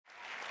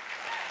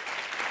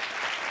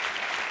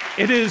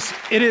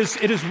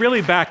It is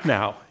really back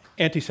now,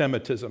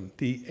 anti-Semitism,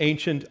 the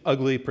ancient,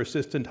 ugly,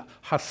 persistent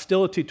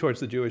hostility towards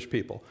the Jewish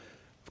people.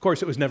 Of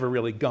course, it was never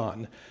really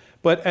gone.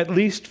 But at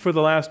least for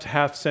the last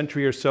half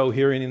century or so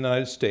here in the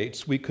United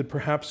States, we could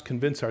perhaps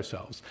convince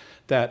ourselves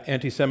that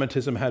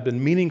anti-Semitism had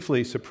been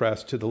meaningfully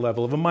suppressed to the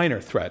level of a minor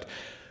threat.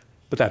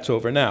 But that's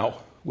over now,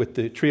 with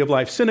the Tree of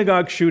Life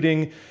synagogue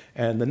shooting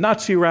and the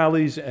Nazi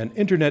rallies and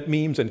internet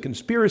memes and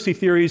conspiracy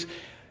theories.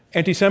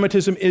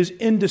 Anti-Semitism is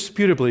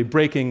indisputably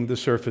breaking the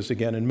surface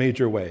again in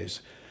major ways.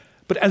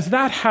 But as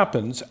that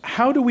happens,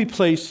 how do we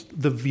place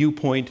the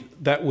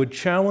viewpoint that would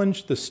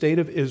challenge the state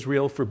of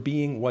Israel for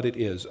being what it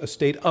is, a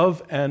state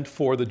of and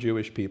for the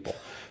Jewish people,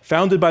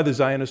 founded by the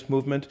Zionist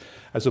movement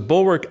as a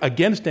bulwark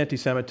against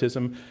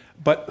anti-Semitism,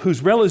 but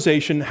whose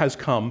realization has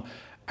come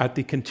at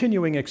the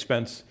continuing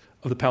expense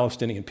of the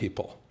Palestinian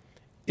people?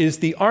 Is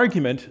the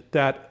argument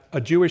that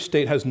a Jewish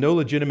state has no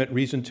legitimate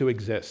reason to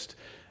exist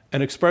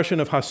an expression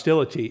of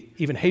hostility,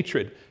 even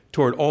hatred,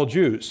 toward all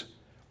Jews?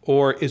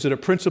 Or is it a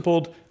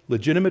principled,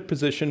 legitimate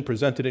position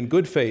presented in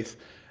good faith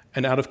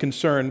and out of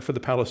concern for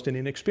the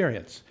Palestinian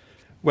experience?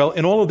 Well,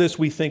 in all of this,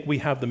 we think we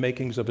have the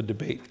makings of a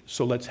debate,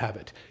 so let's have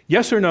it.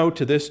 Yes or no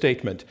to this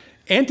statement: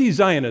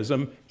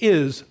 anti-Zionism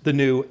is the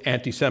new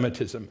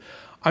anti-Semitism.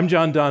 I'm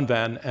John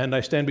Donvan, and I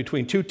stand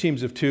between two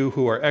teams of two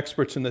who are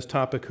experts in this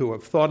topic, who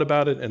have thought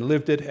about it and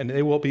lived it, and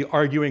they will be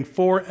arguing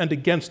for and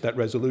against that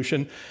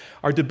resolution.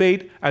 Our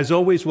debate, as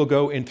always, will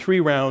go in 3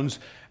 rounds,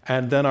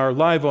 and then our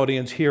live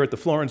audience here at the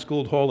Florence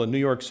Gould Hall in New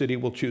York City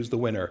will choose the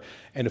winner.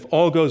 And if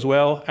all goes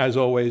well, as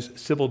always,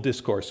 civil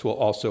discourse will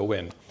also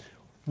win.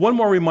 One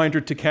more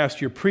reminder to cast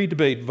your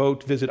pre-debate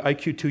vote. Visit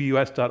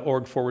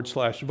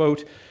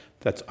iq2us.org/vote.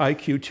 That's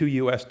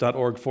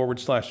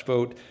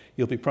iq2us.org/vote.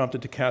 You'll be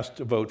prompted to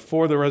cast a vote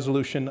for the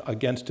resolution,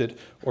 against it,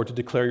 or to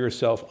declare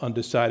yourself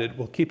undecided.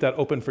 We'll keep that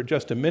open for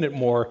just a minute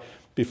more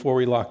before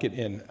we lock it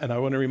in. And I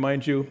want to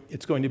remind you,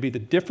 it's going to be the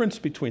difference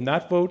between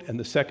that vote and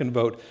the second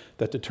vote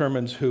that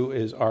determines who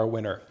is our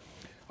winner.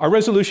 Our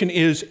resolution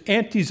is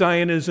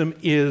Anti-Zionism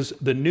is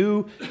the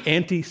New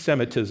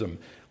Anti-Semitism.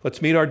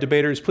 Let's meet our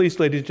debaters.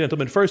 Please, ladies and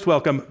gentlemen, first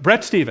welcome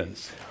Bret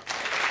Stephens.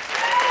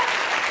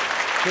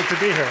 Good to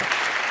be here.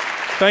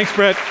 Thanks,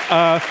 Bret.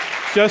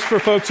 Just for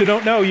folks who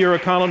don't know, you're a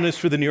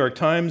columnist for the New York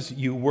Times.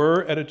 You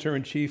were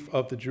editor-in-chief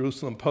of the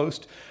Jerusalem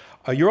Post.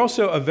 You're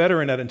also a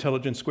veteran at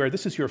Intelligence Squared.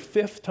 This is your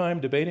 5th time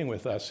debating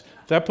with us.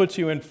 That puts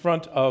you in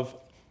front of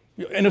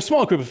a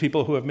small group of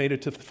people who have made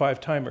it to the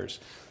 5-timers,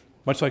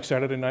 much like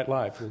Saturday Night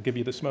Live. We'll give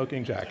you the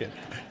smoking jacket.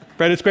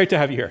 Bret, it's great to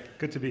have you here.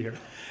 Good to be here.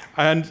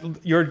 And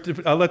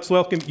let's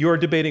welcome your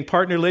debating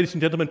partner. Ladies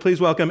and gentlemen, please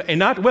welcome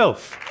Einat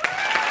Wilf.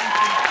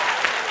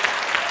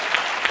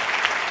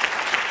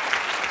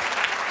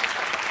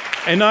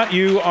 Einat,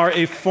 you are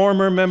a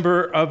former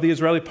member of the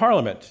Israeli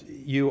parliament.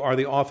 You are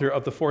the author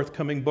of the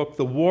forthcoming book,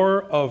 The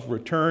War of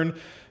Return: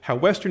 How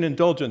Western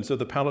Indulgence of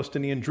the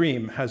Palestinian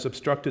Dream Has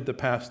Obstructed the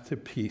Path to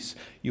Peace.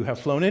 You have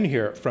flown in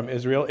here from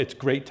Israel. It's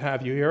great to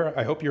have you here.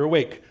 I hope you're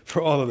awake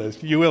for all of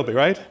this. You will be,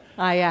 right?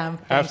 I am.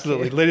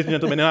 Absolutely. Ladies and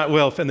gentlemen, Einat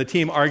Wilf and the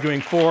team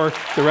arguing for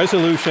the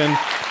resolution,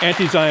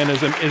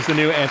 Anti-Zionism is the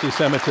New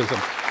Anti-Semitism.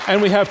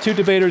 And we have 2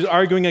 debaters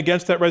arguing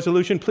against that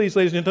resolution. Please,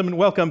 ladies and gentlemen,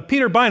 welcome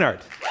Peter Beinart.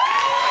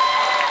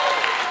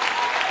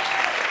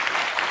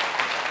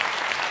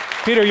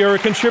 Peter, you're a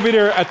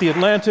contributor at The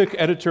Atlantic,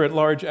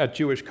 editor-at-large at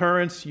Jewish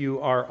Currents.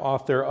 You are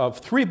author of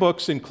 3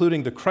 books,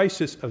 including The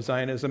Crisis of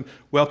Zionism.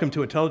 Welcome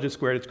to Intelligence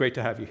Squared. It's great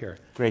to have you here.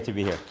 Great to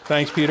be here.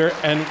 Thanks, Peter.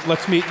 And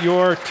let's meet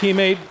your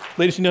teammate.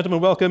 Ladies and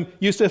gentlemen, welcome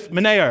Yousef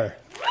Menayer.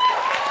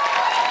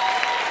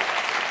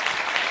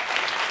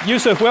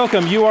 Yousef,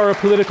 welcome. You are a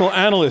political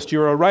analyst.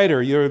 You're a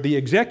writer. You're the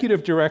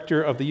executive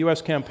director of the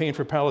U.S. Campaign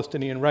for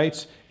Palestinian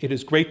Rights. It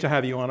is great to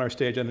have you on our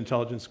stage at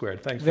Intelligence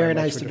Squared. Thanks very much.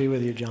 Very nice to be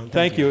with you, John.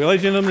 Thank you.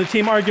 Ladies and gentlemen, the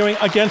team arguing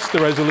against the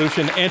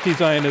resolution,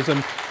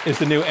 Anti-Zionism is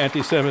the New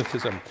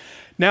Anti-Semitism.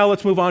 Now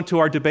let's move on to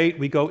our debate.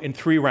 We go in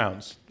 3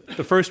 rounds.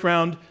 The first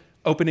round,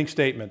 opening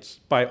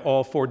statements by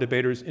all 4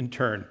 debaters in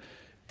turn.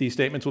 These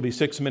statements will be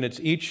 6 minutes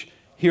each.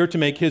 Here to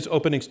make his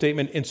opening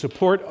statement in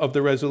support of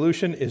the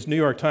resolution is New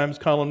York Times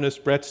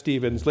columnist Bret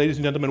Stephens. Ladies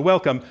and gentlemen,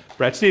 welcome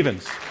Bret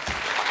Stephens.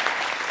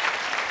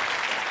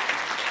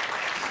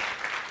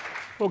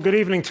 Well, good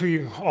evening to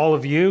you, all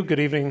of you. Good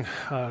evening,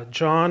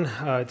 John.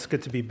 It's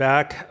good to be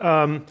back.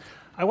 I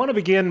want to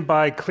begin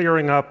by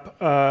clearing up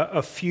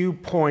a few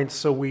points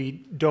so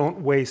we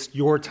don't waste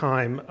your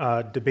time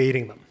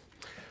debating them.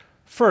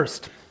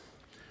 First,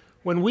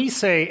 when we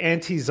say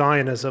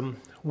anti-Zionism,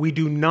 we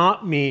do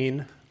not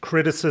mean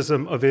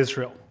criticism of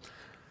Israel.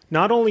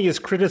 Not only is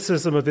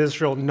criticism of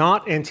Israel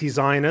not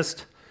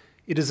anti-Zionist,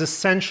 it is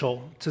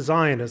essential to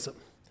Zionism.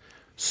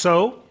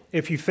 So,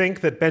 if you think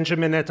that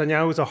Benjamin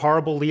Netanyahu is a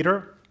horrible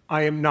leader,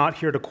 I am not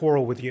here to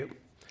quarrel with you.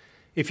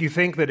 If you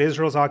think that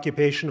Israel's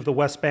occupation of the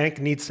West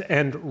Bank needs to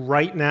end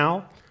right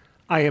now,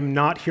 I am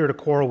not here to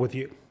quarrel with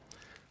you.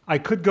 I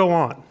could go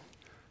on.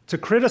 To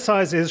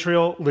criticize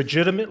Israel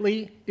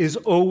legitimately is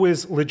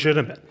always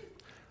legitimate,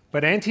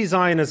 but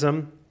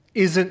anti-Zionism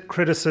isn't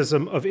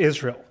criticism of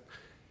Israel.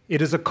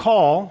 It is a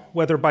call,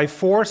 whether by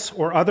force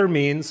or other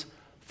means,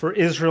 for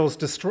Israel's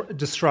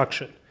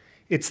destruction.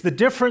 It's the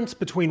difference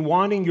between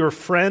wanting your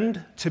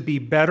friend to be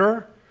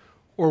better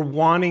or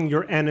wanting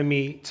your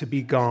enemy to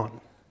be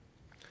gone.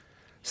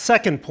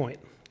 Second point,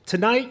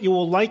 tonight you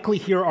will likely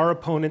hear our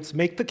opponents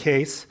make the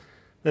case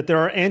that there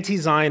are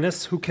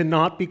anti-Zionists who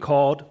cannot be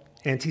called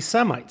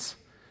anti-Semites.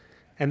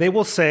 And they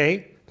will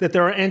say that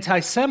there are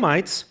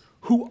anti-Semites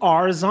who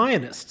are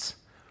Zionists.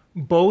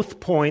 Both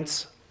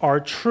points are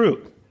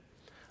true.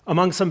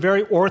 Among some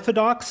very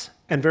Orthodox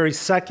and very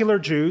secular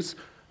Jews,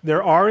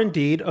 there are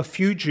indeed a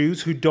few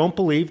Jews who don't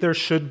believe there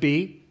should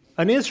be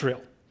an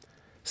Israel.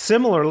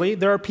 Similarly,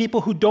 there are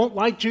people who don't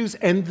like Jews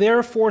and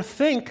therefore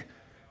think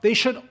they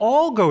should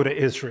all go to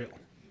Israel.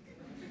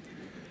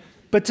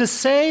 But to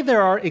say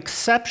there are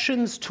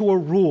exceptions to a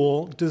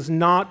rule does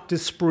not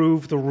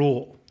disprove the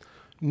rule,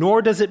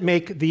 nor does it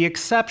make the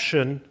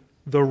exception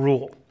the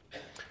rule.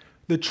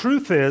 The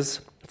truth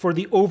is, for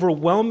the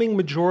overwhelming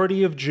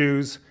majority of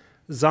Jews,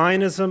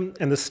 Zionism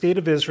and the State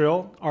of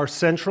Israel are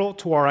central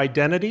to our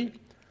identity,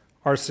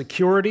 our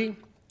security,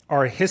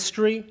 our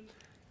history,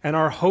 and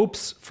our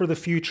hopes for the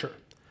future.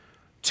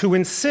 To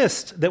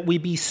insist that we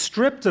be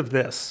stripped of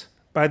this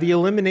by the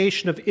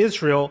elimination of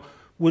Israel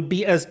would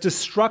be as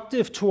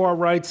destructive to our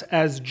rights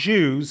as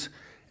Jews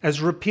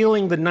as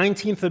repealing the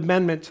 19th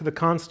Amendment to the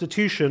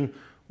Constitution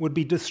would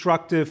be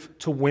destructive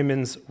to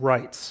women's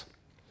rights.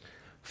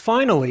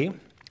 Finally,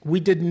 we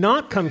did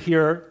not come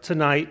here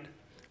tonight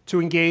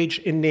to engage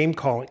in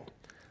name-calling.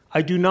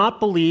 I do not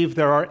believe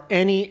there are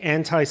any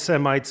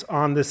anti-Semites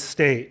on this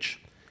stage.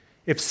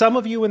 If some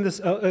of you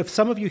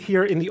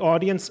here in the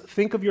audience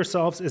think of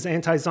yourselves as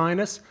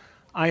anti-Zionists,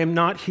 I am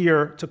not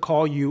here to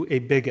call you a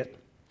bigot.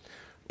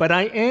 But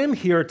I am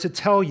here to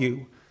tell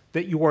you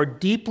that you are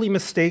deeply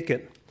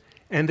mistaken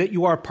and that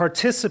you are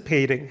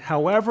participating,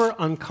 however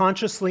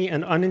unconsciously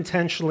and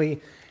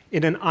unintentionally,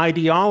 in an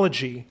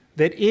ideology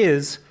that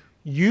is,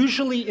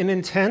 usually in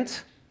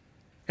intent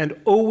and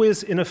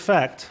always in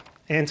effect,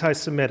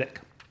 anti-Semitic.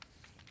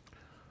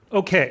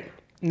 Okay,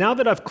 now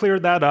that I've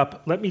cleared that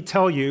up, let me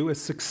tell you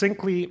as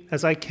succinctly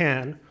as I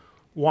can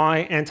why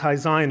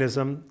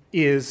anti-Zionism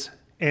is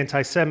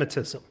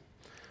anti-Semitism.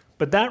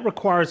 But that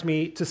requires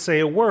me to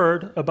say a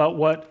word about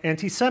what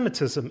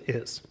anti-Semitism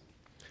is.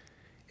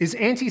 Is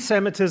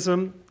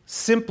anti-Semitism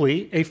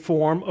simply a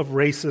form of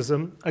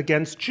racism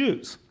against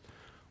Jews?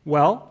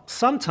 Well,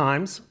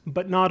 sometimes,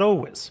 but not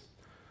always.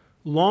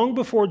 Long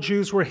before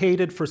Jews were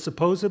hated for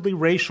supposedly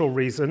racial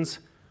reasons,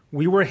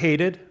 we were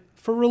hated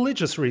for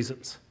religious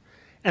reasons.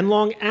 And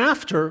long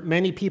after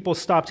many people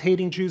stopped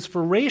hating Jews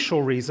for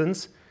racial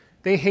reasons,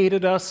 they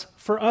hated us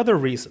for other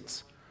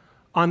reasons.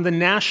 On the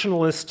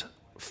nationalist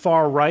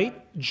far right,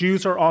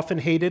 Jews are often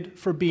hated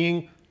for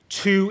being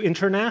too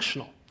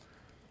international.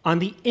 On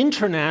the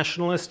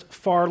internationalist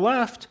far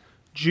left,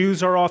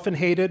 Jews are often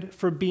hated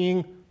for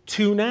being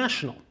too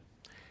national.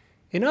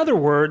 In other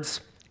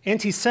words,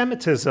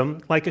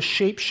 anti-Semitism, like a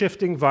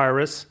shape-shifting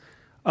virus,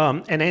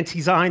 and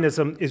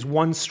anti-Zionism is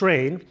one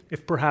strain,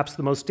 if perhaps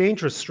the most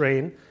dangerous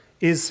strain,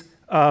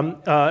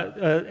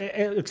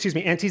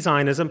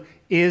 anti-Zionism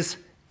is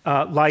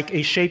like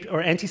a shape,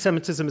 or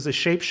anti-Semitism is a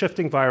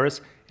shape-shifting virus,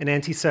 and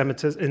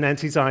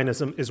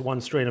anti-Zionism is one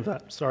strain of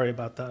that. Sorry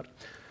about that.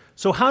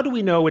 So how do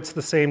we know it's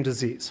the same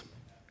disease?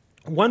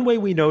 One way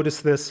we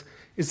notice this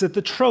is that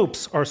the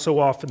tropes are so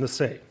often the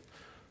same.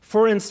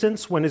 For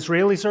instance, when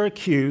Israelis are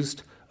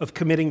accused of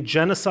committing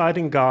genocide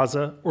in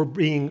Gaza or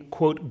being,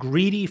 quote,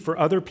 greedy for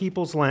other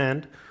people's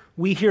land,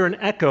 we hear an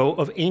echo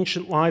of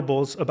ancient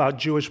libels about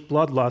Jewish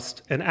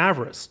bloodlust and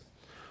avarice.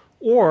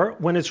 Or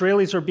when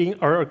Israelis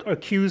are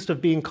accused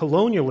of being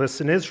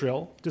colonialists in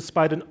Israel,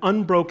 despite an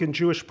unbroken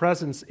Jewish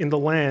presence in the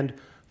land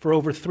for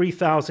over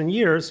 3,000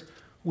 years,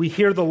 we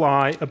hear the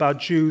lie about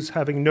Jews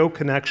having no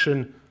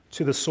connection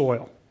to the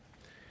soil.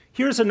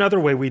 Here's another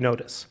way we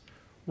notice.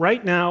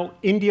 Right now,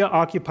 India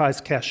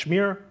occupies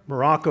Kashmir,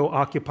 Morocco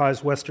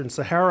occupies Western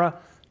Sahara,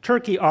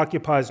 Turkey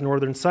occupies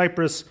northern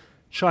Cyprus,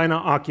 China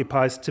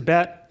occupies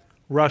Tibet,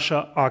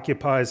 Russia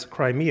occupies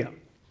Crimea.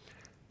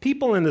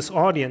 People in this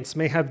audience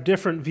may have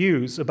different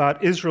views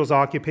about Israel's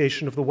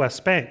occupation of the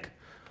West Bank,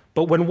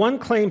 but when one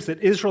claims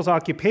that Israel's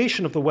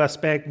occupation of the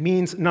West Bank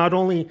means not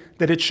only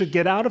that it should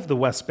get out of the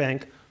West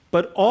Bank,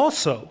 but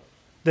also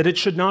that it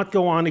should not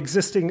go on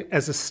existing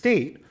as a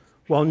state,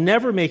 while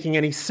never making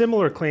any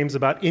similar claims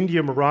about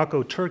India,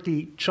 Morocco,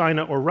 Turkey,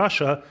 China, or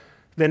Russia,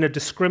 then a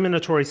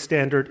discriminatory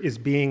standard is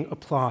being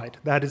applied.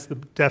 That is the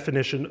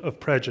definition of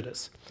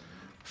prejudice.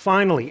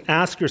 Finally,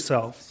 ask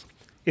yourselves,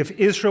 if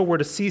Israel were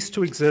to cease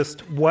to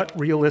exist, what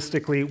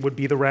realistically would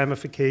be the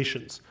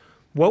ramifications?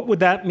 What would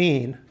that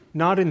mean,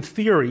 not in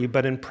theory,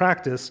 but in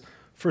practice,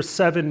 for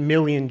 7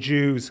 million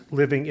Jews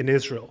living in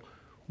Israel?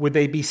 Would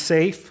they be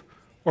safe,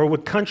 or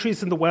would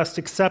countries in the West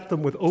accept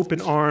them with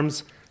open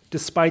arms,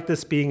 despite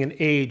this being an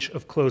age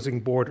of closing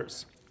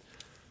borders?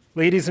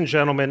 Ladies and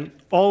gentlemen,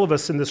 all of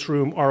us in this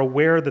room are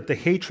aware that the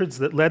hatreds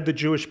that led the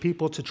Jewish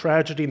people to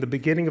tragedy in the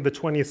beginning of the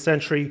 20th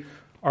century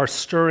are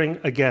stirring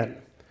again.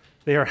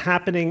 They are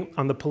happening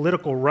on the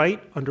political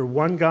right under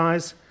one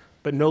guise,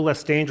 but no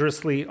less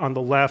dangerously on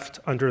the left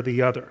under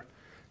the other.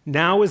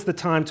 Now is the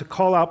time to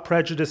call out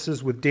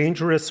prejudices with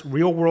dangerous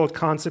real-world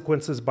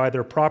consequences by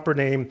their proper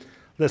name,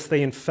 lest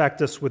they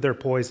infect us with their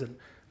poison.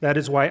 That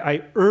is why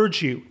I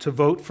urge you to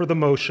vote for the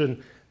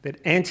motion that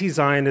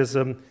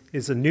anti-Zionism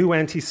is a new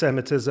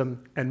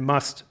anti-Semitism and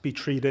must be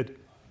treated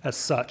as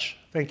such.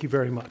 Thank you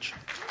very much.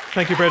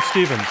 Thank you, Bret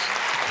Stephens.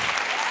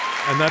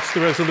 And that's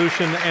the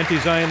resolution,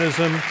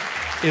 Anti-Zionism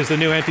is the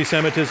new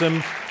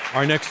anti-Semitism.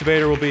 Our next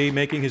debater will be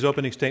making his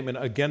opening statement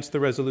against the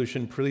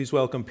resolution. Please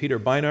welcome Peter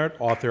Beinart,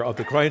 author of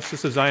The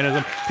Crisis of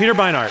Zionism. Peter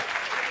Beinart.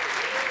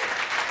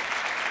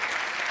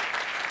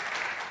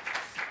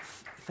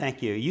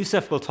 Thank you.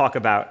 Yusuf will talk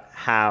about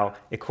how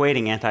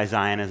equating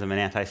anti-Zionism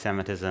and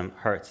anti-Semitism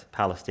hurts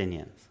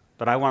Palestinians.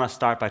 But I want to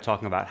start by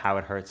talking about how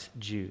it hurts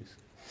Jews.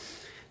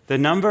 The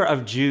number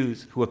of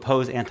Jews who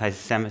oppose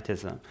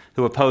anti-Semitism,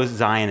 who oppose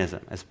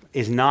Zionism,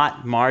 is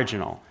not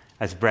marginal,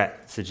 as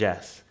Bret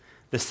suggests.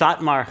 The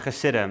Satmar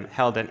Hasidim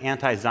held an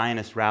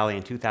anti-Zionist rally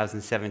in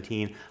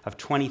 2017 of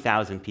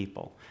 20,000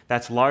 people.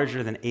 That's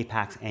larger than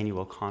AIPAC's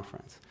annual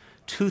conference.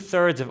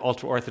 2/3 of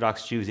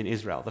ultra-Orthodox Jews in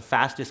Israel, the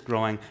fastest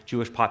growing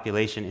Jewish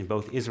population in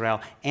both Israel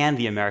and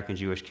the American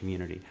Jewish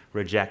community,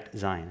 reject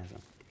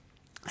Zionism.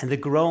 And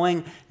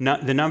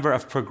the number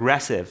of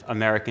progressive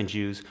American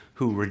Jews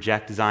who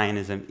reject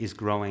Zionism is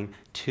growing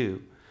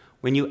too.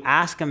 When you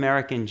ask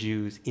American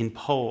Jews in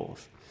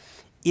polls,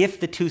 if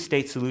the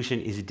two-state solution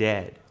is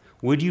dead,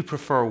 would you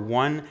prefer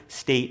one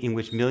state in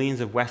which millions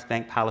of West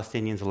Bank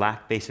Palestinians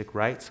lack basic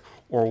rights,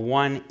 or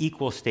one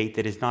equal state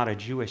that is not a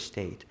Jewish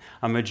state?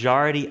 A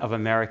majority of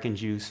American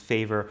Jews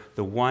favor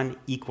the one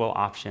equal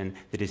option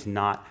that is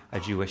not a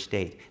Jewish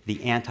state,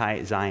 the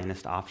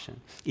anti-Zionist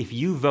option. If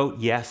you vote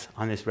yes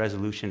on this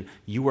resolution,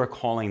 you are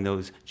calling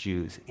those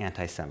Jews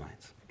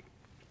anti-Semites.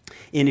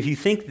 And if you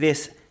think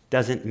this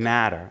doesn't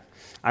matter,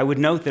 I would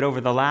note that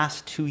over the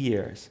last 2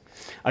 years,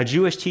 a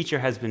Jewish teacher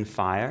has been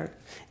fired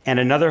and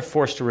another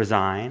forced to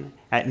resign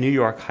at New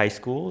York high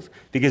schools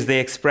because they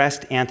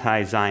expressed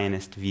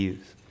anti-Zionist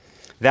views.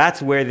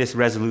 That's where this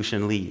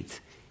resolution leads.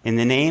 In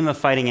the name of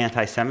fighting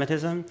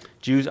anti-Semitism,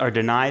 Jews are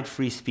denied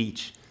free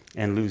speech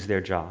and lose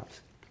their jobs.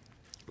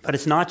 But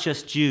it's not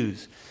just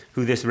Jews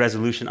who this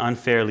resolution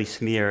unfairly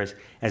smears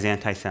as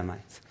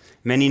anti-Semites.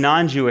 Many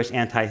non-Jewish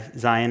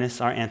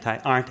anti-Zionists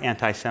aren't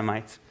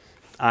anti-Semites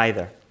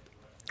either.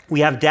 We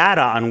have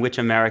data on which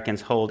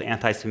Americans hold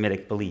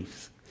anti-Semitic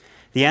beliefs.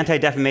 The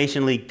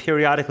Anti-Defamation League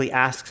periodically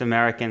asks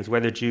Americans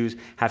whether Jews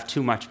have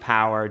too much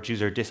power,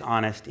 Jews are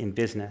dishonest in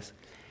business.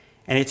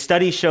 And its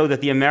studies show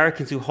that the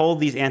Americans who hold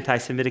these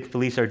anti-Semitic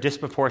beliefs are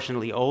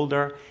disproportionately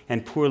older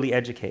and poorly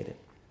educated.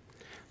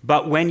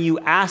 But when you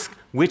ask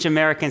which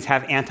Americans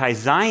have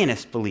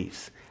anti-Zionist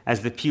beliefs,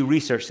 as the Pew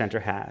Research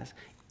Center has,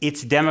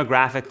 it's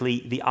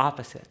demographically the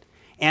opposite.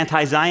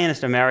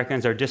 Anti-Zionist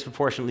Americans are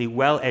disproportionately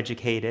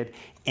well-educated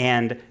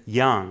and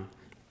young.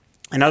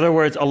 In other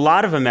words, a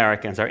lot of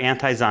Americans are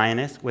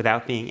anti-Zionist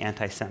without being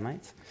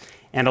anti-Semites,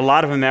 and a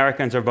lot of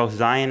Americans are both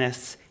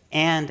Zionists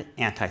and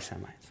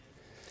anti-Semites.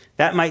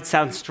 That might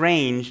sound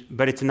strange,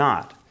 but it's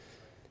not.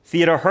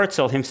 Theodor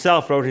Herzl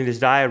himself wrote in his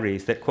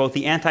diaries that, quote,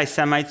 the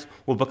anti-Semites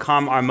will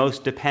become our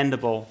most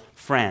dependable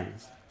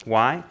friends.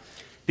 Why?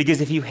 Because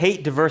if you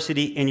hate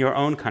diversity in your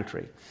own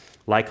country,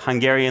 like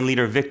Hungarian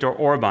leader Viktor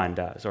Orban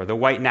does, or the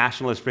white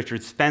nationalist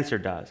Richard Spencer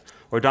does,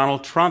 or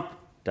Donald Trump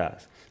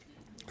does,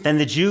 then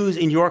the Jews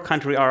in your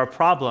country are a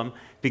problem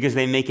because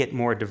they make it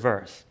more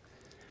diverse.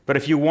 But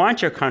if you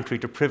want your country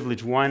to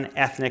privilege one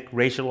ethnic,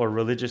 racial, or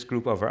religious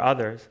group over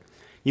others,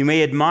 you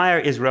may admire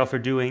Israel for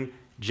doing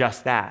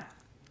just that.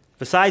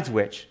 Besides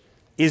which,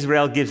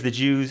 Israel gives the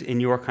Jews in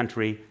your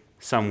country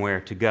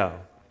somewhere to go.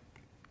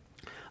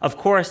 Of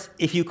course,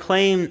 if you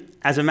claim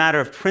as a matter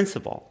of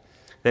principle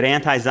that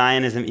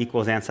anti-Zionism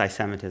equals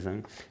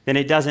anti-Semitism, then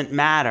it doesn't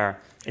matter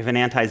if an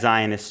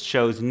anti-Zionist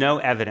shows no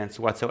evidence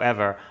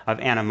whatsoever of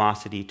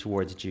animosity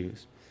towards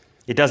Jews.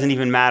 It doesn't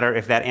even matter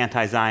if that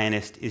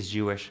anti-Zionist is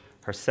Jewish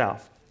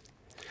herself.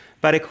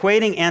 But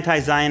equating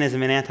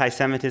anti-Zionism and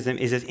anti-Semitism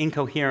is as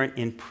incoherent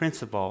in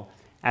principle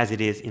as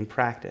it is in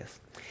practice.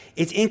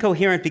 It's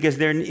incoherent because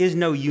there is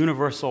no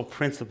universal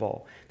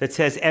principle that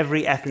says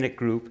every ethnic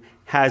group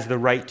has the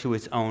right to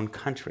its own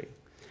country.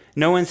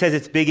 No one says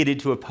it's bigoted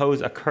to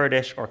oppose a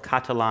Kurdish or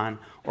Catalan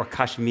or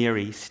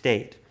Kashmiri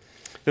state.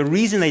 The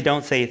reason they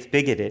don't say it's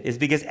bigoted is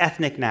because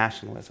ethnic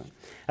nationalism,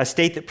 a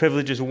state that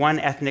privileges one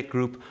ethnic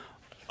group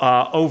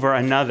over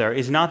another,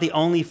 is not the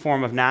only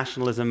form of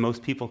nationalism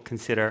most people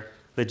consider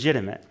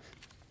legitimate.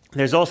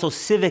 There's also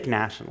civic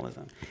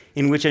nationalism,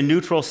 in which a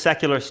neutral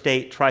secular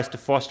state tries to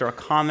foster a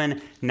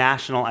common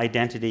national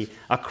identity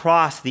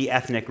across the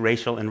ethnic,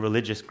 racial, and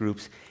religious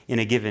groups in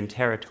a given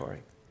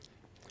territory.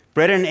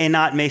 Bret and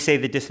Einat may say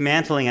that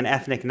dismantling an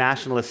ethnic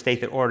nationalist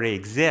state that already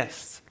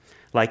exists,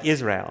 like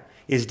Israel,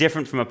 is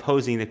different from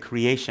opposing the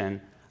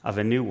creation of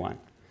a new one.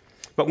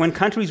 But when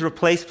countries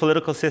replace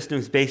political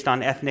systems based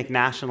on ethnic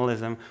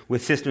nationalism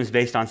with systems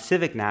based on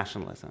civic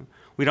nationalism,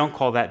 we don't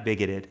call that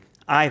bigoted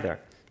either.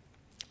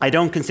 I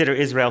don't consider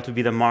Israel to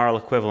be the moral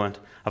equivalent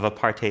of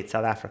apartheid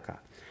South Africa.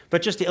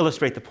 But just to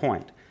illustrate the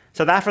point,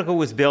 South Africa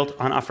was built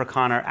on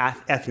Afrikaner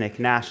ethnic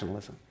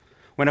nationalism.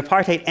 When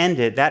apartheid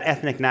ended, that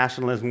ethnic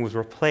nationalism was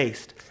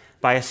replaced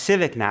by a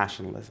civic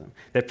nationalism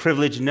that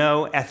privileged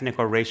no ethnic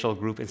or racial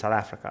group in South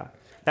Africa.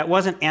 That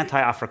wasn't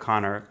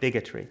anti-Afrikaner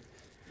bigotry.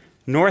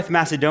 North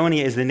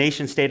Macedonia is the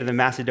nation-state of the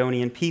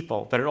Macedonian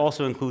people, but it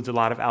also includes a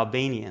lot of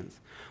Albanians.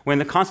 When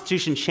the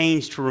Constitution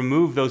changed to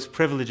remove those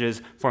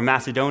privileges for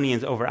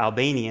Macedonians over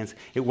Albanians,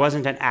 it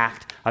wasn't an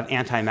act of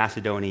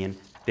anti-Macedonian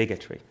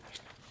bigotry.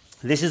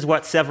 This is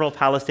what several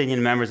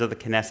Palestinian members of the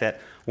Knesset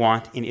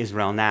want in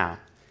Israel now.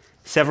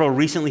 Several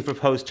recently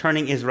proposed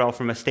turning Israel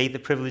from a state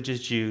that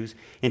privileges Jews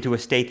into a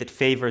state that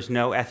favors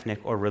no ethnic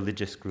or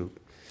religious group.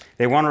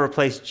 They want to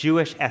replace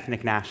Jewish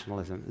ethnic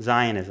nationalism,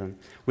 Zionism,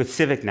 with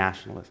civic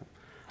nationalism.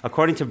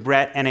 According to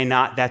Brett and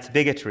Einat, that's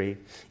bigotry,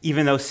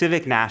 even though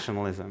civic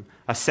nationalism,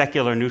 a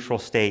secular neutral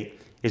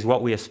state, is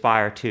what we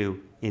aspire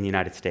to in the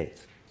United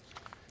States.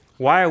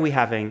 Why are we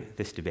having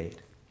this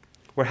debate?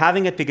 We're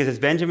having it because as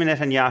Benjamin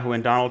Netanyahu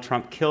and Donald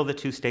Trump kill the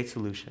two-state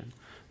solution,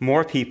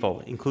 more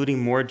people, including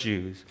more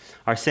Jews,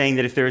 are saying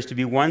that if there is to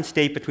be one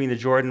state between the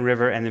Jordan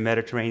River and the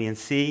Mediterranean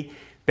Sea,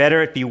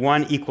 better it be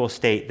one equal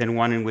state than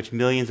one in which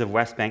millions of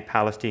West Bank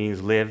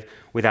Palestinians live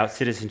without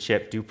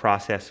citizenship, due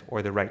process,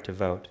 or the right to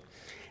vote.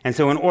 And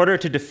so in order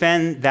to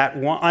defend that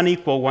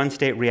unequal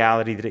one-state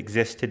reality that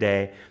exists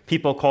today,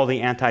 people call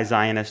the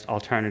anti-Zionist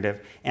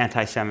alternative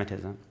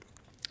anti-Semitism.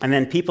 And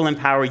then people in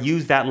power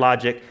use that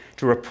logic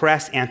to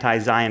repress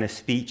anti-Zionist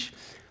speech,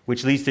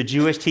 which leads to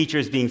Jewish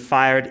teachers being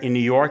fired in New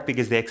York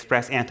because they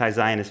express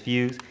anti-Zionist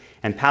views,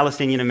 and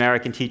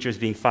Palestinian-American teachers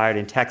being fired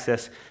in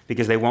Texas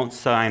because they won't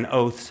sign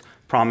oaths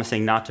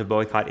promising not to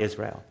boycott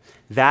Israel.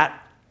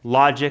 That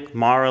logic,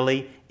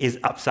 morally, is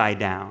upside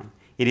down.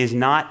 It is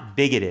not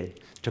bigoted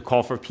to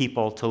call for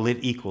people to live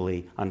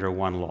equally under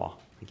one law.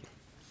 Thank you.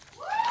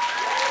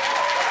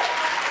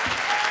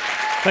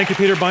 Thank you,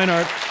 Peter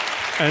Beinart.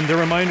 And a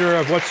reminder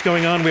of what's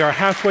going on. We are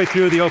halfway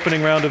through the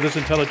opening round of this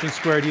Intelligence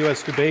Squared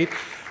U.S. debate.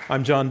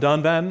 I'm John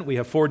Donvan. We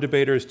have 4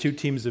 debaters, 2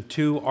 teams of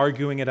 2,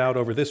 arguing it out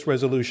over this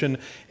resolution.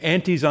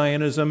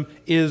 Anti-Zionism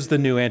is the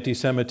new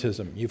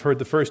anti-Semitism. You've heard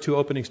the first 2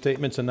 opening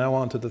statements, and now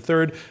on to the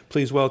third.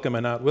 Please welcome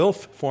Einat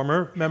Wilf,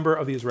 former member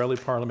of the Israeli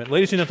parliament.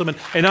 Ladies and gentlemen,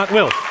 Einat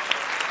Wilf.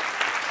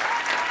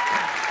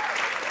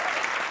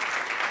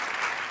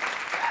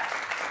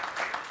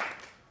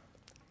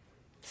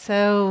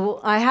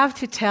 So I have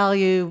to tell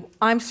you,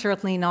 I'm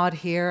certainly not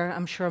here,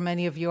 I'm sure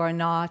many of you are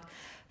not,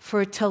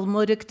 for a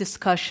Talmudic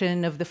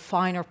discussion of the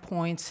finer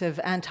points of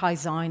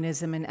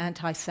anti-Zionism and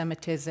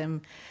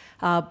anti-Semitism.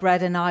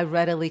 Brett and I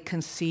readily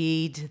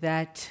concede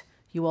that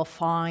you will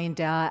find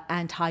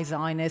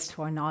anti-Zionists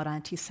who are not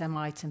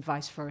anti-Semites and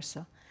vice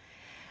versa.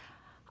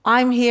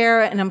 I'm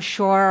here, and I'm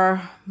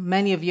sure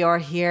many of you are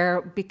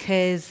here,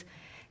 because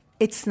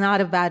it's not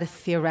about a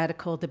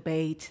theoretical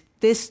debate.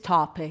 This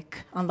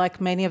topic,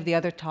 unlike many of the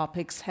other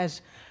topics,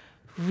 has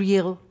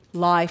real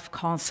life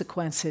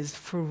consequences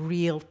for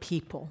real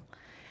people.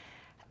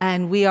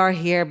 And we are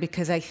here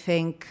because I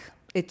think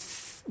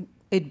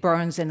it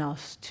burns in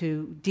us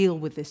to deal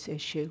with this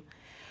issue.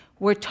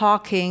 We're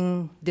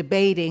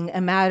debating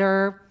a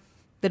matter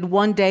that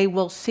one day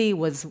we'll see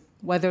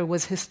whether it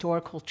was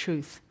historical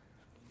truth.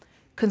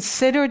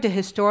 Consider the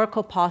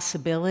historical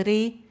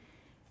possibility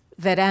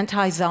that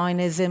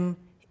anti-Zionism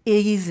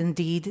is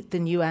indeed the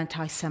new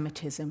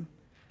anti-Semitism.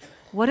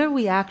 What are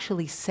we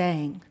actually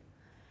saying?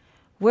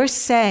 We're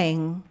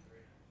saying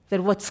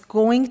that what's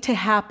going to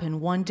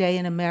happen one day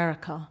in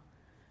America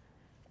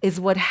is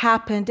what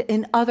happened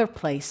in other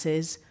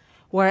places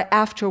where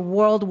after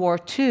World War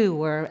II,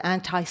 where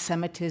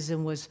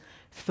anti-Semitism was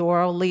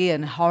thoroughly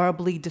and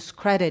horribly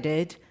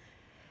discredited,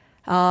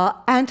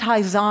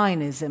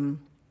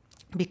 anti-Zionism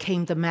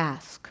became the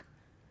mask.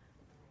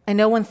 And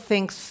no one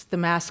thinks the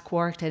mask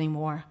worked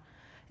anymore.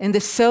 In the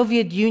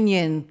Soviet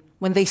Union,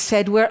 when they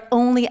said we're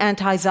only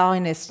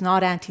anti-Zionists,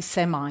 not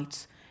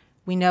anti-Semites,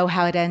 we know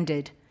how it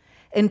ended.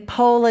 In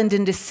Poland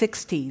in the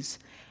 60s,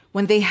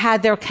 when they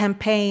had their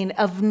campaign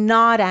of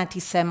not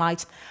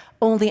anti-Semites,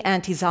 only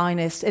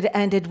anti-Zionists, it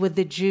ended with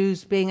the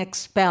Jews being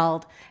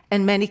expelled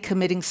and many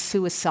committing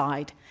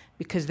suicide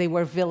because they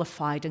were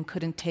vilified and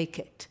couldn't take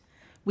it.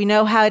 We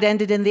know how it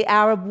ended in the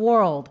Arab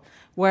world,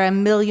 where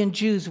 1 million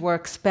Jews were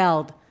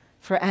expelled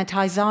for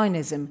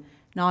anti-Zionism,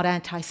 not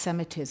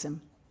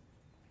anti-Semitism.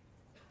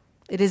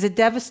 It is a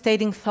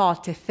devastating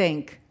thought to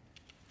think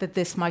that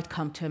this might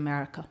come to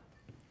America.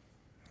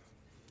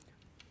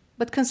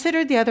 But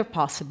consider the other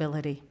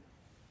possibility.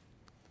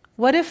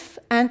 What if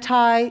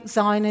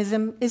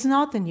anti-Zionism is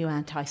not the new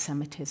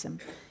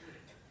anti-Semitism?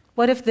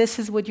 What if this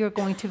is what you're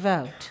going to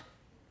vote?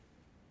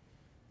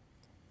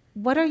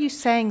 What are you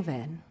saying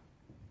then?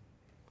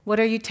 What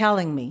are you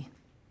telling me?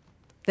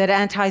 That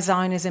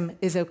anti-Zionism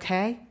is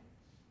okay?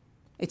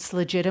 It's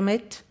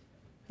legitimate?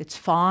 It's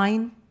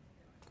fine?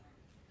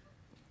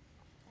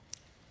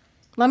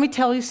 Let me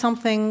tell you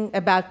something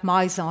about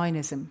my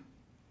Zionism,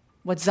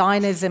 what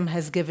Zionism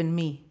has given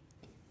me.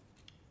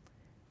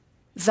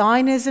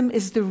 Zionism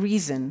is the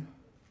reason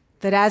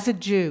that as a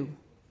Jew,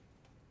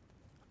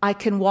 I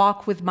can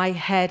walk with my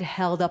head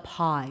held up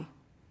high,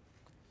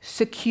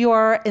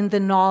 secure in the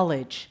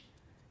knowledge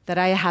that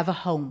I have a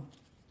home,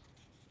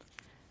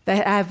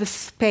 that I have a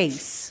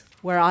space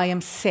where I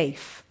am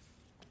safe,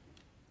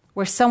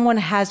 where someone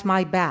has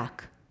my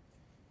back.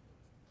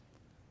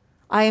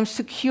 I am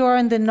secure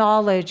in the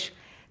knowledge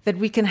that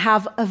we can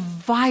have a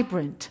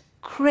vibrant,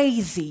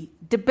 crazy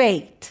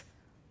debate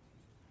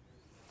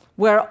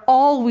where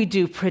all we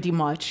do pretty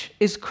much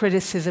is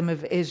criticism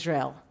of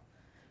Israel.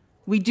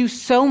 We do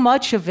so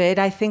much of it,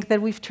 I think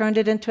that we've turned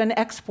it into an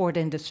export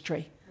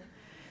industry.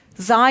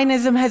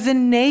 Zionism has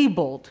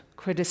enabled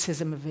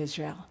criticism of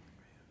Israel.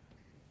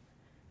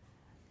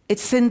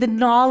 It's in the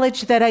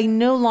knowledge that I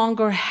no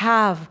longer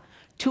have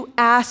to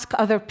ask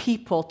other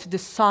people to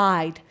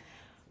decide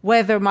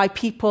whether my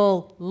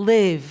people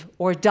live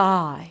or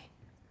die,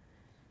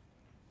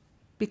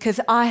 because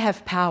I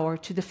have power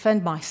to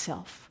defend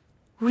myself,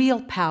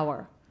 real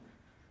power.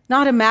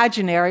 Not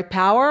imaginary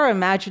power.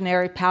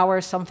 Imaginary power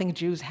is something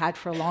Jews had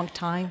for a long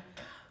time.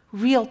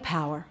 Real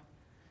power,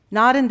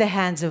 not in the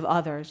hands of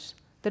others,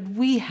 that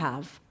we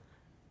have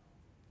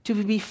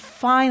to be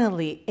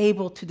finally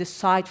able to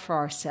decide for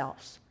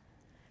ourselves.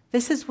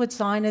 This is what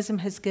Zionism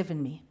has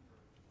given me.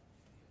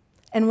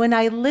 And when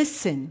I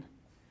listen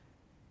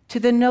to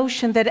the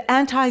notion that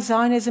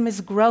anti-Zionism is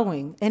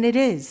growing, and it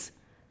is,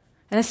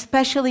 and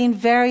especially in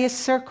various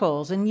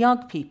circles and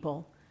young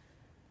people,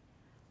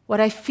 what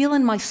I feel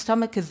in my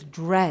stomach is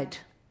dread.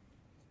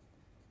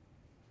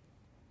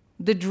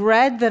 The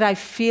dread that I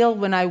feel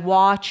when I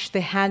watch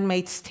The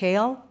Handmaid's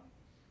Tale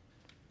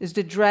is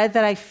the dread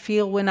that I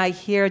feel when I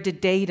hear the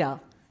data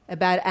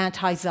about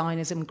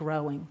anti-Zionism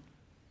growing.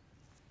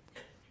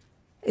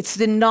 It's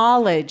the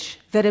knowledge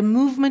that a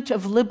movement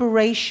of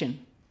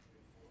liberation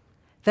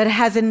that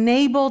has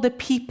enabled a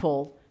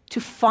people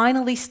to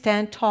finally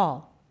stand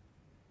tall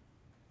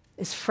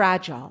is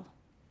fragile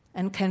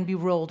and can be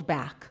rolled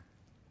back.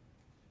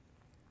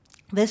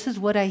 This is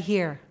what I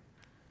hear.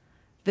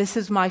 This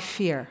is my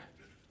fear.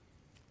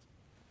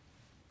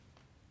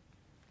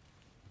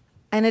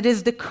 And it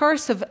is the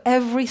curse of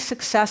every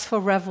successful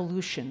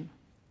revolution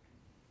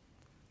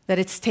that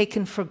it's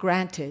taken for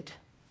granted.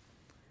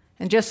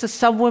 And just as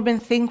some women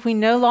think we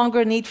no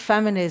longer need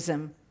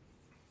feminism,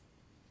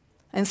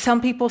 and some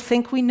people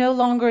think we no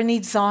longer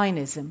need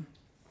Zionism,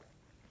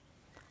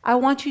 I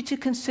want you to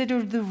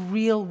consider the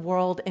real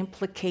world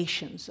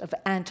implications of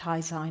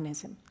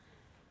anti-Zionism.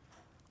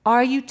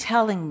 Are you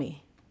telling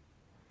me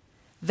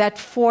that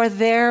for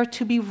there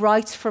to be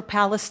rights for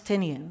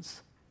Palestinians,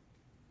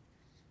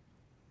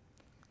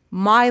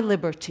 my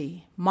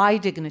liberty, my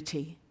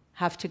dignity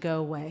have to go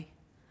away?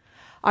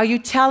 Are you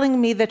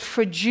telling me that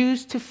for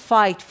Jews to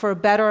fight for a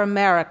better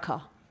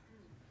America,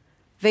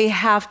 they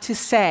have to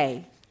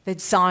say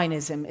that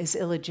Zionism is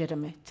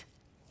illegitimate?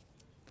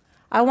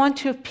 I want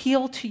to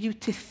appeal to you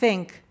to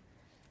think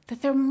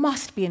that there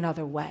must be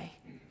another way,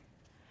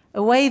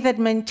 a way that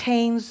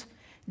maintains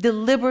the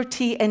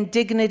liberty and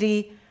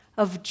dignity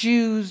of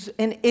Jews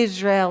in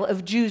Israel,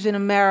 of Jews in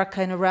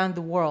America and around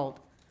the world,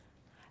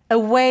 a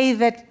way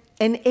that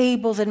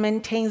enables and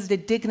maintains the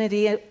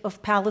dignity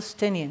of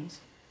Palestinians,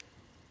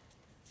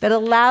 that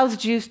allows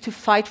Jews to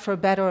fight for a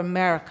better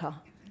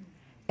America,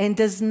 and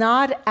does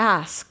not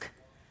ask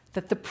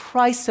that the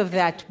price of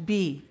that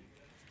be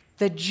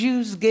that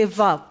Jews give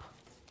up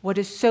what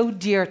is so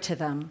dear to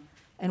them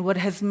and what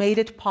has made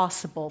it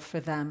possible for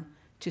them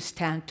to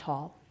stand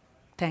tall.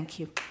 Thank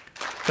you.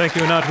 Thank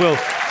you, Anat Wilf.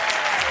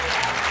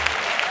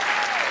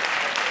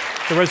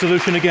 The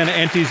resolution again,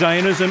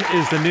 anti-Zionism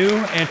is the new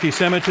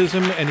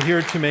anti-Semitism, and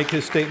here to make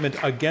his statement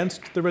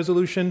against the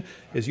resolution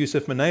is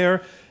Yousef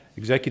Munayyer,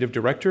 Executive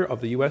Director of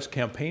the U.S.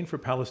 Campaign for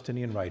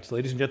Palestinian Rights.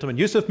 Ladies and gentlemen,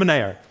 Yousef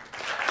Munayyer.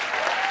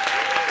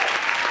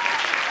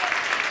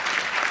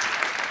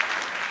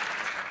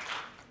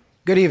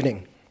 Good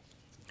evening.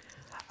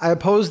 I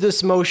oppose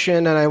this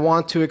motion, and I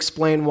want to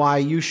explain why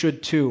you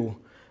should too,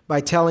 by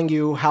telling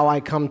you how I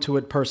come to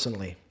it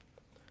personally.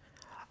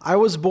 I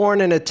was born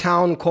in a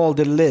town called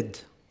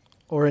Lid,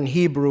 or in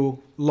Hebrew,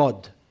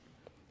 Lod.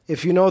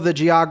 If you know the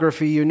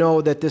geography, you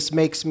know that this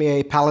makes me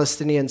a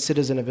Palestinian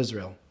citizen of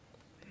Israel.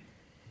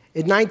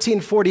 In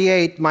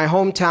 1948, my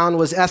hometown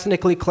was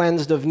ethnically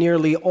cleansed of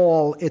nearly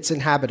all its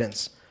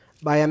inhabitants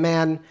by a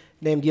man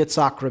named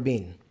Yitzhak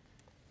Rabin.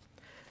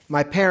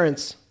 My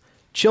parents,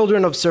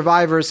 children of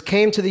survivors,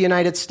 came to the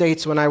United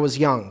States when I was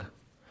young.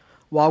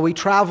 While we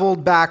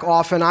traveled back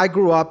often, I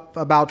grew up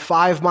about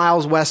 5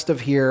 miles west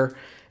of here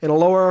in a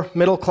lower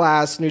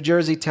middle-class New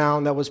Jersey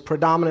town that was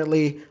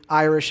predominantly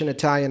Irish and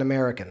Italian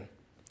American.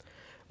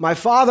 My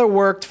father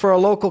worked for a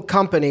local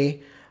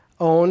company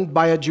owned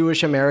by a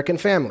Jewish American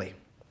family.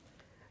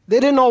 They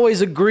didn't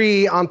always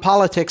agree on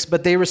politics,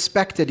 but they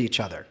respected each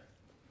other.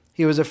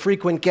 He was a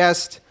frequent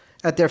guest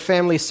at their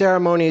family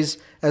ceremonies,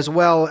 as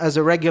well as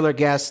a regular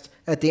guest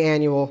at the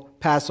annual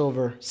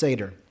Passover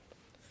Seder.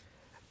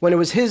 When it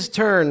was his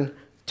turn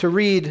to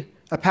read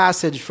a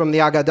passage from the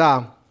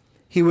Agadah,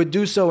 he would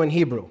do so in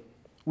Hebrew,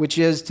 which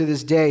is to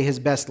this day his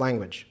best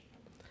language.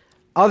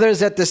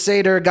 Others at the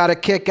Seder got a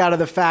kick out of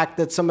the fact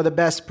that some of the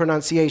best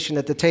pronunciation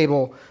at the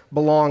table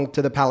belonged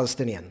to the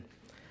Palestinian.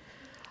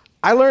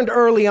 I learned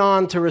early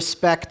on to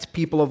respect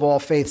people of all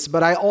faiths,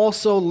 but I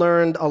also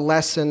learned a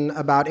lesson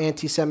about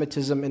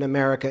anti-Semitism in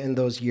America in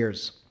those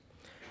years.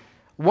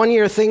 One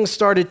year, things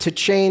started to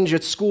change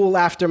at school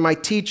after my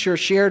teacher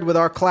shared with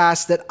our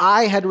class that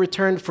I had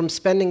returned from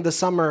spending the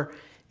summer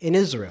in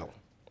Israel.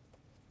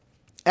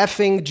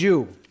 Effing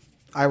Jew,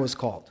 I was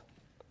called.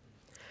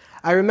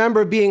 I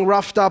remember being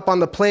roughed up on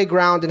the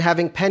playground and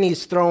having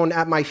pennies thrown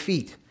at my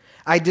feet.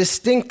 I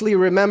distinctly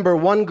remember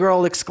one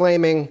girl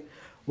exclaiming,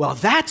 "Well,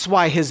 that's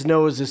why his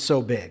nose is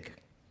so big."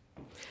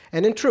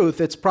 And in truth,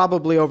 it's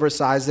probably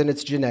oversized and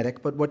it's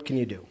genetic, but what can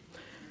you do?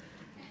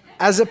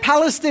 As a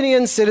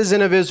Palestinian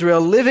citizen of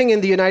Israel living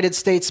in the United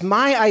States,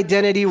 my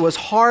identity was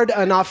hard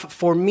enough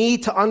for me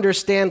to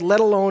understand, let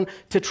alone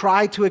to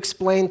try to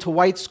explain to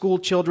white school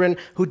children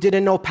who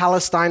didn't know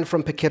Palestine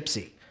from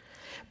Poughkeepsie.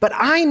 But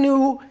I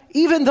knew,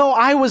 even though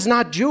I was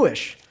not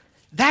Jewish,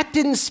 that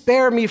didn't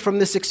spare me from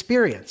this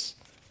experience.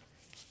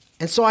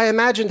 And so I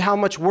imagined how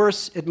much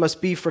worse it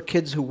must be for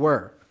kids who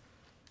were.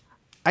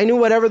 I knew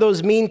whatever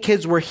those mean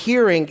kids were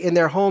hearing in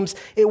their homes,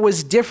 it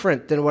was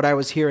different than what I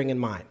was hearing in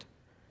mine.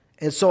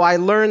 And so I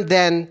learned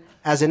then,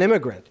 as an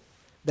immigrant,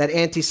 that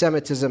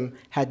anti-Semitism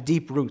had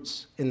deep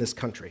roots in this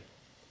country.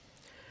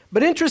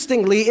 But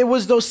interestingly, it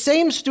was those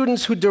same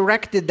students who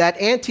directed that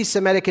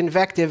anti-Semitic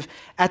invective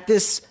at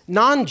this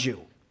non-Jew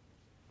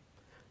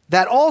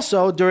that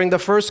also, during the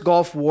first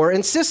Gulf War,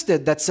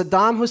 insisted that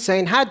Saddam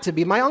Hussein had to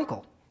be my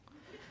uncle.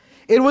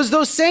 It was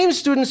those same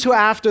students who,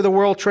 after the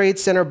World Trade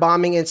Center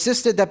bombing,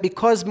 insisted that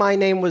because my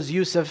name was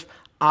Yusuf,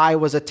 I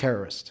was a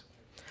terrorist.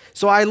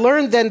 So I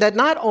learned then that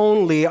not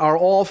only are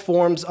all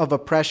forms of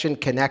oppression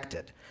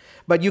connected,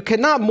 but you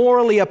cannot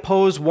morally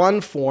oppose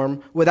one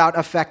form without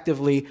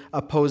effectively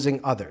opposing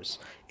others.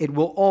 It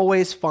will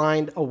always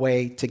find a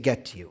way to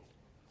get to you.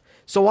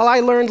 So while I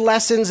learned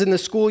lessons in the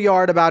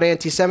schoolyard about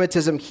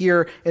anti-Semitism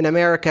here in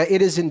America,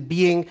 it is in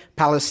being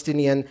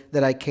Palestinian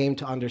that I came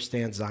to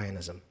understand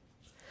Zionism.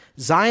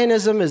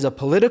 Zionism is a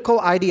political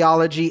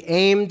ideology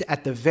aimed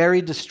at the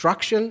very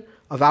destruction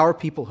of our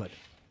peoplehood.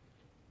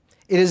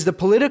 It is the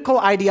political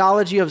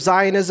ideology of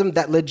Zionism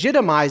that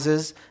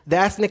legitimizes the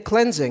ethnic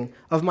cleansing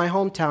of my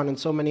hometown and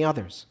so many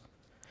others.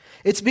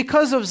 It's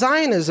because of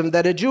Zionism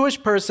that a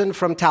Jewish person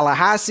from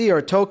Tallahassee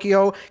or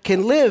Tokyo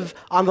can live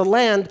on the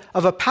land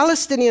of a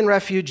Palestinian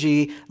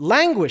refugee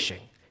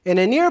languishing in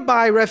a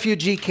nearby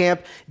refugee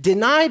camp,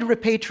 denied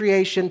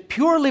repatriation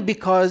purely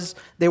because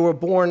they were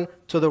born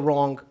to the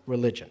wrong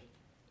religion.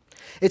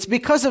 It's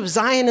because of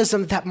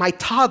Zionism that my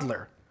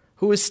toddler,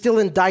 who is still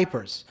in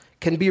diapers,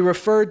 can be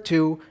referred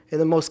to in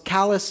the most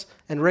callous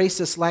and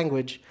racist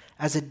language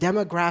as a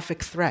demographic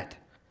threat,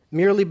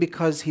 merely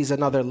because he's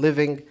another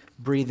living,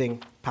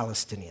 breathing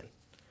Palestinian.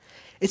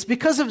 It's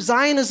because of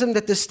Zionism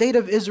that the state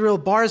of Israel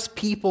bars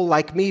people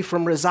like me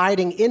from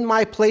residing in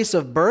my place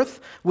of birth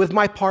with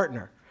my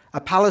partner,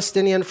 a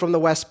Palestinian from the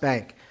West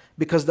Bank,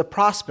 because the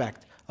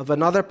prospect of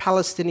another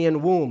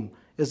Palestinian womb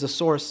is a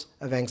source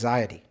of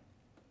anxiety.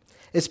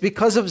 It's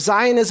because of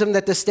Zionism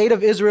that the state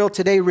of Israel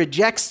today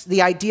rejects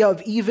the idea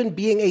of even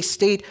being a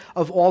state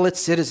of all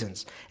its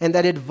citizens, and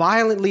that it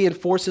violently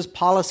enforces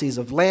policies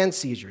of land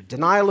seizure,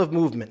 denial of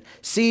movement,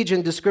 siege,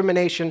 and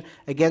discrimination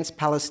against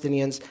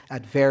Palestinians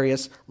at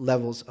various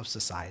levels of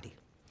society.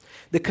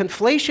 The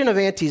conflation of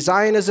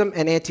anti-Zionism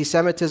and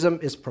anti-Semitism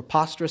is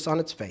preposterous on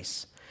its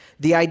face.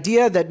 The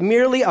idea that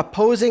merely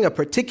opposing a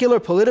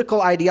particular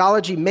political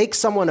ideology makes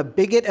someone a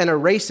bigot and a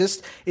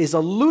racist is a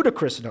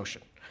ludicrous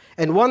notion,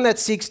 and one that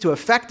seeks to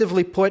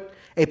effectively put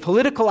a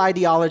political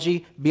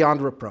ideology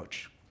beyond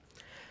reproach.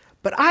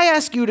 But I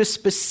ask you to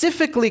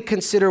specifically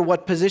consider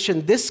what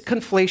position this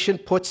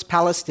conflation puts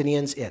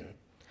Palestinians in.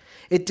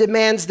 It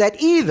demands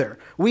that either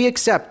we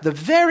accept the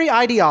very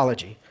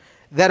ideology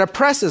that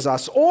oppresses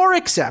us, or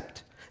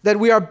accept that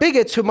we are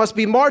bigots who must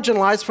be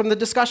marginalized from the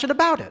discussion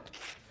about it.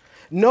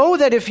 Know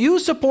that if you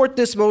support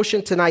this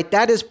motion tonight,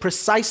 that is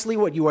precisely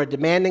what you are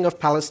demanding of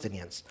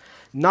Palestinians.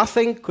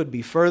 Nothing could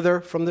be further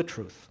from the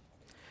truth.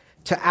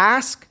 To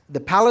ask the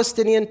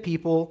Palestinian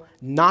people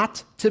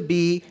not to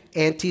be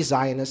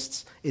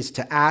anti-Zionists is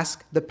to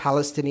ask the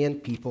Palestinian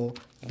people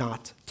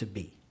not to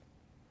be.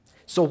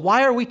 So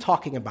why are we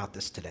talking about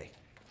this today?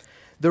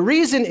 The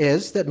reason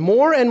is that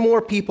more and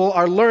more people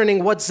are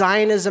learning what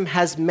Zionism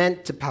has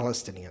meant to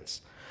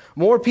Palestinians.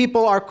 More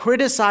people are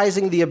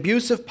criticizing the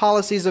abusive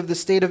policies of the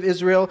State of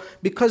Israel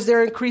because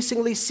they're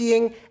increasingly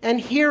seeing and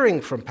hearing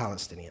from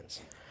Palestinians.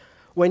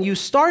 When you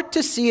start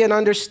to see and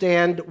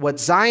understand what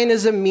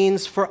Zionism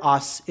means for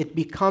us, it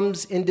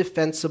becomes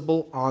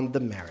indefensible on the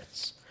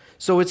merits.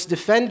 So its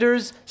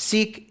defenders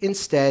seek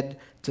instead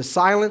to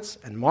silence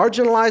and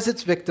marginalize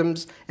its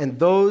victims and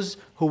those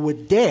who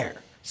would dare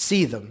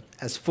see them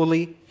as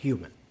fully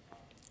human.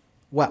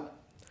 Well,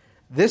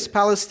 this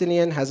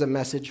Palestinian has a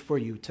message for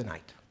you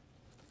tonight.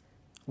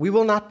 We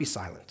will not be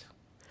silent.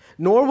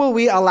 nor will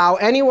we allow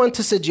anyone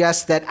to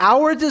suggest that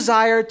our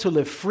desire to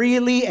live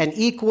freely and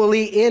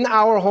equally in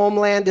our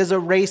homeland is a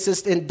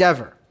racist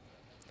endeavor.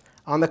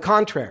 On the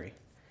contrary,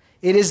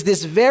 it is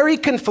this very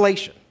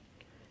conflation,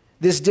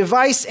 this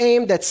device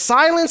aimed at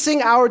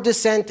silencing our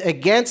dissent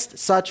against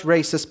such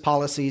racist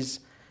policies,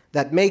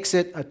 that makes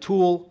it a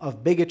tool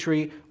of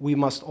bigotry we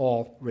must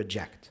all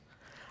reject.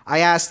 I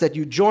ask that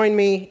you join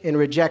me in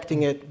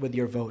rejecting it with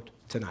your vote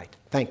tonight.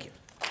 Thank you.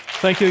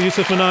 Thank you,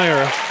 Yusuf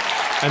Manayer.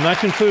 And that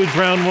concludes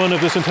round one of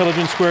this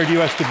Intelligence Squared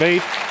U.S.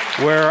 debate,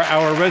 where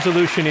our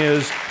resolution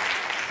is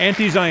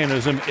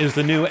Anti-Zionism is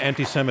the New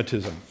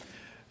Anti-Semitism.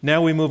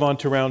 Now we move on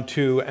to round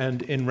two,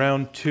 and in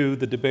round two,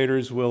 the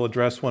debaters will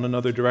address one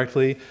another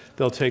directly.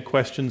 They'll take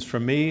questions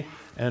from me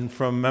and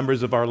from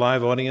members of our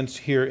live audience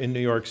here in New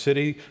York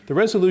City. The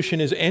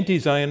resolution is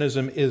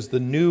Anti-Zionism is the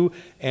New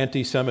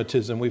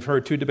Anti-Semitism. We've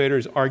heard two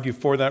debaters argue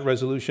for that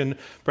resolution,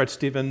 Bret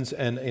Stephens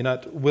and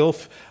Einat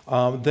Wilf.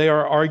 They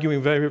are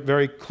arguing very,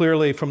 very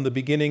clearly from the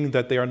beginning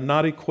that they are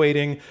not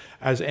equating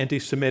as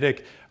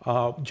anti-Semitic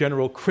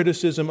general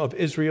criticism of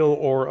Israel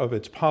or of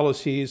its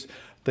policies.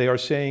 They are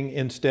saying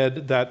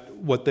instead that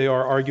what they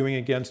are arguing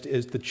against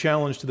is the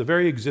challenge to the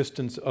very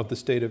existence of the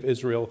state of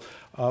Israel,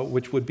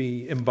 which would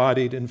be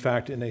embodied, in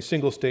fact, in a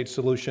single-state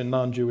solution,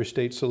 non-Jewish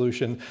state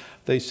solution.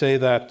 They say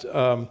that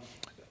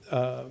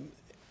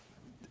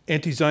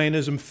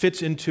anti-Zionism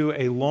fits into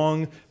a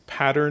long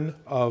pattern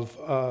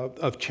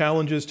of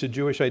challenges to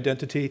Jewish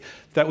identity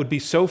that would be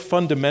so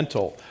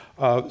fundamental,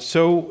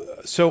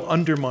 so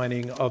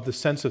undermining of the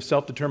sense of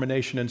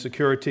self-determination and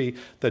security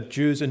that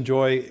Jews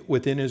enjoy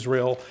within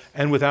Israel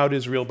and without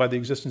Israel by the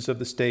existence of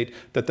the state,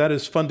 that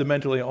is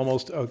fundamentally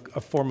almost a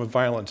form of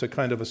violence, a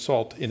kind of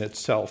assault in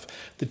itself.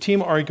 The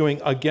team arguing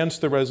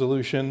against the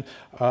resolution,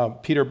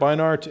 Peter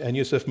Beinart and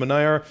Yusuf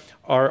Manayer,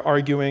 are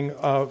arguing,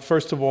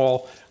 first of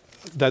all,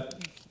 that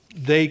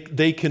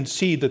they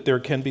concede that there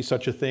can be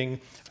such a thing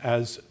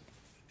as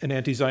an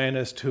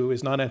anti-Zionist who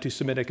is not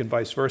anti-Semitic and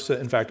vice versa.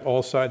 In fact,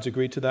 all sides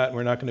agree to that, and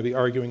we're not going to be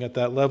arguing at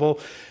that level.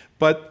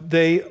 But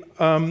they're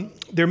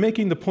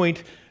making the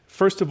point,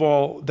 first of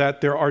all, that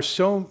there are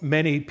so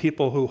many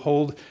people who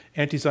hold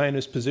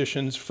anti-Zionist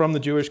positions from the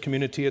Jewish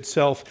community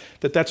itself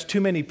that that's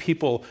too many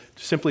people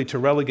simply to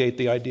relegate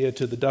the idea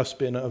to the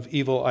dustbin of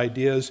evil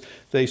ideas.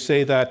 They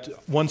say that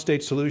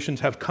one-state solutions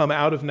have come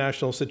out of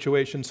national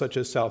situations such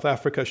as South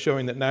Africa,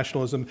 showing that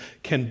nationalism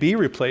can be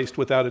replaced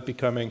without it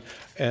becoming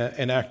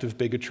an act of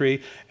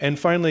bigotry. And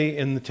finally,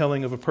 in the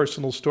telling of a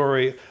personal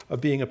story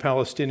of being a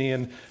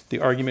Palestinian, the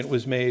argument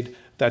was made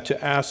that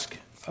to ask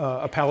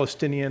a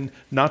Palestinian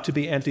not to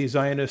be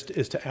anti-Zionist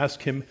is to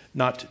ask him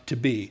not to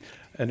be.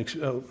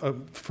 A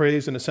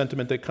phrase and a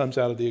sentiment that comes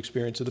out of the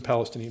experience of the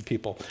Palestinian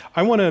people.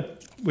 We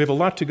have a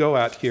lot to go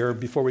at here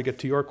before we get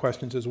to your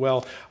questions as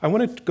well. I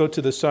want to go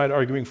to the side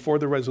arguing for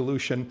the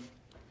resolution.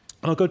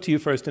 I'll go to you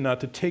first,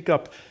 Einat, to take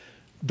up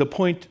the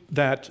point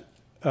that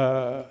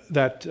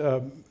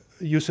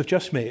Yusuf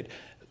just made,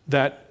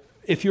 that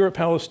if you're a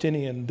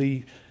Palestinian,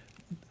 the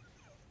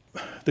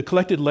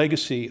collected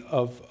legacy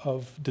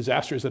of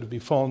disasters that have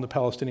befallen the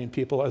Palestinian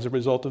people as a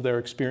result of their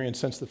experience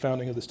since the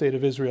founding of the State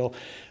of Israel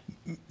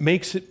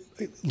makes it,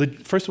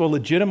 first of all,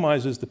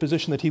 legitimizes the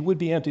position that he would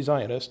be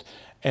anti-Zionist,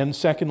 and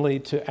secondly,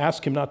 to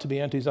ask him not to be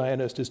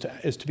anti-Zionist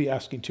is to be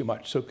asking too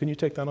much. So can you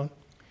take that on?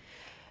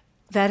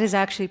 That is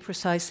actually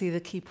precisely the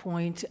key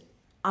point.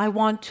 I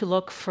want to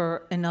look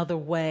for another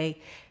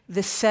way.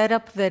 The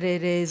setup that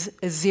it is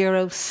a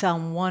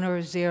zero-sum, 1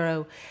 or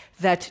 0,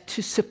 that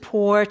to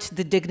support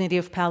the dignity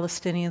of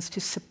Palestinians, to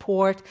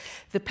support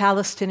the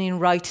Palestinian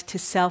right to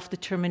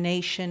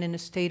self-determination in a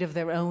state of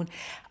their own,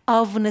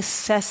 of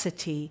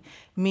necessity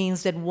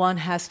means that one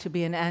has to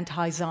be an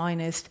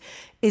anti-Zionist,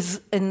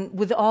 and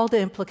with all the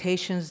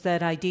implications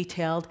that I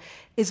detailed,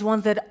 is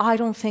one that I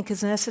don't think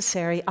is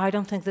necessary. I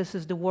don't think this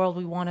is the world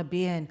we want to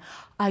be in.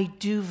 I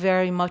do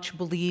very much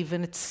believe,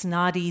 and it's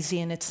not easy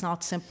and it's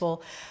not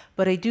simple,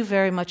 but I do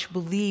very much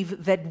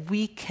believe that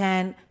we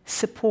can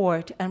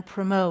support and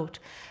promote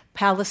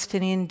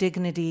Palestinian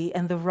dignity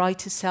and the right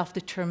to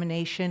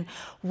self-determination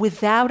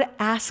without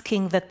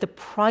asking that the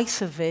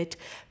price of it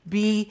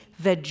be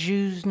that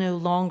Jews no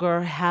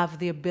longer have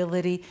the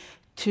ability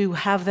to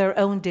have their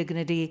own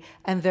dignity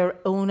and their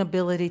own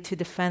ability to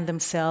defend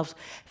themselves.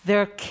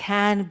 There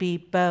can be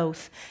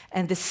both.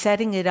 And the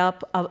setting it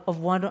up of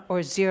 1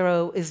 or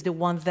 0 is the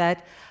one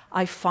that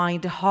I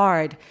find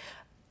hard.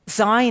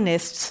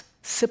 Zionists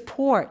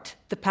support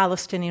the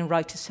Palestinian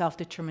right to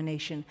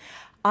self-determination.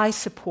 I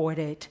support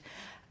it.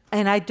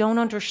 And I don't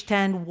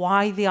understand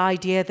why the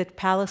idea that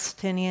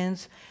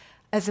Palestinians,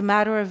 as a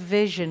matter of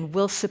vision,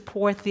 will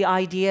support the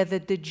idea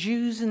that the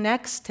Jews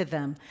next to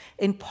them,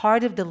 in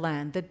part of the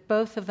land that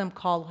both of them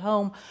call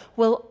home,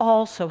 will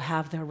also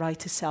have their right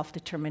to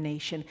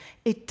self-determination.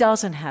 It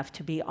doesn't have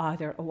to be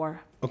either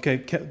or.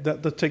 Okay,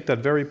 let's take that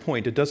very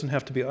point. It doesn't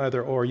have to be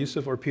either or.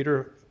 Yusuf or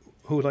Peter,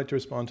 who would like to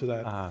respond to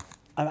that?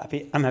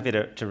 I'm happy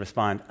to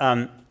respond.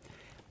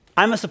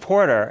 I'm a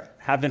supporter,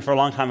 have been for a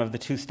long time, of the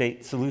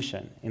two-state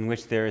solution, in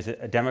which there is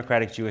a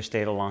democratic Jewish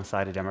state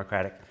alongside a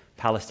democratic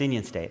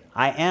Palestinian state.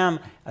 I am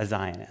a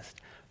Zionist.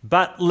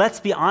 But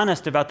let's be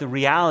honest about the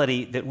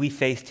reality that we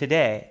face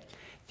today.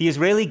 The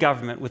Israeli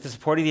government, with the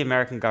support of the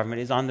American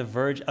government, is on the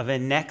verge of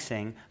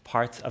annexing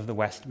parts of the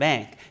West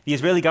Bank. The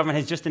Israeli government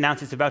has just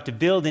announced it's about to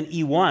build an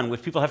E1,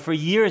 which people have for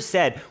years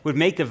said would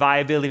make the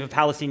viability of a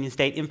Palestinian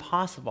state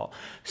impossible.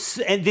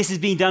 And this is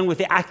being done with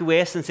the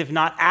acquiescence, if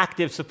not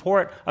active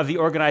support, of the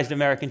organized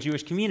American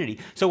Jewish community.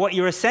 So what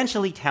you're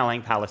essentially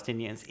telling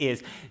Palestinians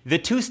is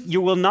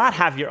you will not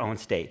have your own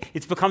state.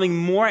 It's becoming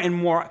more and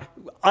more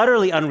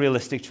utterly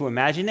unrealistic to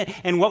imagine it.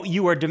 And what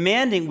you are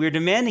demanding, we're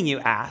demanding you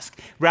ask,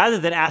 rather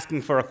than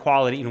asking for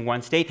equality in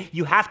one state,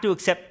 you have to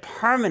accept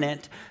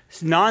permanent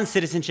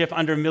non-citizenship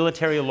under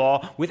military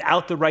law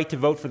without the right to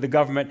vote for the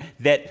government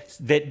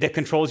that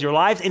controls your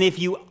lives. And if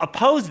you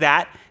oppose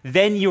that,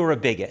 then you're a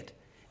bigot.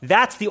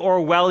 That's the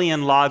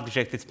Orwellian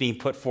logic that's being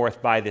put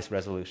forth by this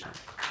resolution.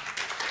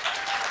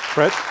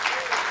 Brett?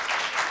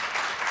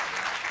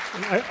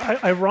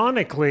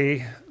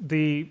 Ironically,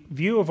 the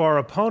view of our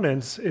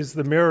opponents is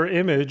the mirror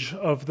image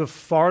of the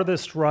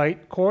farthest right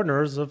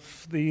corners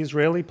of the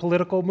Israeli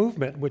political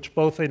movement, which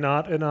both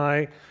Einat and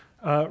I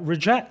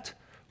reject,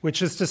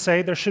 which is to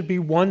say there should be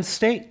one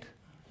state,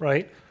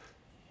 right?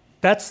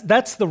 That's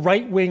the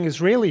right-wing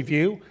Israeli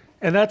view,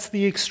 and that's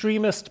the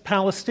extremist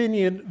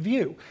Palestinian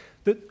view.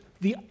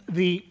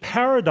 The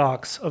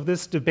paradox of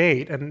this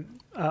debate, and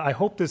I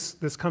hope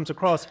this comes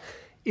across,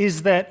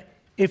 is that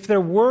if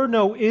there were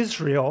no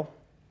Israel,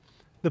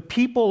 the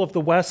people of the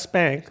West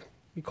Bank,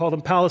 we call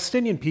them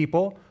Palestinian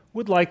people,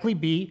 would likely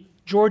be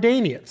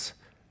Jordanians.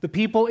 The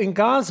people in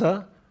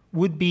Gaza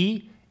would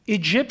be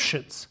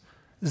Egyptians.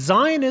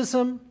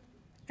 Zionism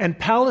and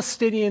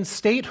Palestinian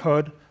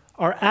statehood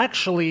are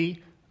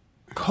actually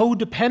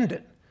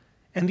codependent.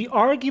 And the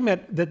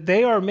argument that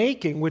they are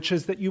making, which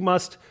is that you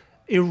must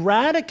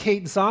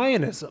eradicate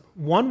Zionism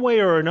one way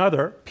or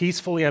another,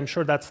 peacefully, I'm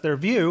sure that's their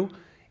view,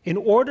 in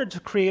order to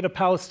create a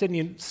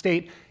Palestinian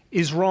state,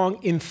 is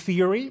wrong in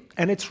theory,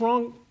 and it's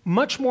wrong,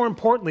 much more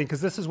importantly,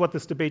 because this is what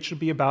this debate should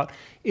be about,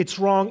 it's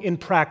wrong in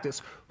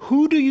practice.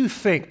 Who do you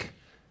think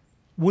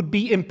would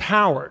be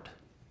empowered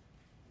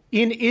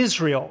in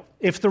Israel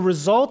if the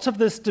result of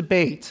this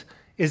debate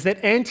is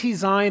that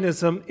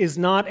anti-Zionism is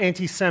not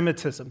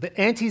anti-Semitism, that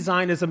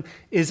anti-Zionism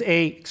is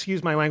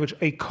excuse my language,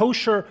 a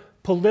kosher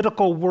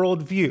political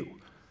worldview?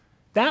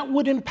 That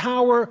would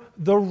empower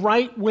the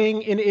right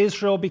wing in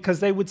Israel because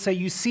they would say,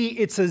 you see,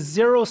 it's a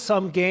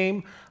zero-sum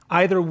game.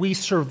 Either we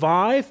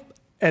survive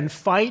and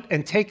fight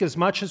and take as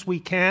much as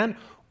we can,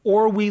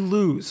 or we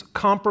lose.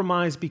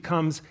 Compromise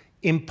becomes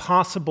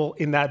impossible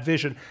in that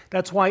vision.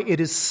 That's why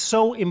it is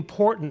so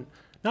important,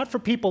 not for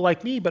people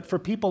like me, but for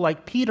people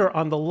like Peter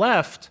on the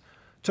left,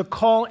 to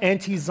call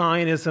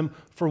anti-Zionism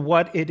for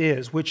what it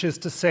is, which is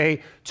to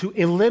say, to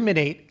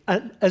eliminate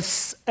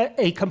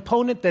a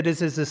component that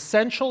is as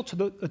essential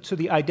to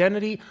the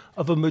identity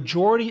of a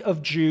majority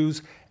of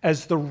Jews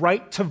as the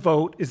right to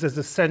vote is as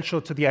essential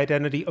to the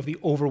identity of the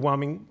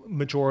overwhelming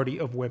majority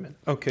of women.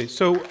 Okay,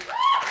 so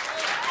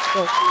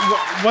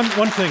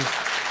one thing.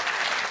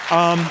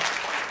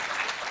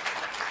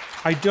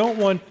 I don't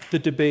want the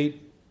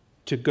debate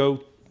to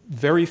go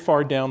very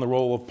far down the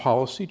role of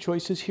policy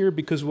choices here,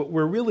 because what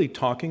we're really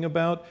talking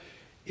about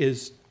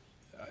is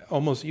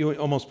you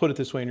almost put it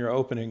this way in your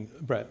opening,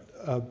 Brett.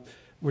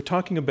 We're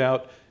talking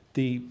about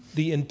the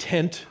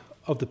intent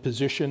of the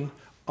position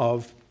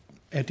of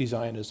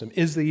anti-Zionism.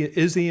 Is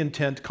the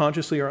intent,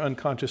 consciously or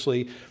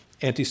unconsciously,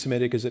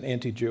 anti-Semitic? Is it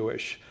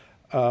anti-Jewish?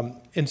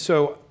 And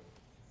so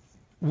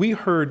we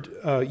heard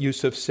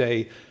Yusuf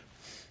say,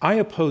 I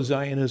oppose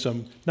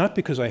Zionism not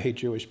because I hate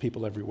Jewish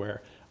people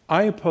everywhere.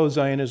 I oppose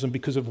Zionism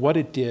because of what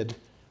it did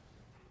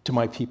to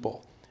my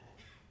people.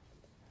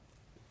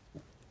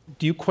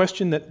 Do you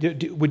question that?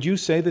 Would you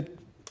say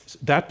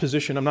that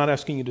position, I'm not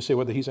asking you to say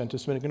whether he's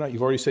anti-Semitic or not.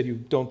 You've already said you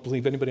don't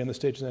believe anybody on the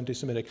stage is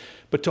anti-Semitic.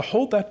 But to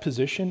hold that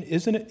position,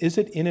 is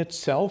it in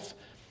itself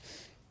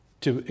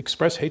to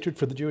express hatred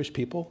for the Jewish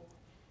people?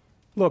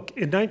 Look,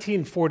 in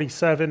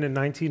 1947 and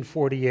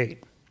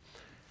 1948,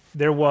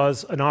 there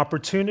was an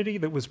opportunity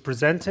that was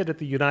presented at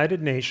the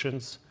United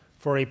Nations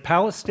for a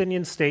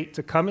Palestinian state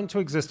to come into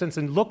existence.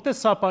 And look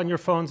this up on your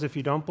phones if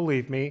you don't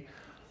believe me.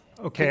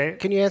 Okay.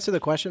 Can you answer the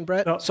question,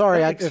 Brett? No,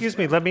 Sorry. Excuse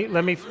me. Let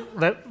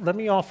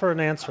me offer an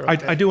answer.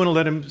 Okay? I do want to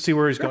let him see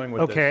where he's going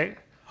with this. Okay.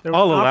 There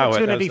was an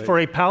opportunity for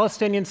a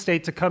Palestinian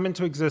state to come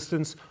into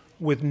existence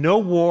with no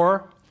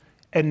war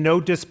and no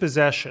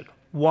dispossession.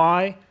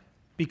 Why?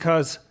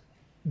 Because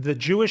the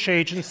Jewish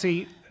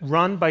agency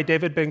run by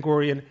David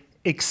Ben-Gurion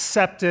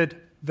accepted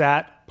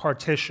that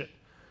partition.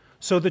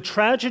 So the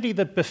tragedy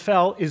that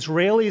befell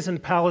Israelis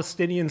and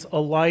Palestinians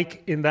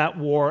alike in that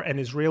war, and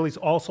Israelis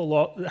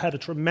also had a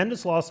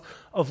tremendous loss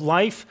of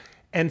life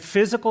and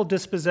physical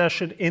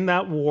dispossession in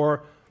that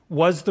war,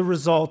 was the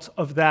result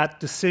of that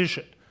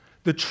decision.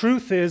 The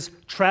truth is,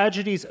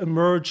 tragedies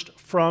emerged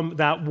from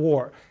that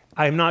war.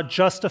 I am not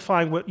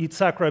justifying what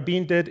Yitzhak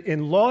Rabin did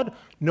in Lod.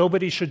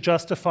 Nobody should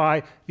justify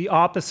the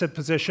opposite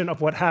position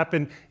of what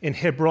happened in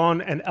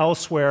Hebron and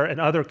elsewhere in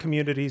other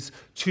communities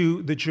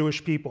to the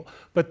Jewish people.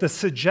 But the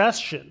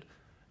suggestion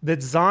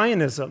that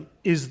Zionism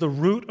is the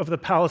root of the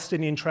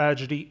Palestinian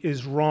tragedy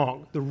is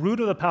wrong. The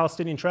root of the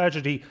Palestinian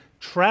tragedy,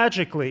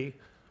 tragically,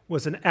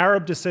 was an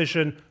Arab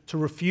decision to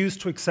refuse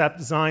to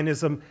accept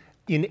Zionism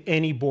in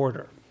any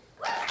border.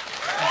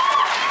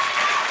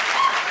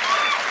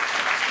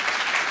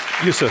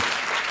 Yusuf.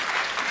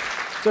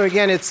 So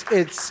again,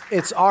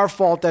 it's our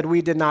fault that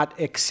we did not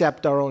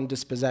accept our own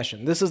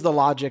dispossession. This is the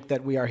logic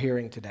that we are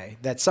hearing today,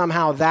 that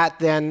somehow that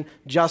then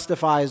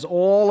justifies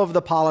all of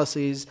the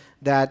policies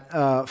that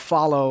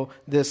follow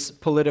this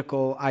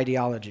political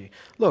ideology.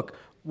 Look,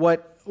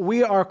 what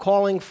we are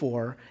calling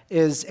for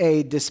is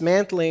a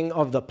dismantling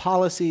of the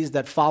policies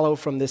that follow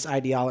from this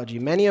ideology,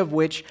 many of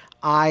which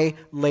I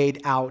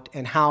laid out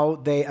and how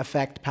they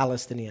affect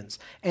Palestinians.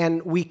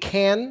 And we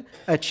can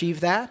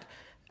achieve that.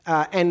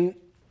 And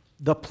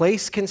the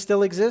place can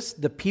still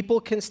exist, the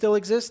people can still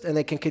exist, and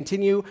they can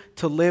continue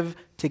to live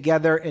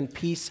together in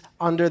peace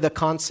under the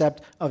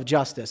concept of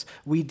justice.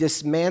 We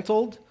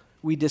dismantled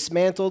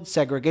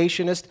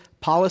segregationist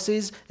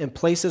policies in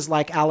places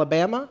like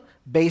Alabama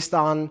based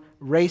on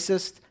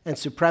racist and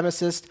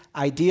supremacist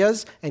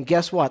ideas. And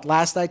guess what?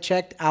 Last I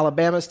checked,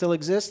 Alabama still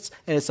exists,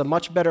 and it's a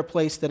much better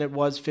place than it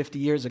was 50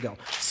 years ago.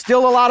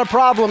 Still a lot of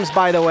problems,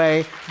 by the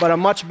way, but a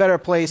much better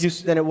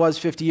place than it was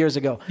 50 years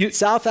ago.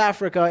 South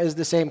Africa is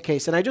the same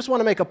case. And I just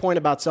want to make a point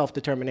about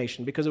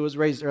self-determination, because it was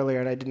raised earlier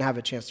and I didn't have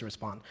a chance to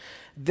respond.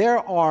 There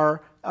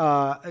are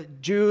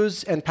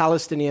Jews and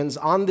Palestinians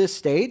on this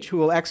stage who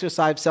will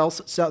exercise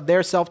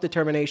their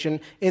self-determination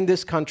in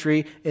this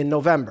country in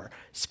November.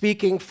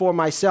 Speaking for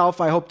myself,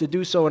 I hope to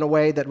do so in a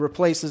way that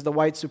replaces the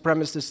white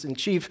supremacist in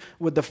chief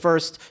with the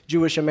first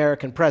Jewish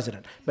American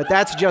president. But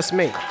that's just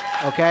me,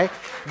 okay?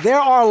 There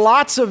are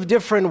lots of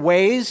different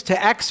ways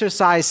to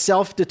exercise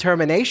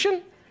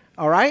self-determination,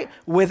 all right,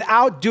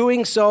 without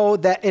doing so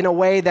that in a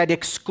way that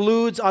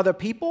excludes other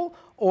people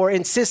or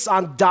insists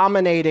on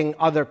dominating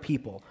other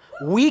people.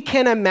 We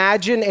can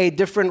imagine a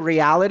different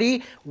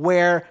reality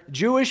where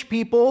Jewish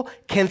people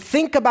can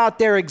think about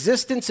their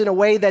existence in a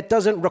way that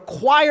doesn't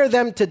require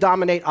them to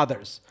dominate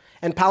others.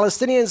 And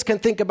Palestinians can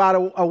think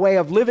about a way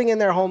of living in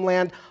their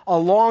homeland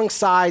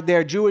alongside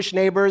their Jewish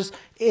neighbors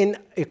in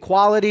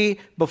equality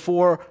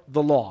before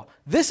the law.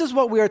 This is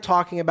what we are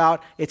talking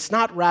about. It's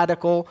not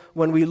radical.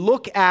 When we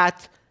look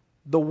at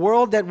the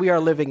world that we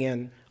are living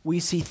in, we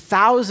see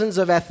thousands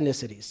of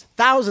ethnicities,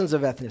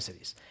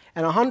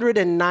 and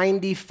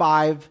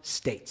 195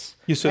 states.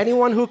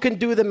 Anyone who can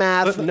do the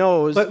math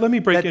knows that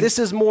this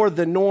is more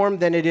the norm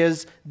than it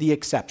is the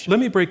exception. Let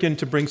me break in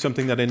to bring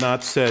something that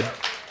Einat said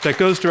that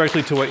goes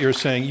directly to what you're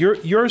saying.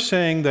 You're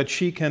saying that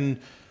she can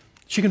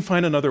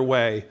find another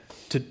way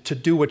to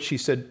do what she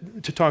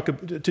said,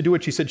 to do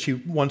what she said she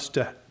wants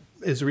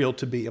Israel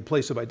to be, a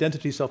place of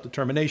identity,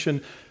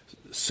 self-determination,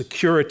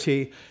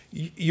 security.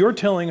 You're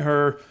telling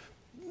her,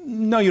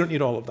 no, you don't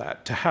need all of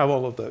that, to have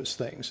all of those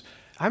things.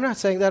 I'm not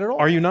saying that at all.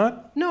 Are you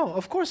not? No,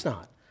 of course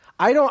not.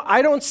 I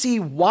don't see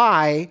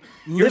why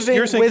living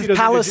with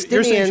Palestinians.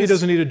 You're saying she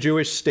doesn't need a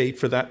Jewish state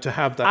for that to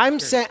have that.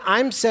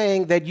 I'm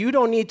saying that you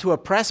don't need to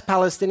oppress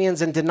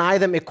Palestinians and deny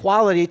them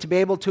equality to be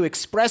able to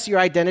express your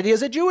identity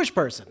as a Jewish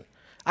person.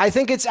 I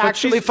think it's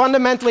actually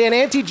fundamentally an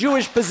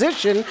anti-Jewish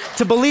position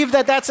to believe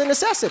that that's a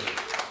necessity. Do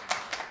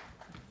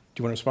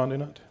you want to respond to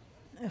that?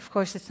 Of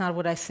course, it's not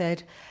what I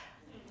said.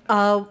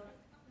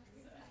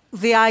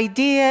 The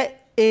idea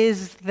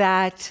is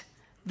that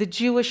the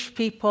Jewish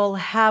people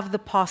have the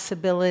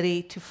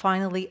possibility to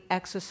finally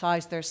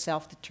exercise their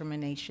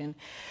self-determination.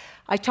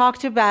 I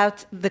talked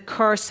about the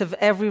curse of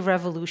every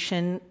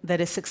revolution that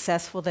is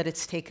successful, that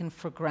it's taken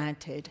for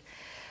granted.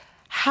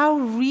 How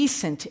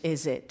recent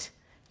is it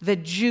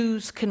that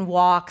Jews can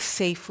walk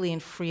safely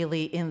and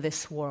freely in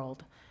this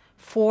world?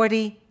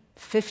 40,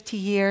 50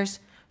 years?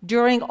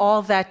 During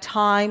all that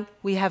time,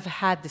 we have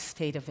had the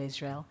state of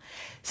Israel.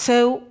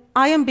 So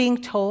I am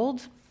being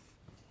told,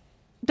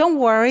 don't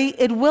worry,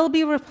 it will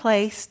be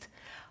replaced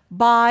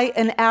by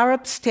an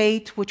Arab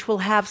state which will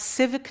have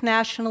civic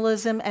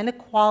nationalism and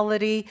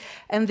equality,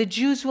 and the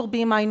Jews will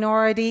be a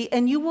minority,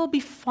 and you will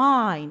be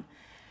fine.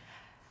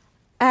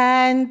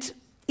 And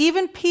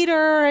even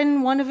Peter,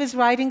 in one of his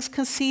writings,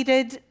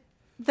 conceded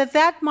that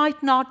that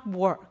might not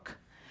work.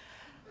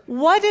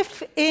 What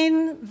if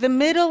in the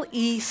Middle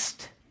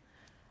East,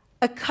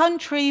 a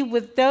country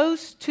with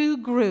those two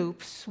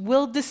groups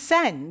will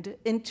descend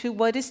into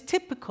what is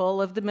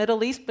typical of the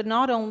Middle East, but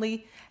not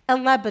only, a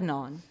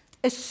Lebanon,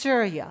 a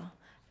Syria,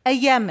 a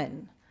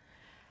Yemen,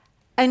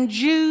 and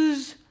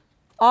Jews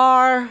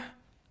are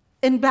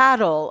in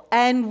battle,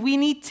 and we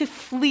need to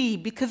flee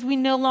because we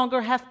no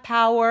longer have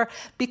power,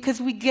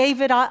 because we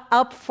gave it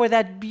up for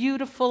that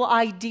beautiful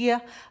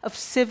idea of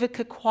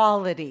civic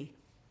equality.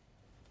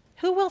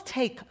 Who will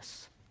take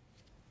us?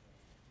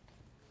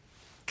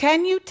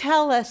 Can you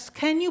tell us,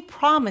 can you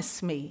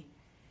promise me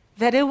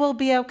that it will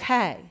be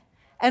okay?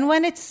 And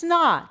when it's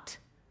not,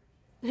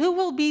 Who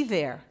will be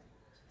there?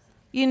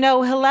 You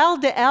know, Hillel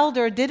the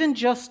Elder didn't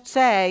just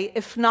say,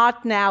 if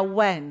not now,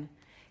 when?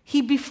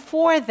 He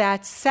before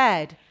that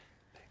said,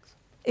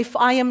 if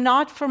I am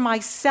not for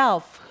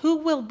myself, who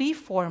will be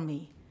for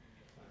me?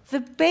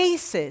 The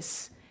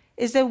basis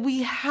is that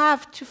we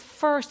have to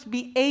first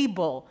be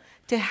able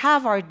to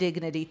have our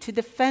dignity, to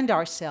defend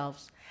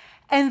ourselves.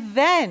 And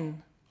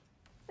then,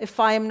 if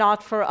I am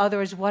not for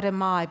others, what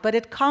am I? But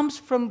it comes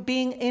from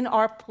being in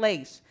our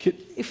place.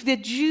 If the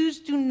Jews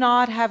do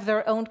not have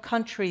their own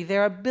country,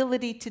 their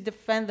ability to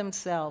defend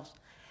themselves,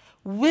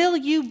 will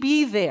you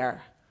be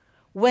there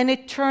when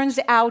it turns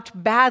out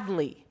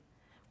badly?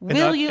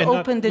 Will you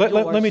open the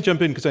doors? Let me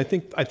jump in, because I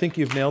think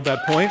you've nailed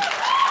that point.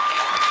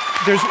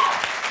 There's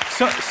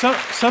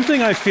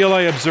something I feel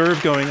I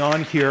observe going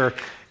on here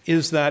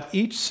is that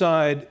each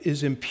side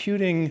is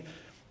imputing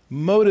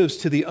motives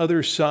to the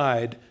other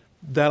side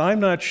that I'm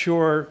not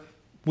sure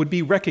would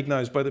be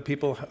recognized by the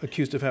people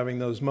accused of having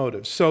those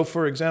motives. So,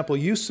 for example,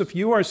 Yusuf,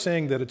 you are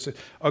saying that it's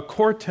a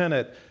core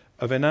tenet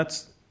of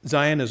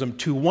Zionism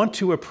to want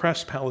to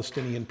oppress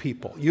Palestinian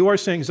people. You are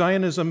saying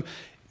Zionism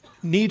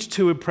needs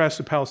to oppress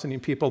the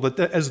Palestinian people,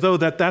 as though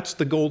that's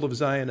the goal of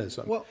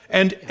Zionism. Well,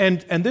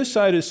 and this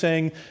side is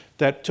saying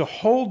that to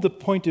hold the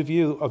point of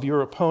view of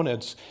your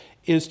opponents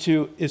is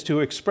to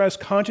express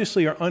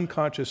consciously or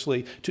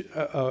unconsciously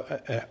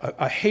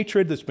a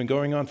hatred that's been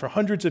going on for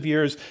hundreds of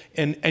years,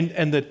 and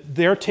that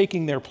they're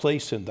taking their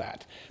place in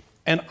that.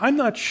 And I'm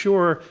not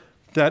sure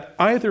that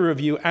either of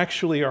you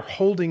actually are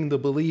holding the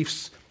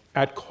beliefs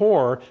at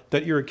core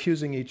that you're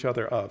accusing each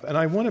other of. And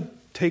I want to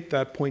take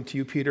that point to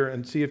you, Peter,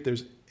 and see if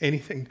there's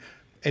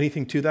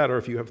anything to that, or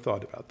if you have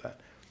thought about that.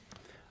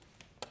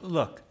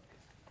 Look,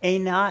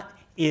 Einat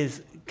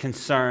is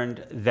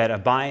concerned that a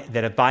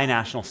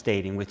binational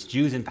state in which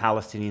Jews and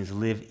Palestinians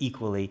live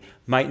equally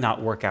might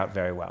not work out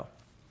very well.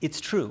 It's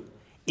true.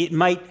 It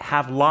might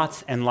have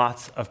lots and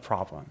lots of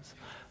problems.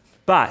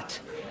 But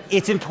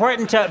it's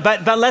important to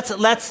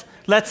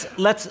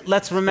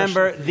let's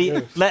remember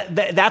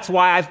that's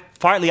why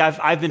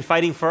I've been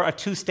fighting for a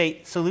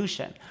two-state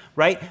solution.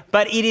 Right?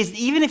 But it is,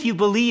 even if you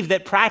believe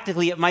that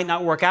practically it might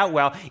not work out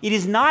well, it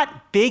is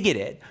not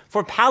bigoted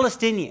for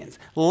Palestinians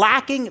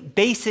lacking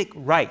basic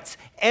rights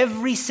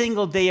every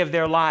single day of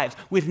their lives,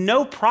 with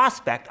no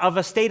prospect of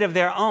a state of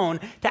their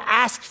own, to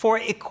ask for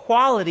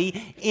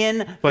equality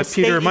in the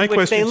state in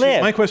which they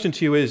live. My question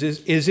to you is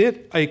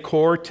it a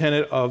core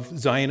tenet of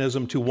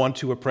Zionism to want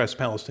to oppress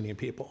Palestinian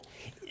people?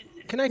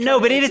 No,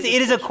 but it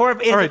is a core.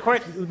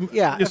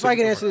 Yeah, if I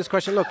can answer this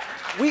question. Look,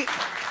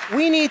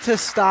 we need to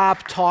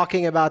stop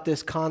talking about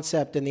this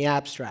concept in the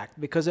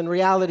abstract, because in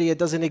reality it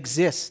doesn't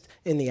exist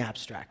in the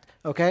abstract,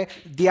 okay?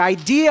 The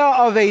idea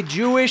of a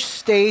Jewish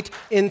state,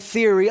 in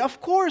theory, of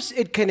course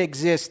it can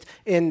exist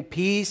in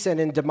peace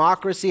and in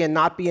democracy and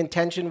not be in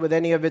tension with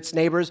any of its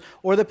neighbors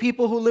or the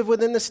people who live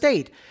within the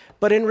state.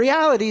 But in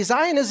reality,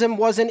 Zionism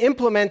wasn't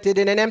implemented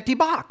in an empty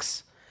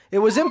box. It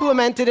was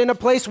implemented in a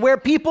place where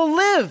people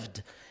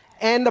lived.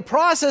 And the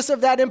process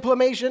of that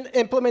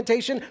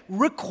implementation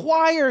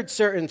required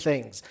certain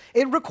things.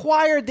 It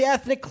required the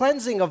ethnic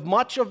cleansing of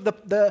much of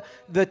the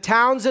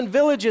towns and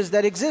villages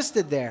that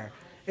existed there.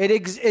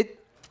 It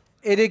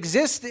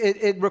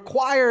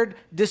required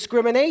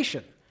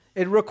discrimination.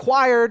 It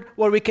required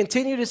what we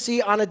continue to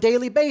see on a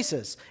daily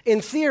basis.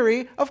 In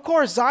theory, of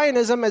course,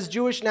 Zionism as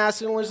Jewish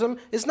nationalism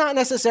is not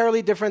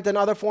necessarily different than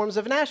other forms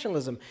of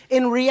nationalism.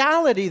 In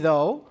reality,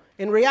 though,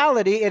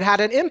 it had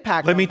an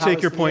impact. Let me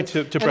take your point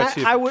to Brett.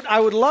 I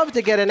would love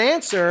to get an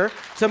answer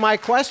to my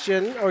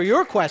question, or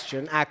your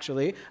question,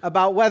 actually,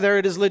 about whether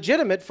it is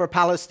legitimate for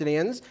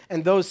Palestinians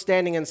and those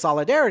standing in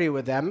solidarity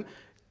with them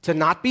to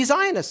not be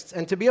Zionists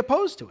and to be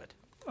opposed to it.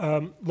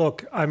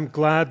 Look, I'm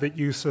glad that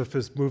Yusuf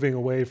is moving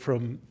away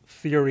from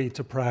theory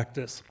to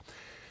practice.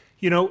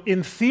 You know,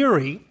 in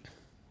theory,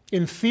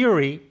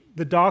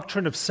 the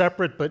doctrine of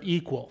separate but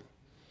equal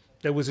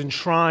that was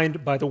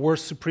enshrined by the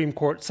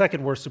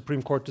second worst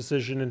Supreme Court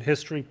decision in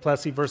history,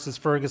 Plessy versus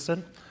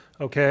Ferguson,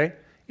 okay?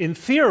 In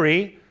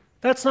theory,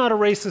 that's not a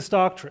racist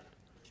doctrine.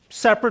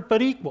 Separate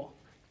but equal.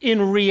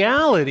 In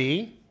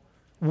reality,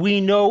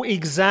 we know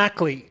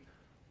exactly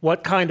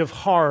what kind of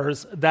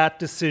horrors that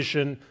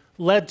decision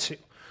led to.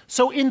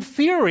 So in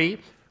theory,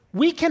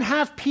 we can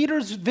have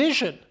Peter's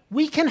vision.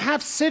 We can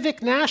have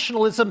civic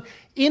nationalism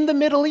in the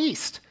Middle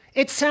East.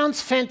 It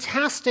sounds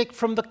fantastic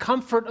from the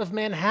comfort of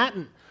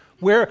Manhattan,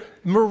 where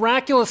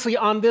miraculously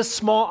on this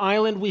small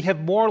island we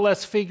have more or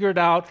less figured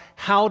out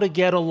how to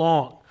get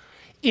along.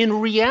 In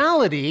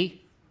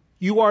reality,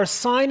 you are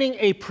signing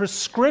a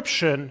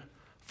prescription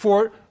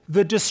for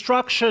the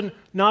destruction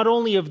not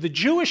only of the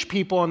Jewish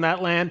people in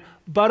that land,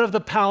 but of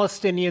the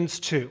Palestinians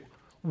too.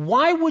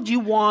 Why would you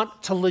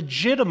want to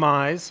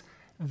legitimize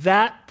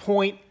that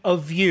point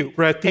of view?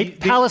 Brett,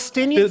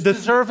 Palestinians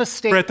deserve a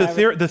state. Brett,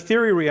 the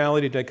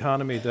theory-reality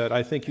dichotomy that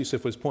I think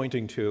Yusuf was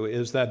pointing to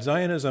is that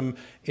Zionism,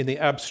 in the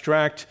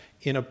abstract,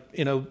 I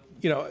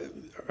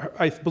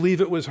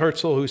believe it was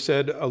Herzl who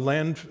said, a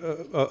land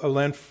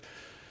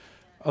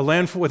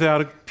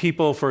without a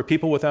people for a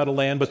people without a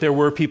land, but there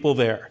were people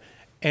there.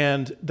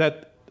 and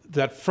that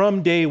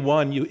from day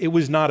one, it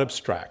was not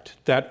abstract.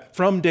 That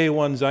from day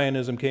one,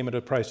 Zionism came at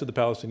a price of the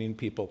Palestinian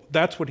people.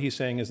 That's what he's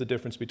saying is the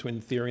difference between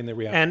the theory and the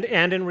reality.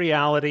 And in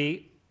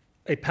reality,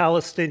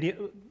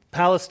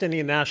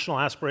 Palestinian national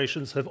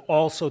aspirations have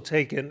also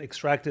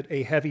extracted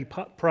a heavy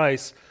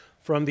price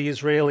from the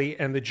Israeli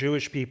and the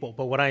Jewish people.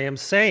 But what I am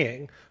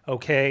saying,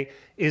 okay,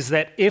 is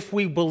that if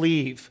we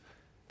believe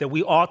that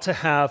we ought to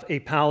have a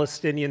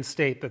Palestinian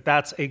state, that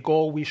that's a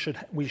goal we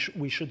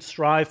should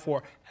strive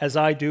for, as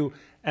I do,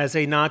 as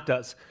Einat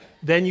does,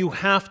 then you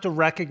have to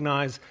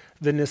recognize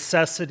the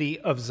necessity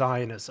of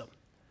Zionism.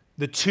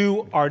 The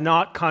two are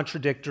not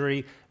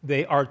contradictory.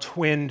 They are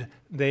twinned.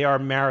 They are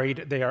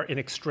married. They are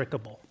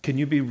inextricable. Can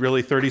you be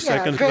really 30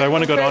 seconds? Because I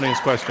want to go to audience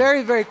questions.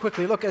 Very, very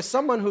quickly. Look, as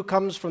someone who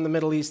comes from the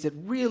Middle East, it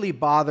really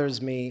bothers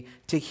me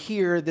to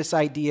hear this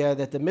idea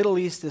that the Middle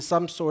East is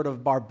some sort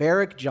of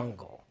barbaric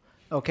jungle,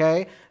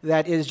 okay,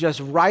 that is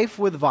just rife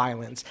with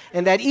violence,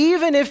 and that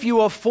even if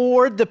you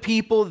afford the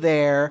people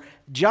there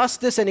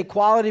justice and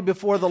equality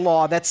before the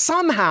law, that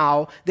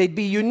somehow they'd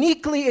be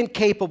uniquely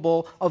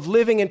incapable of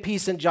living in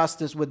peace and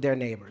justice with their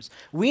neighbors.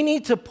 We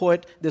need to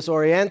put this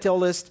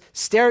Orientalist,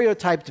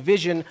 stereotyped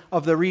vision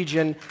of the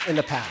region in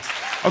the past.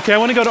 Okay, I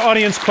want to go to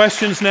audience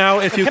questions now.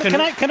 If you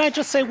can I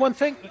just say one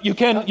thing? You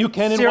can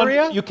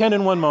Syria?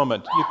 in one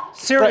moment.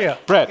 Syria.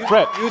 Brett, You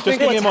just think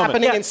give me what's a moment.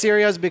 happening in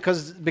Syria is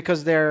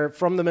because they're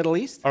from the Middle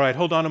East? All right,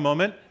 hold on a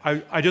moment.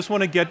 I just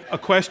want to get a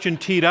question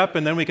teed up,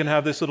 and then we can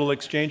have this little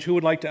exchange. Who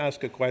would like to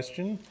ask a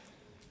question?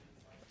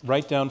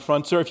 Right down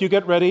front. Sir, if you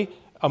get ready,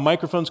 a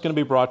microphone's going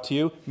to be brought to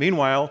you.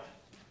 Meanwhile,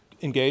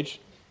 engage.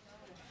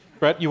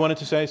 Brett, you wanted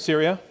to say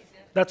Syria?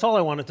 That's all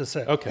I wanted to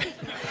say. Okay.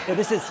 Yeah,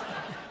 this is,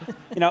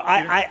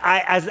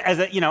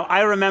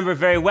 I remember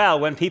very well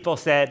when people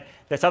said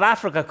that South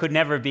Africa could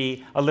never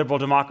be a liberal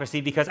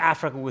democracy because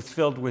Africa was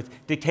filled with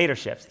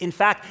dictatorships. In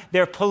fact,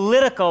 there are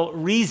political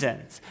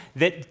reasons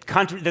that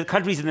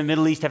countries in the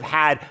Middle East have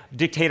had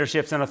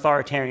dictatorships and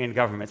authoritarian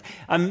governments.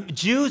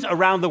 Jews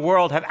around the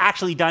world have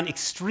actually done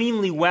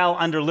extremely well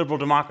under liberal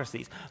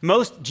democracies.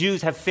 Most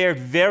Jews have fared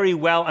very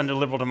well under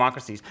liberal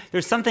democracies.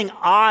 There's something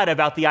odd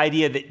about the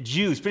idea that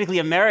Jews, particularly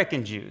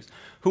American Jews,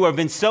 who have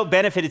been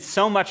benefited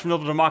so much from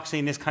liberal democracy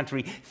in this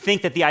country,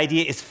 think that the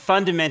idea is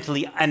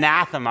fundamentally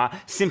anathema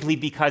simply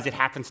because it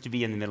happens to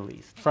be in the Middle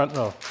East. Front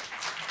row.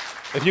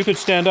 If you could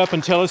stand up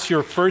and tell us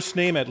your first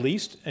name at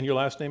least, and your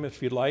last name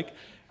if you'd like,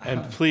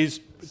 and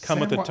please come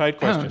with a tight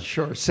question.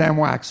 Sure, Sam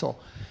Waxel.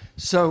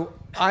 So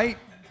I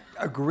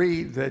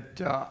agree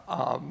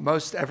that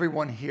most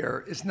everyone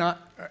here is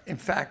not, in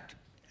fact,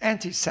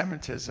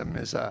 anti-Semitism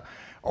is a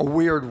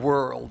weird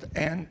world.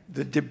 And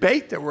the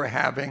debate that we're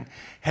having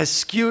has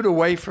skewed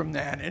away from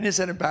that and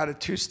isn't about a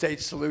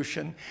two-state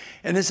solution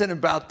and isn't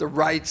about the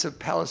rights of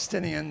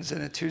Palestinians in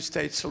a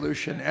two-state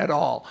solution at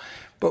all.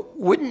 But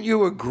wouldn't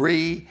you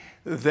agree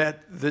that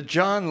the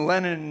John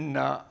Lennon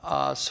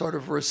sort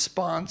of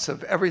response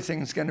of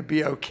everything's going to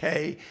be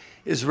okay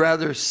is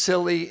rather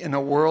silly in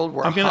a world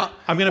where... I'm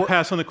going to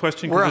pass on the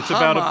question because it's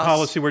about a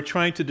policy. We're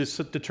trying to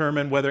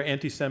determine whether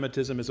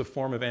anti-Semitism is a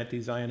form of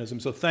anti-Zionism.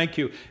 So thank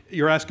you.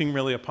 You're asking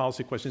really a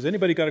policy question. Has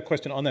anybody got a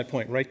question on that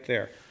point right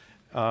there?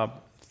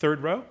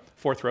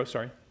 Fourth row,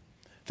 sorry.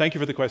 Thank you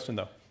for the question,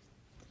 though.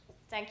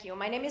 Thank you.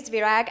 My name is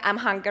Virag. I'm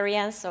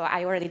Hungarian, so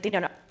I already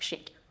didn't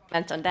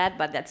comment on that,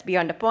 but that's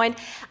beyond the point.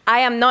 I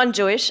am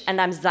non-Jewish, and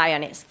I'm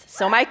Zionist.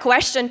 So my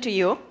question to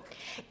you,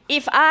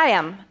 if I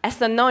am,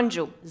 as a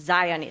non-Jew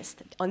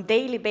Zionist, on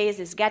daily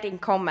basis getting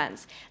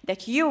comments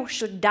that you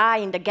should die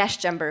in the gas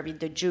chamber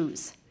with the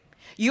Jews,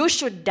 you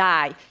should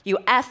die, you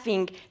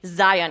effing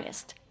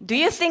Zionist, do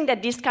you think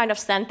that these kind of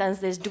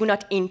sentences do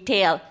not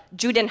entail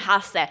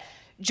Judenhasse,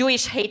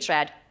 Jewish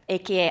hatred,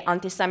 aka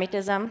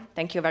anti-Semitism?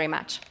 Thank you very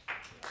much.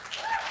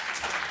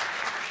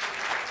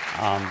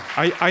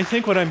 I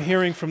think what I'm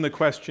hearing from the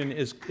question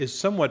is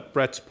somewhat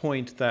Brett's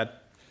point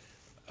that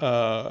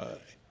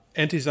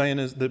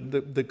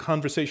anti-Zionism, the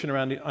conversation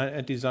around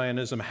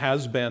anti-Zionism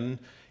has been,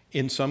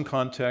 in some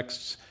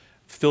contexts,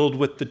 filled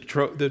with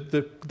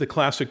the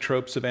classic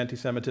tropes of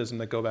anti-Semitism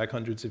that go back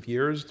hundreds of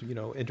years,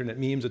 internet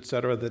memes, et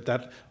cetera,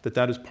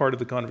 that is part of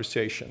the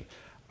conversation.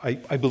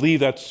 I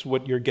believe that's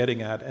what you're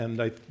getting at, and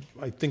I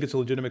think it's a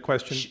legitimate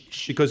question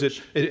because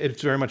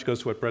it very much goes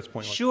to what Brett's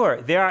point was.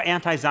 Sure, there are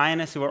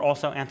anti-Zionists who are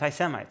also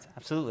anti-Semites,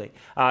 absolutely.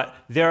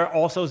 There are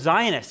also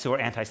Zionists who are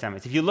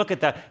anti-Semites. If you look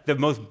at the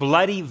most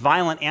bloody,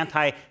 violent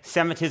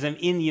anti-Semitism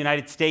in the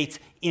United States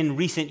in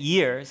recent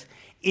years,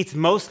 it's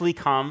mostly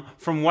come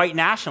from white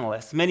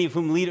nationalists, many of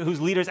whose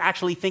leaders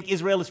actually think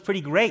Israel is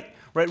pretty great.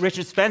 Right?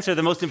 Richard Spencer,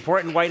 the most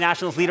important white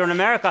nationalist leader in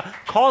America,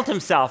 called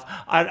himself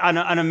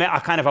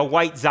a kind of a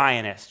white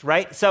Zionist,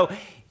 right? So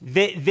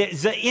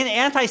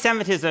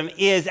anti-Semitism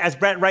is, as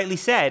Brett rightly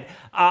said,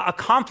 a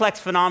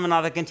complex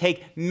phenomenon that can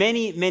take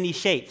many, many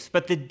shapes.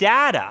 But the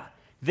data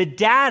The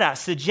data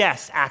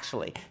suggests,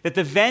 actually, that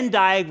the Venn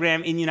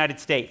diagram in the United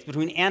States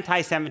between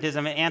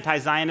anti-Semitism and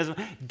anti-Zionism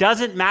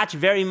doesn't match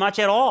very much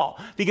at all,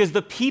 because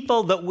the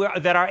people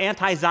that are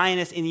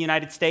anti-Zionists in the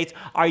United States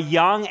are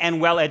young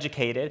and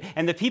well-educated,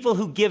 and the people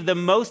who give the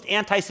most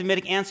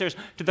anti-Semitic answers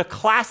to the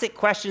classic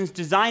questions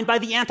designed by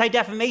the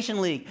Anti-Defamation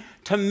League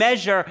to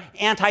measure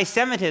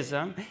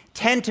anti-Semitism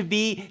tend to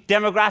be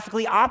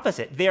demographically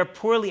opposite. They are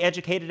poorly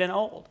educated and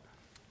old.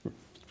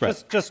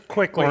 Just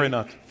quickly, or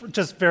not.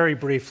 Just very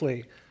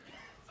briefly,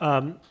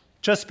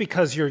 just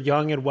because you're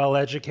young and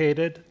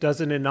well-educated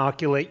doesn't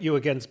inoculate you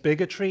against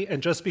bigotry,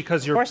 and just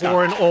because you're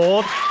poor and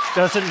old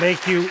doesn't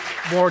make you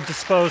more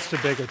disposed to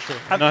bigotry.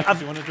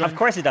 Of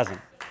course it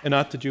doesn't.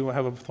 Anat, did you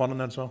have a thought on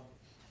that as well?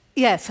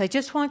 Yes, I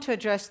just want to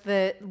address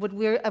what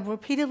we're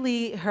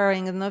repeatedly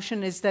hearing. The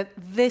notion is that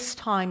this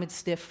time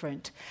it's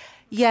different.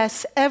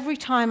 Yes, every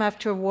time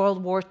after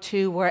World War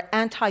II, where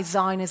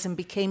anti-Zionism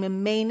became a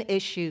main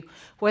issue,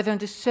 whether in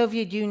the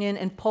Soviet Union,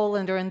 in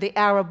Poland, or in the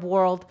Arab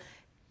world,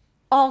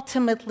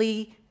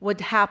 ultimately what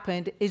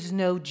happened is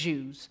no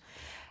Jews.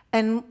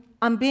 And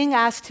I'm being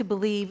asked to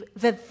believe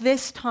that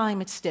this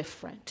time it's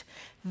different.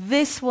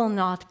 This will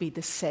not be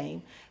the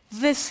same.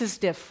 This is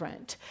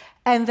different.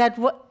 And that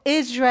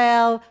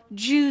Israel,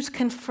 Jews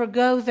can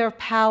forgo their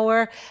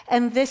power,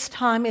 and this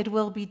time it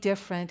will be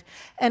different.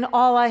 And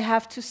all I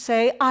have to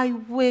say, I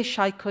wish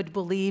I could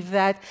believe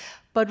that,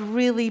 but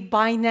really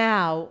by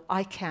now,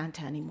 I can't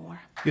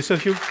anymore.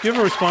 Yusuf, do you have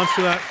a response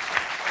to that?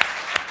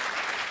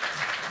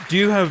 Do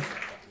you have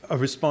a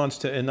response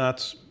to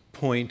Anat's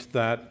point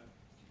that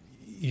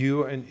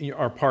you and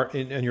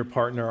your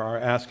partner are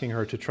asking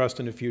her to trust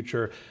in the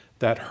future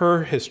that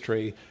her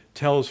history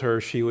tells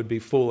her she would be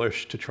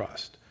foolish to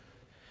trust?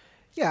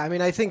 Yeah, I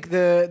mean, I think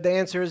the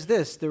answer is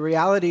this. The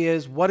reality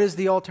is, what is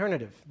the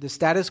alternative? The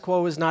status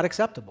quo is not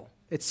acceptable.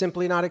 It's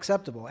simply not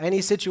acceptable.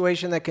 Any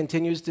situation that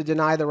continues to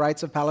deny the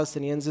rights of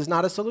Palestinians is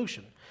not a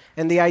solution.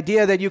 And the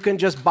idea that you can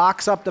just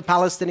box up the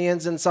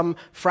Palestinians in some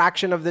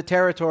fraction of the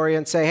territory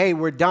and say, hey,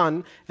 we're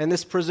done, and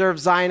this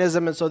preserves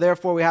Zionism, and so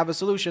therefore we have a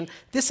solution,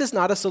 this is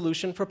not a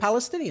solution for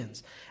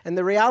Palestinians. And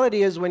the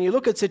reality is, when you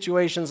look at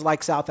situations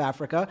like South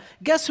Africa,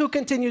 guess who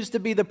continues to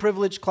be the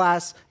privileged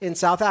class in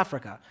South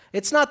Africa?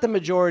 It's not the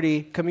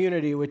majority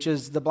community, which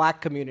is the black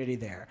community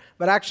there,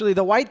 but actually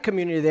the white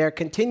community there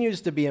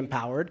continues to be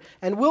empowered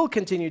and will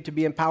continue to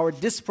be empowered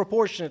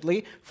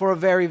disproportionately for a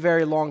very,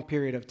 very long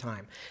period of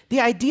time.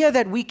 The idea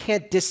that we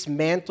can't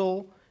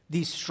dismantle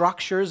these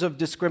structures of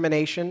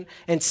discrimination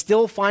and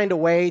still find a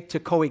way to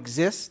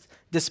coexist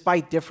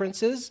despite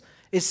differences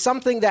is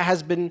something that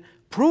has been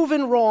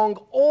proven wrong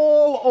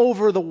all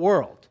over the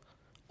world.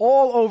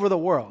 All over the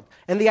world.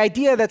 And the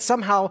idea that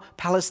somehow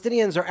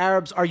Palestinians or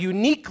Arabs are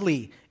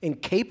uniquely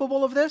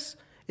incapable of this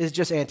is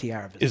just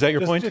anti-Arabism. Is that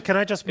your point? Can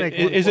I just make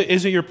is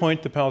it your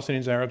point that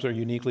Palestinians and Arabs are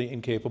uniquely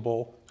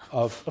incapable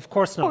of? Of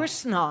course not. Of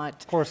course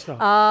not. Of course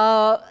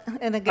not.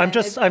 And again,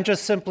 I'm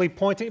just simply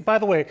pointing. By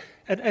the way,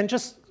 and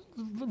just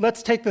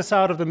let's take this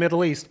out of the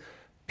Middle East.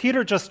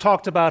 Peter just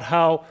talked about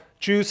how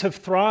Jews have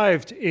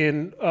thrived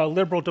in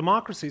liberal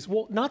democracies.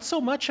 Well, not so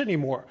much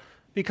anymore,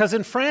 because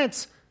in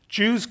France,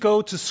 Jews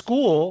go to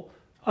school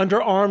under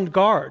armed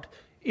guard.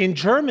 In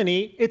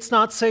Germany, it's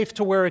not safe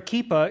to wear a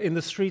kippah in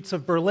the streets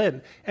of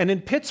Berlin. And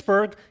in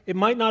Pittsburgh, it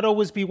might not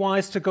always be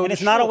wise to go to And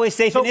it's shul. not always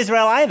safe in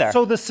Israel either.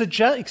 So the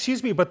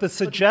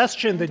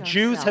suggestion that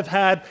Jews have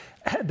had,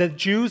 that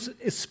Jews,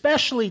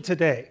 especially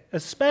today,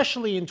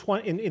 especially in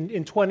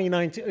 2020,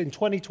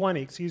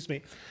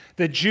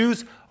 the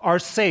Jews are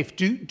safe.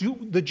 Do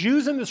the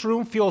Jews in this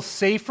room feel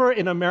safer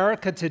in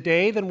America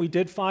today than we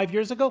did 5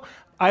 years ago?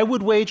 I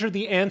would wager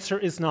the answer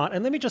is not.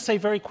 And let me just say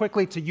very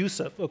quickly to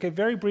Yusuf, okay,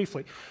 very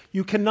briefly,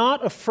 you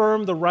cannot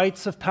affirm the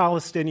rights of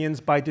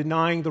Palestinians by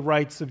denying the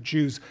rights of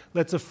Jews.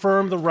 Let's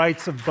affirm the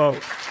rights of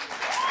both.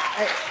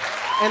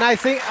 And I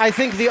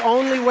think the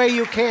only way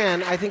you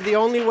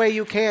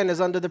can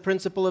is under the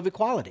principle of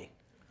equality.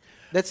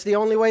 That's the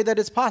only way that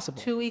it's possible.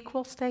 2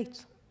 equal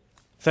states.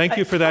 Thank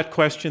you for that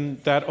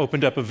question. That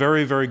opened up a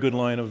very, very good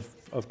line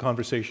of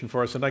conversation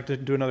for us. I'd like to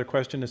do another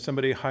question. Is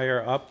somebody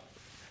higher up?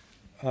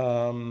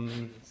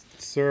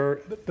 Sir?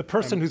 The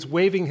person who's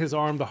waving his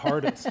arm the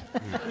hardest.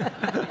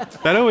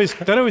 That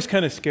always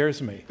kind of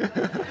scares me.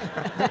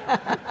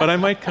 But I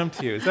might come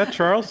to you. Is that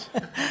Charles?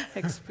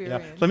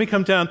 Experience. Yeah. Let me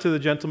come down to the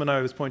gentleman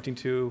I was pointing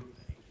to.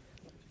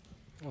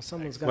 Well,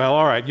 someone's got Well,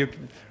 all right.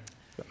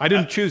 I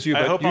didn't choose you,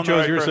 but you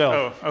chose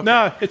yourself. Oh, okay.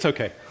 No, it's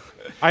okay.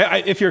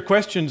 If your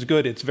question's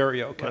good, it's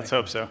very okay. Let's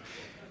hope so.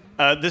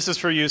 This is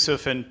for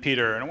Yusuf and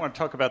Peter, and I want to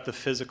talk about the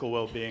physical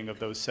well-being of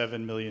those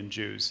 7 million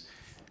Jews.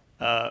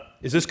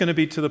 Is this going to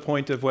be to the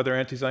point of whether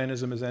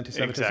anti-Zionism is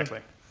anti-Semitism? Exactly.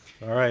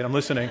 All right, I'm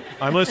listening.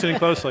 I'm listening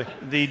closely.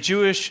 The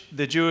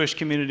Jewish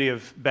community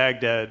of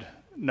Baghdad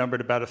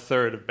numbered about a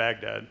third of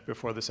Baghdad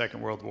before the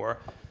Second World War.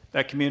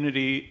 That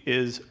community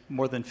is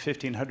more than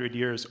 1,500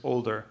 years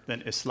older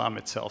than Islam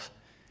itself.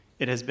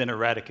 It has been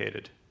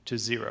eradicated to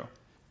zero.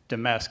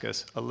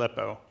 Damascus,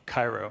 Aleppo,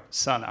 Cairo,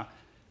 Sana'a.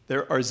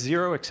 There are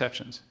zero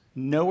exceptions.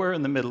 Nowhere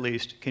in the Middle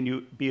East can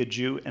you be a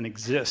Jew and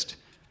exist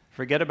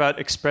Forget about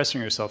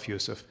expressing yourself,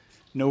 Yusuf.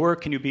 Nowhere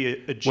can you be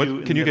a Jew in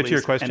the Can you get Middle to your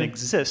East question? and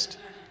exist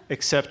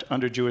except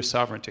under Jewish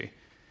sovereignty.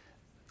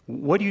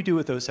 What do you do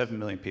with those 7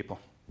 million people?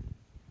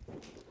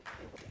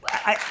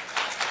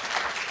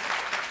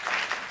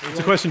 It's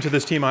a question to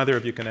this team. Either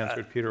of you can answer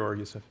it, Peter or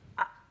Yusuf.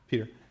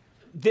 Peter.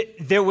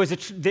 There was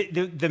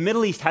the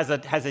Middle East has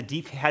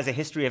a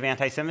history of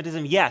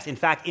anti-Semitism. Yes, in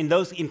fact,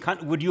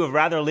 would you have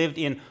rather lived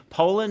in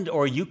Poland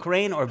or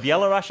Ukraine or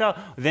Belarus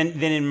than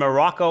in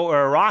Morocco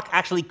or Iraq?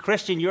 Actually,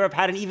 Christian Europe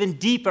had an even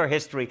deeper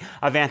history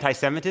of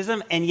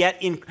anti-Semitism, and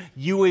yet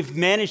you have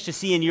managed to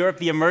see in Europe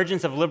the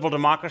emergence of liberal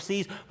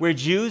democracies where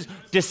Jews,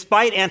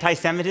 despite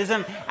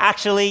anti-Semitism,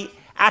 actually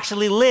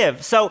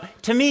live. So,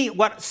 to me,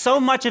 what so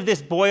much of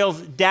this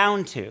boils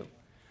down to,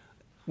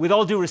 with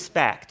all due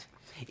respect,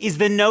 is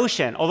the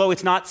notion, although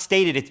it's not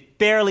stated, it's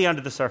barely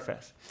under the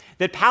surface,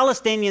 that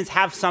Palestinians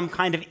have some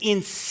kind of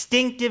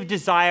instinctive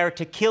desire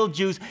to kill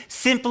Jews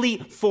simply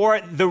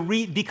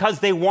because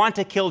they want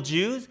to kill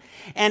Jews.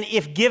 And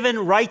if given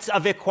rights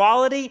of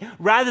equality,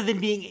 rather than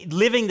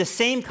living the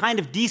same kind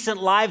of decent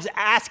lives,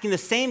 asking the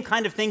same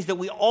kind of things that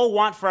we all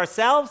want for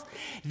ourselves,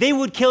 they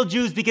would kill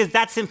Jews because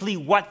that's simply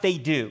what they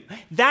do.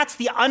 That's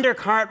the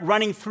undercurrent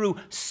running through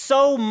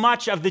so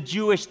much of the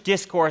Jewish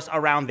discourse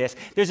around this.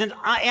 There's an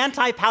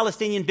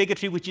anti-Palestinian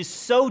bigotry which is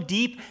so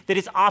deep that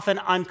it's often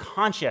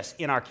unconscious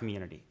in our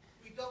community.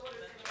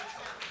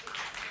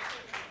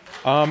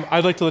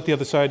 I'd like to let the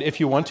other side, if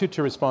you want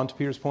to respond to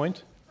Peter's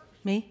point.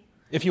 Me?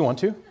 If you want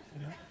to.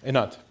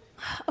 Not.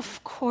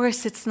 Of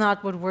course, it's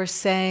not what we're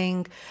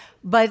saying.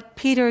 But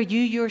Peter,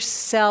 you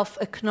yourself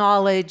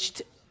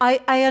acknowledged,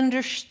 I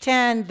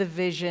understand the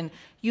vision.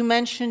 You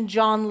mentioned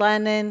John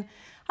Lennon.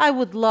 I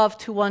would love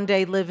to one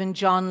day live in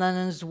John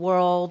Lennon's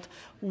world.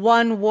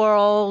 One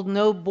world,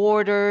 no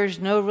borders,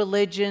 no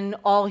religion,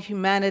 all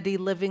humanity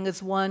living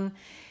as one.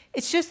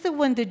 It's just that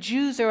when the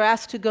Jews are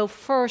asked to go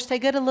first, I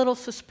get a little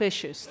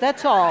suspicious.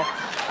 That's all.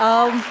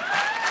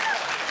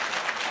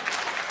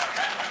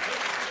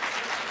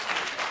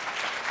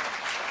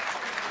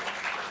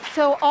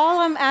 So all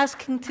I'm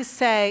asking to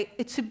say,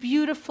 it's a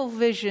beautiful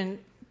vision,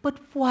 but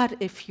what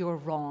if you're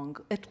wrong?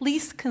 At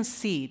least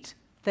concede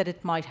that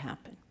it might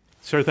happen.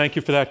 Sir, thank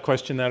you for that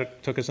question.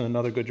 That took us in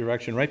another good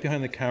direction. Right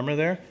behind the camera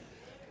there.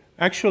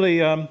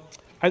 Actually,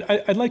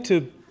 I'd like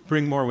to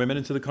bring more women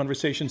into the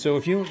conversation, so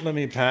if you let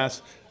me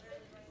pass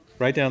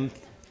right down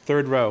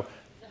third row.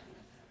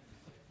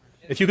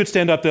 If you could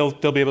stand up, they'll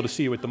be able to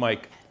see you with the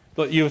mic.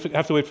 But you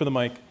have to wait for the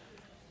mic.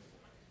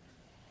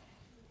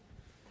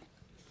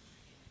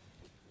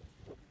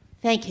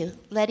 Thank you.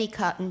 Letty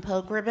Cotton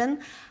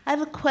Pogrebin. I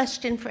have a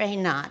question for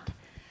Einat.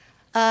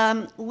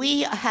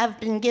 We have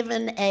been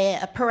given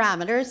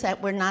parameters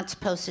that we're not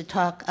supposed to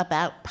talk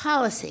about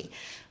policy.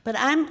 But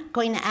I'm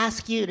going to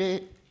ask you to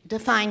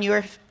define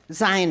your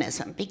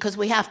Zionism, because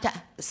we have to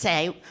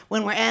say,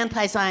 when we're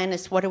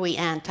anti-Zionist, what are we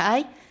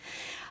anti?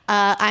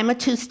 I'm a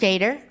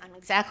two-stater. I'm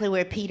exactly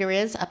where Peter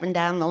is, up and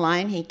down the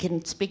line. He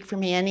can speak for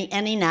me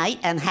any night,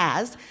 and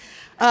has.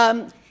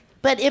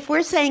 But if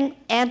we're saying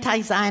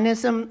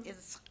anti-Zionism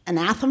is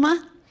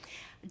anathema,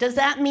 does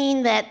that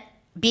mean that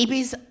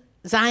Bibi's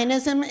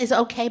Zionism is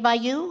okay by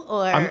you?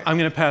 Or I'm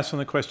going to pass on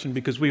the question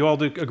because we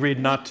all agreed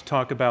not to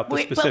talk about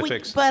the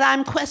specifics. But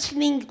I'm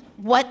questioning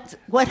what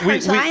her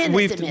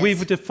Zionism is.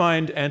 We've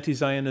defined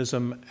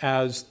anti-Zionism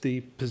as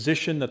the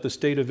position that the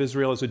state of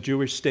Israel as a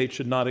Jewish state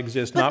should not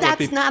exist. But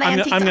that's not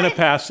anti-Zionism. I'm going to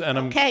pass, and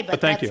okay,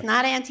 but thank that's you.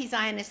 not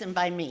anti-Zionism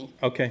by me.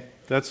 Okay,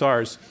 that's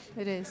ours.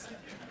 It is.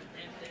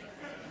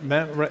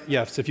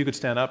 Yes, if you could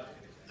stand up.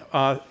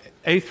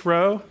 Eighth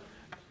row.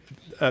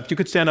 If you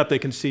could stand up, they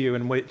can see you,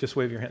 and just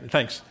wave your hand.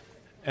 Thanks.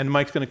 And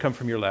Mike's going to come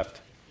from your left.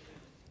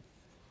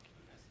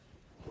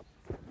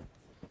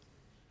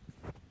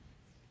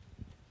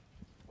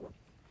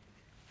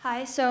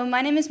 Hi, so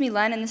my name is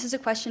Milen, and this is a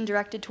question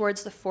directed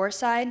towards the for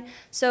side.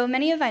 So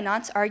many of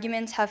Einat's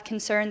arguments have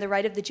concerned the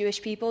right of the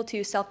Jewish people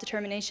to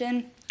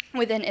self-determination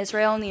within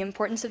Israel and the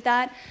importance of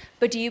that.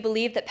 But do you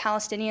believe that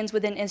Palestinians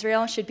within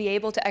Israel should be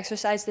able to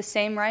exercise the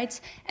same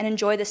rights and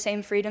enjoy the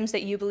same freedoms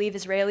that you believe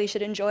Israelis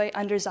should enjoy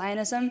under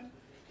Zionism?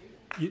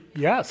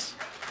 Yes.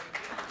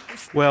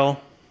 Well,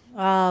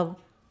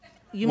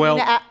 you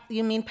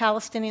mean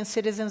Palestinian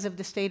citizens of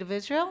the State of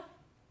Israel?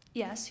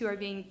 Yes, who are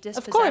being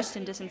dispossessed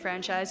and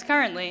disenfranchised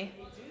currently.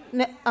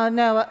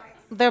 No,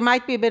 there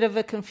might be a bit of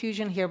a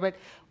confusion here, but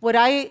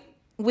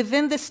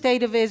within the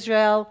State of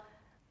Israel,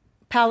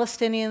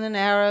 Palestinian and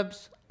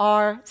Arabs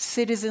are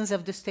citizens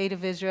of the State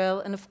of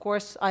Israel, and of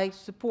course I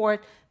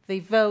support, they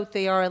vote,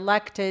 they are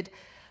elected.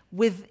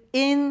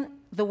 Within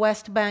the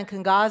West Bank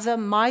and Gaza,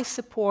 my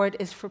support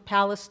is for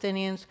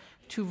Palestinians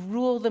to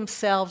rule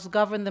themselves,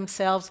 govern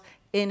themselves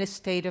in a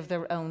state of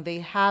their own. They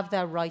have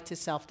that right to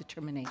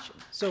self-determination.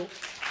 So,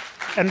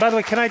 and by the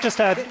way, can I just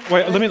add?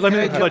 Wait, let me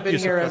jump in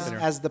here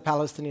as the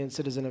Palestinian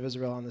citizen of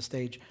Israel on the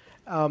stage.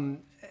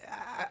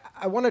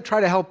 I want to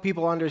try to help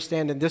people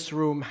understand in this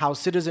room how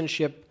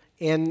citizenship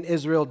in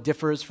Israel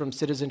differs from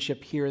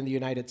citizenship here in the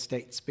United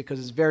States, because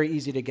it's very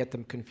easy to get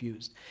them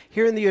confused.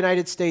 Here in the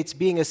United States,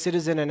 being a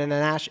citizen and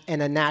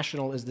a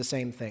national is the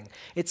same thing.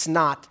 It's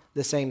not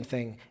the same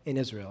thing in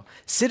Israel.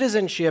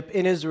 Citizenship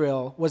in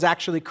Israel was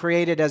actually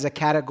created as a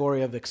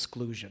category of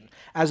exclusion,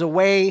 as a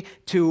way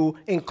to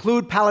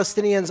include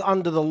Palestinians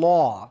under the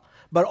law,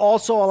 but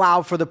also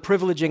allow for the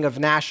privileging of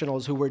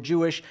nationals who were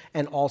Jewish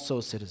and also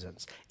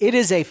citizens. It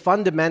is a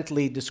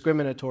fundamentally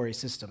discriminatory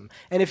system.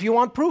 And if you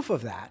want proof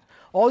of that,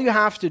 all you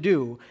have to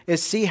do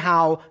is see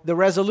how the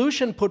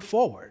resolution put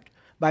forward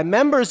by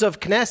members of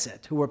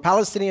Knesset, who were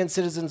Palestinian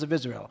citizens of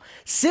Israel,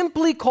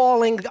 simply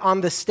calling on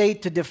the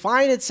state to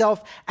define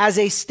itself as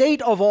a state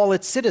of all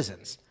its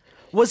citizens,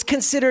 was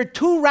considered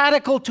too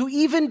radical to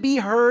even be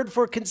heard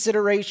for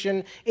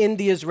consideration in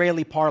the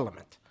Israeli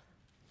parliament.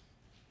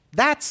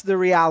 That's the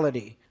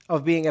reality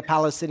of being a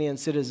Palestinian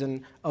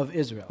citizen of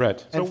Israel.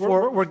 Right. So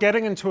we're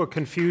getting into a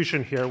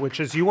confusion here, which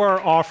is you are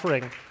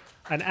offering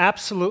an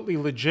absolutely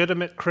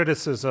legitimate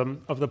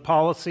criticism of the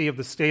policy of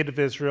the State of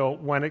Israel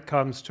when it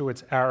comes to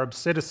its Arab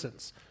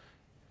citizens.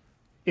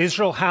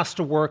 Israel has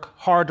to work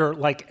harder,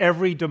 like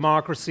every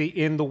democracy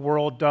in the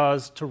world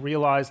does, to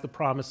realize the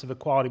promise of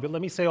equality. But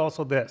let me say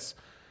also this.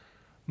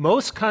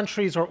 Most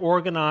countries are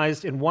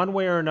organized in one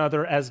way or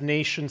another as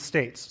nation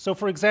states. So,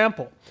 for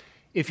example,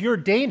 if you're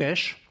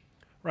Danish,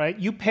 right,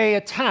 you pay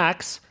a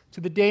tax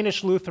to the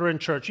Danish Lutheran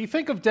Church. You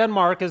think of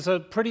Denmark as a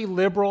pretty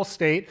liberal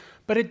state,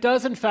 but it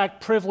does in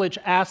fact privilege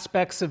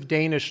aspects of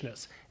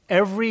Danishness.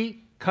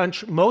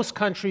 Most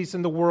countries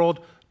in the world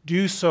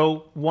do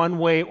so one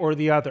way or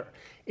the other.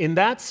 In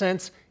that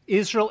sense,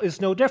 Israel is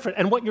no different.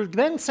 And what you're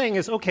then saying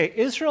is, okay,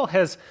 Israel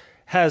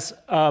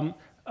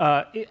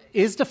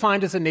is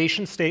defined as a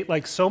nation state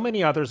like so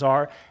many others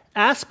are.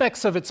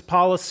 Aspects of its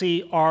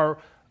policy are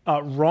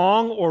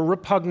wrong or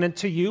repugnant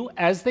to you,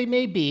 as they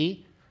may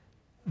be.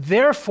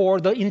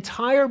 Therefore, the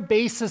entire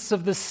basis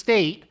of the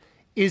state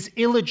is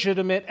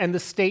illegitimate and the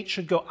state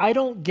should go. I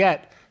don't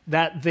get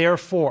that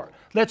therefore.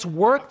 Let's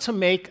work to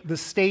make the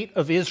state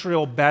of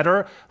Israel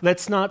better.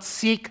 Let's not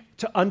seek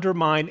to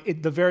undermine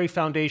the very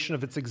foundation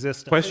of its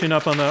existence. Question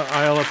up on the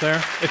aisle up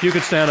there. If you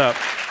could stand up.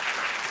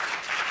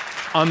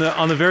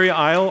 On the very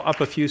aisle,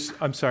 up a few,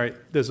 I'm sorry,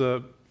 there's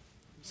a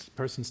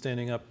person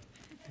standing up.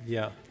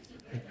 Yeah.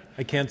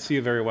 I can't see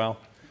you very well.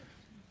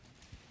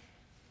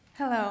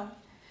 Hello.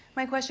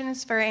 My question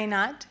is for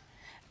Einat.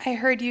 I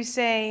heard you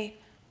say,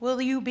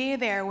 will you be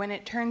there when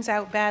it turns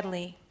out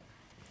badly?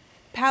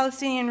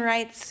 Palestinian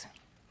rights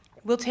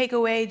will take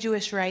away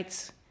Jewish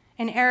rights.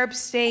 An Arab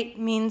state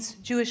means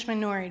Jewish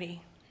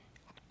minority.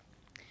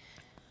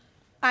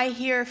 I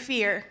hear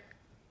fear.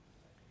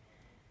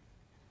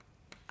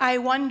 I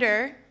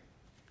wonder,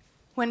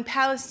 when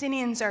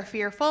Palestinians are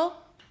fearful,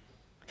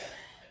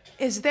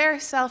 is their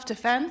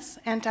self-defense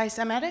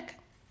anti-Semitic?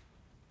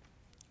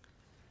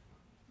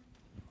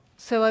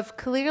 So I've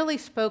clearly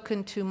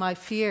spoken to my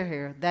fear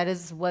here. That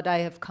is what I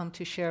have come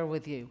to share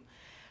with you.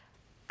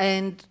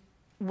 And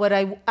what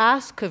I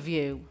ask of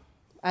you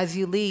as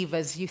you leave,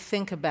 as you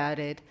think about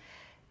it,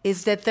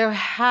 is that there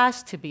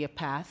has to be a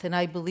path, and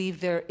I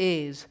believe there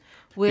is.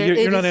 Where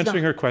you're not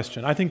answering her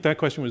question. I think that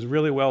question was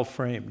really well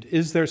framed.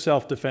 Is their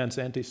self-defense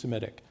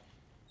anti-Semitic?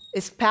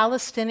 If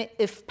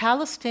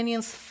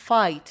Palestinians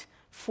fight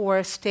for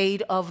a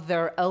state of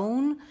their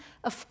own,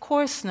 of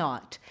course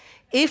not.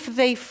 If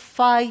they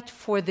fight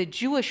for the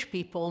Jewish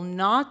people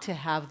not to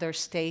have their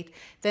state,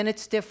 then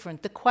it's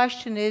different. The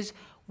question is,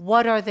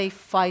 what are they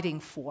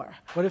fighting for?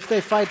 What if they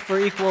fight for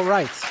equal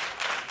rights?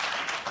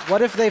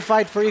 What if they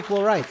fight for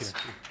equal rights?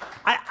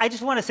 I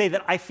just want to say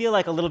that I feel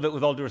like, a little bit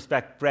with all due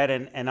respect, Brett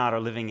and Anat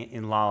are living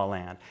in La La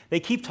Land. They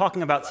keep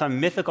talking about some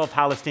mythical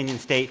Palestinian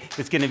state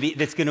that's going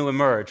to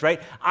emerge, right?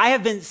 I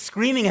have been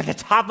screaming at the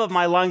top of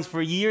my lungs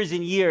for years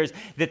and years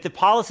that the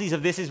policies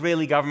of this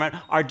Israeli government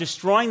are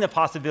destroying the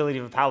possibility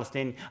of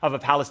a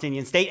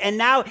Palestinian state, and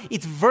now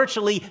it's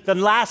virtually the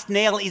last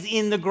nail is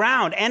in the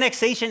ground.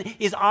 Annexation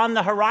is on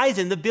the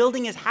horizon. The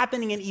building is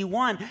happening in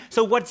E1.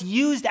 So what's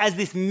used as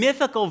this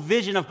mythical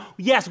vision of,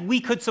 yes, we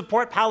could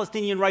support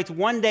Palestinian rights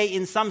one day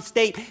in some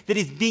state that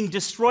is being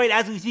destroyed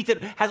as we speak, that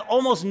has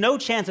almost no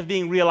chance of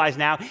being realized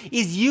now,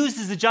 is used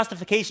as a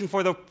justification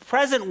for the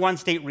present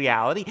one-state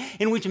reality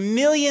in which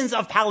millions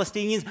of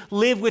Palestinians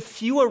live with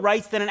fewer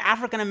rights than an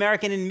African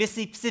American in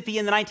Mississippi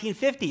in the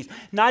 1950s,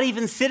 not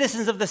even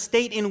citizens of the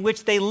state in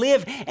which they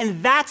live.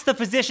 And that's the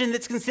position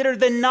that's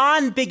considered the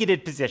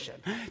non-bigoted position,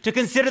 to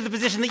consider the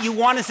position that you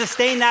want to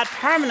sustain that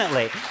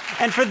permanently.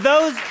 And for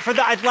those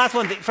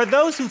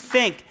who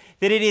think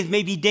that it is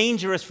maybe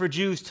dangerous for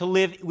Jews to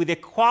live with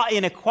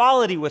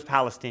inequality with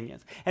Palestinians,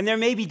 and there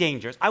may be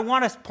dangers. I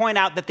want to point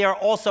out that there are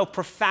also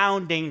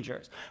profound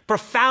dangers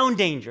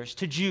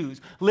to Jews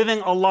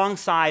living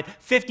alongside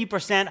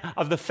 50%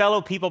 of the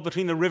fellow people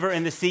between the river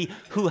and the sea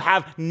who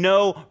have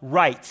no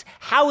rights.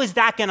 How is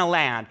that going to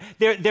land?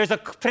 There's a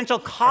potential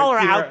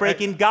cholera outbreak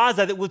in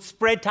Gaza that would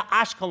spread to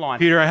Ashkelon.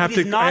 Peter, I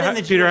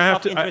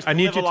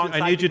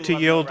need you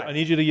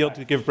to yield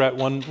to give Brett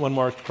one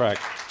more crack.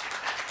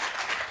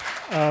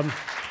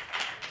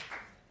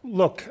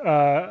 Look,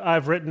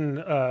 I've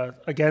written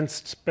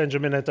against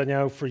Benjamin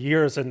Netanyahu for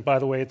years, and by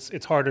the way,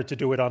 it's harder to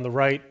do it on the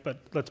right, but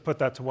let's put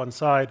that to one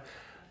side.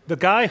 The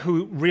guy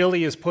who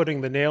really is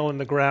putting the nail in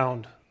the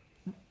ground,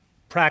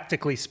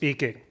 practically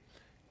speaking,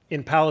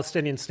 in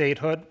Palestinian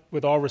statehood,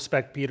 with all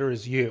respect, Peter,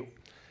 is you.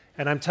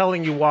 And I'm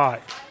telling you why.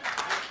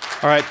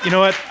 All right, you know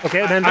what?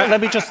 Okay, then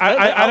let me just.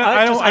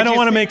 I don't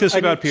want to make this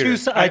about Peter.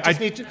 I just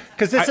need to,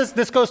 because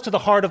this goes to the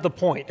heart of the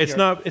point. It's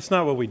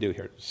not what we do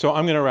here. So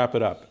I'm going to wrap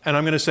it up, and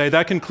I'm going to say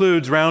that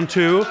concludes round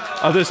 2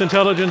 of this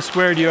Intelligence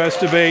Squared U.S.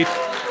 debate.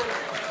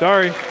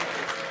 Sorry,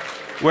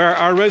 where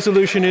our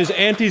resolution is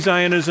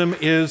anti-Zionism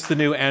is the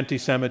new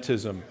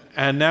anti-Semitism.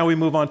 And now we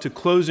move on to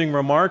closing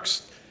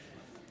remarks.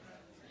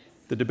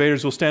 The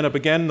debaters will stand up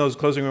again. Those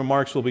closing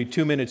remarks will be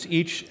 2 minutes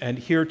each, and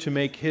here to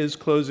make his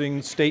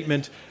closing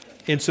statement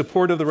in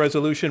support of the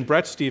resolution,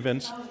 Bret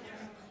Stephens,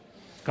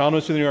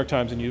 columnist of the New York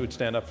Times, and you would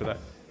stand up for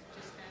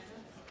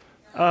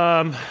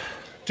that.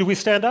 Do we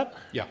stand up?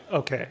 Yeah.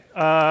 Okay.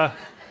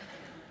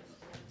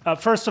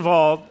 First of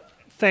all,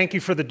 thank you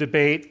for the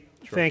debate.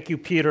 Sure. Thank you,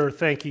 Peter.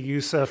 Thank you,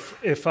 Youssef.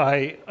 If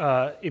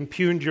I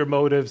impugned your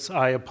motives,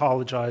 I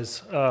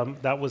apologize.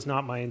 That was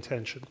not my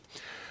intention.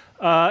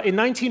 In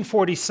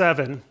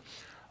 1947,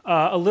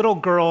 a little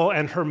girl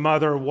and her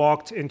mother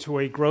walked into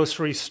a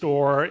grocery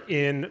store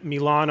in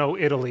Milano,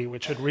 Italy,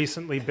 which had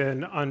recently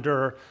been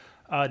under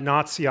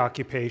Nazi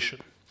occupation.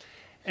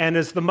 And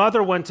as the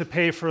mother went to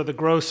pay for the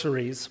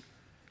groceries,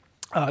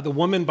 the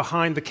woman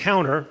behind the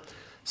counter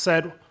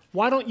said,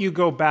 "Why don't you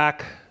go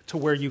back to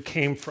where you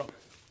came from?"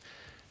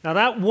 Now,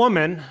 that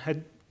woman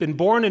had been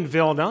born in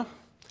Vilna,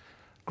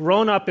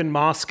 grown up in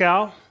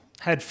Moscow,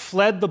 had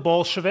fled the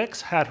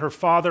Bolsheviks, had her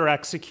father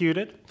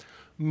executed,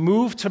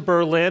 moved to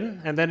Berlin,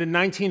 and then in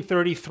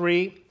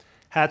 1933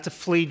 had to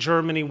flee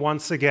Germany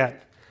once again.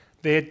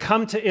 They had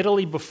come to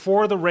Italy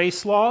before the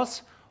race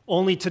laws,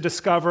 only to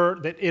discover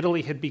that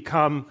Italy had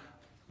become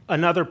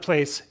another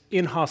place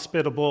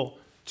inhospitable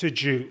to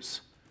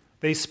Jews.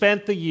 They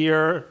spent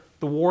the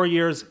war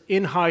years,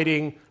 in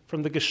hiding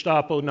from the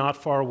Gestapo not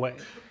far away.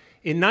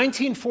 In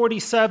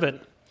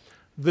 1947,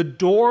 the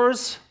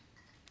doors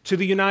to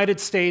the United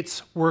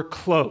States were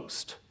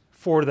closed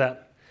for them.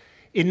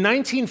 In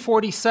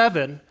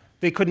 1947,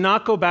 they could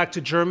not go back to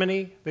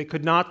Germany, they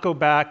could not go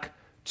back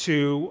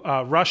to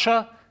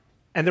Russia,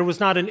 and there was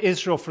not an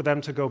Israel for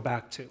them to go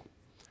back to.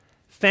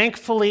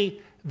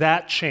 Thankfully,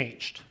 that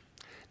changed.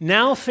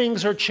 Now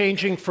things are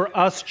changing for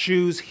us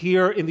Jews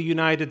here in the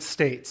United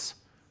States.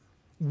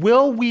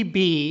 Will we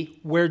be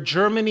where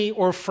Germany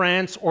or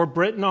France or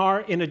Britain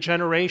are in a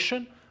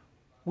generation?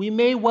 We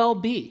may well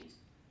be.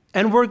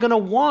 And we're going to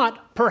want,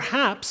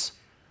 perhaps,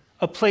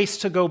 a place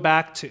to go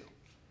back to.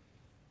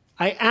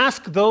 I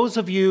ask those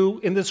of you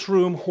in this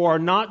room who are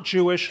not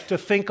Jewish to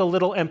think a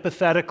little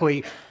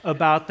empathetically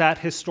about that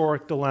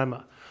historic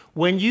dilemma.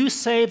 When you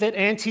say that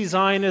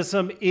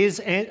anti-Zionism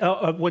is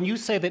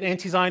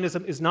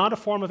not a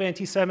form of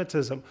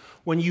anti-Semitism,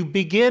 when you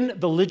begin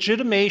the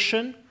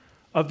legitimation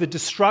of the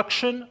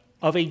destruction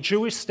of a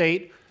Jewish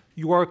state,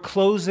 you are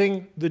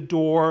closing the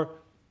door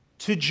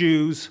to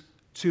Jews,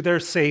 to their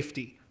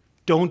safety.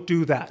 Don't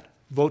do that.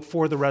 Vote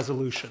for the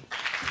resolution.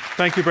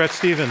 Thank you, Bret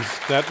Stephens.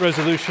 That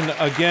resolution,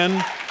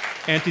 again,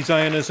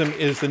 anti-Zionism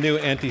is the new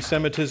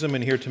anti-Semitism,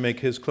 and here to make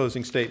his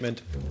closing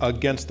statement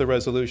against the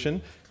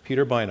resolution,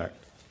 Peter Beinart.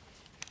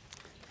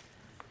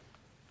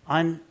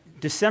 On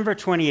December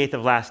 28th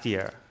of last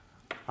year,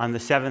 on the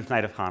 7th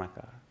night of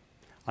Hanukkah,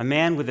 a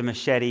man with a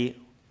machete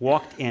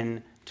walked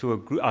in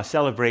to a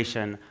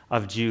celebration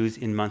of Jews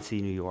in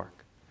Monsey, New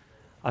York.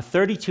 A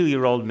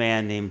 32-year-old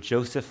man named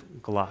Joseph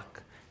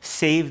Gluck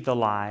saved the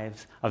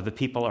lives of the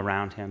people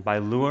around him by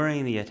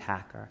luring the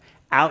attacker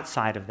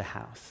outside of the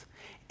house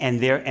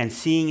and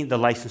seeing the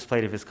license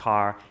plate of his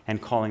car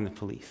and calling the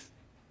police.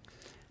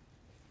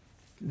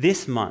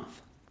 This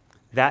month,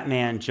 that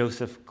man,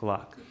 Joseph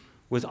Gluck,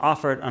 was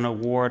offered an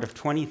award of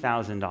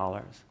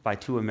 $20,000 by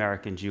 2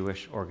 American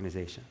Jewish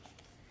organizations.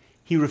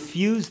 He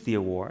refused the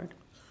award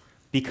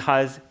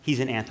because he's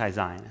an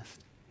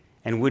anti-Zionist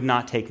and would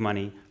not take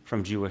money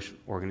from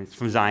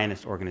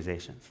Zionist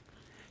organizations.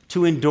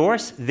 To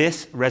endorse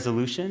this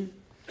resolution,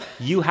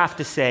 you have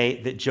to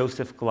say that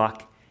Joseph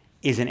Gluck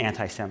is an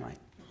anti-Semite.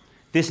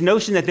 This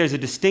notion that there's a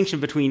distinction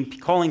between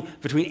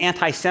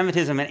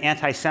anti-Semitism and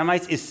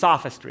anti-Semites is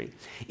sophistry.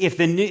 If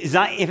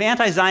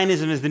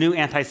anti-Zionism is the new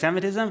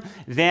anti-Semitism,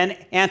 then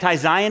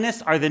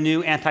anti-Zionists are the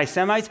new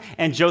anti-Semites,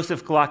 and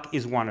Joseph Gluck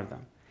is one of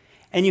them.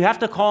 And you have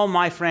to call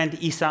my friend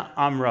Issa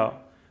Amro,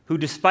 who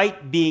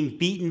despite being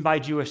beaten by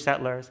Jewish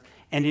settlers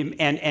and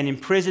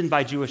imprisoned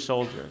by Jewish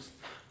soldiers,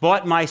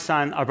 bought my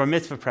son a bar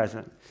mitzvah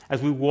present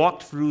as we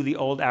walked through the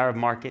old Arab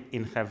market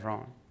in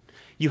Hebron.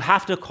 You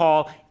have to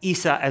call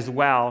Issa as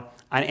well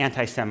an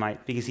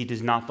anti-Semite because he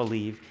does not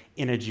believe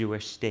in a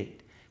Jewish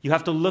state. You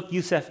have to look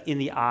Youssef in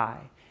the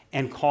eye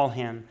and call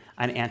him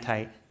an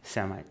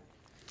anti-Semite.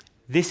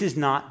 This is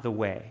not the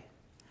way.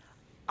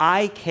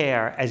 I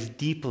care as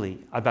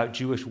deeply about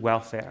Jewish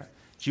welfare,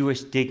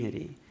 Jewish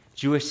dignity,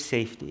 Jewish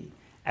safety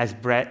as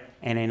Bret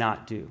and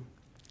Einat do.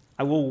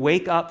 I will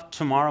wake up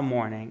tomorrow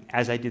morning,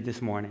 as I did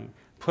this morning,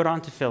 put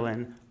on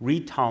tefillin,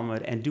 read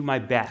Talmud, and do my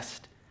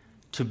best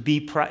to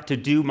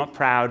do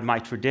proud my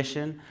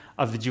tradition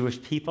of the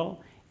Jewish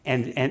people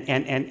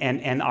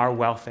and our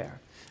welfare.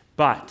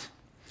 But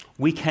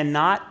we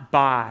cannot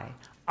buy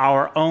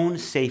our own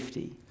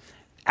safety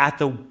at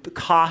the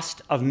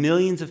cost of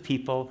millions of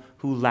people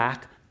who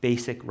lack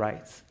basic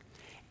rights.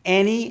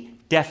 Any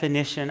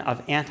definition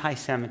of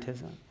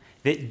anti-Semitism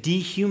that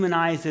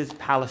dehumanizes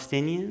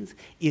Palestinians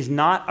is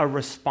not a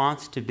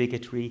response to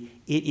bigotry,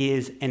 it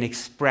is an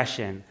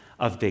expression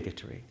of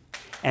bigotry.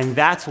 And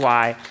that's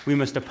why we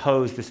must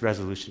oppose this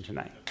resolution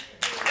tonight.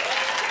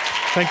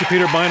 Thank you,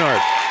 Peter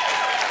Beinart.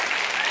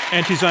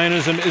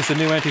 Anti-Zionism is the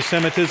new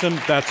anti-Semitism.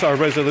 That's our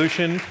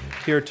resolution.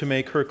 Here to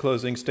make her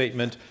closing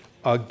statement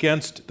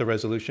against the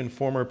resolution,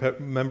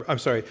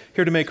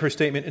 here to make her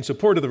statement in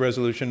support of the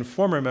resolution,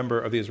 former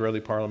member of the Israeli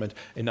parliament,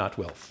 Einat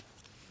Wilf.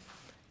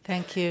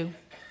 Thank you.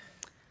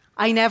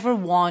 I never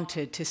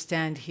wanted to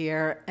stand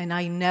here, and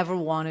I never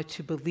wanted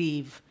to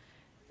believe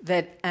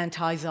that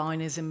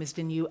anti-Zionism is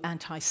the new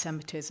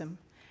anti-Semitism,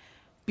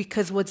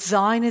 because what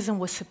Zionism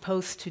was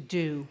supposed to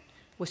do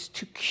was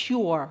to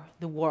cure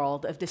the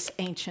world of this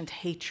ancient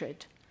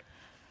hatred.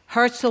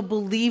 Herzl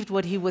believed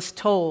what he was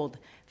told,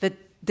 that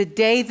the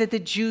day that the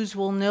Jews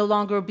will no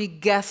longer be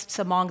guests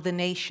among the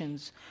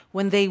nations,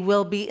 when they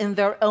will be in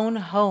their own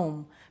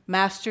home,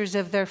 masters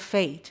of their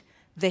fate,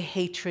 the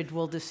hatred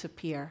will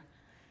disappear.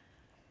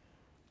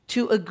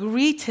 To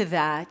agree to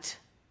that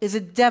is a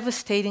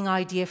devastating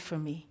idea for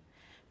me,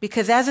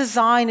 because as a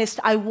Zionist,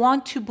 I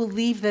want to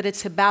believe that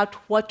it's about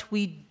what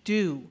we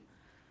do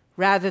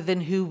rather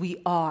than who we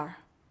are.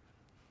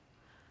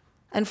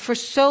 And for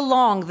so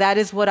long, that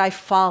is what I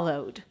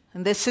followed.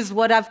 And this is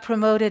what I've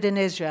promoted in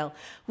Israel.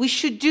 We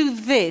should do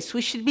this.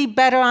 We should be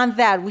better on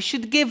that. We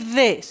should give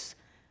this.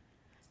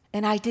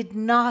 And I did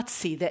not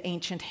see the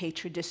ancient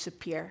hatred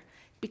disappear.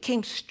 It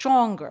became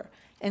stronger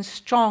and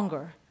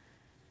stronger.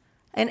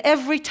 And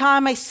every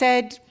time I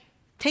said,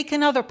 take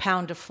another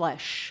pound of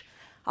flesh.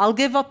 I'll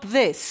give up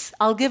this.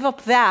 I'll give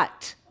up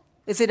that.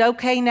 Is it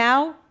okay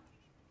now?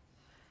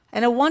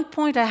 And at one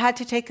point, I had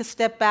to take a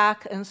step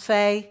back and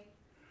say,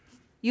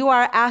 you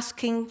are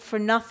asking for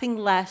nothing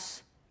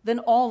less than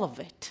all of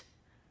it.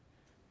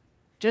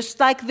 Just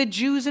like the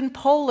Jews in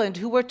Poland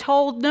who were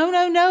told,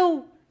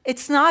 no,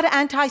 it's not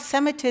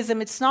anti-Semitism,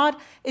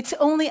 it's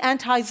only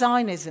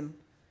anti-Zionism.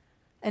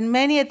 And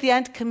many at the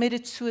end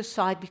committed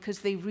suicide because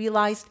they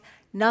realized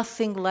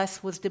nothing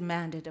less was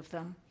demanded of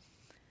them.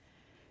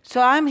 So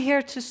I'm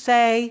here to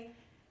say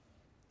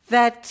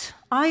that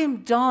I am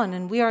done,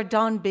 and we are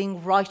done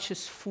being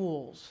righteous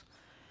fools.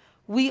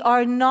 We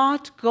are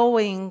not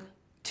going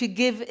to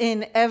give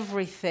in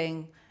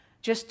everything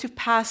just to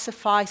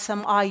pacify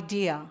some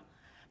idea.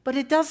 But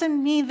it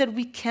doesn't mean that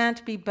we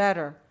can't be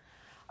better.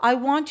 I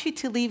want you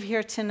to leave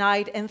here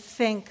tonight and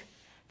think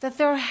that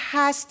there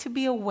has to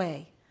be a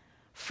way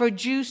for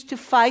Jews to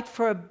fight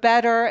for a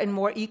better and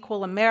more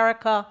equal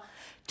America,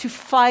 to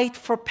fight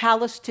for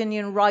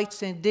Palestinian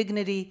rights and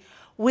dignity,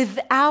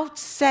 without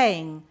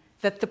saying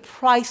that the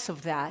price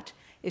of that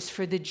is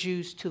for the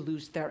Jews to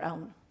lose their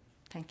own.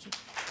 Thank you.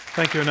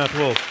 Thank you, Einat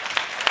Wilf.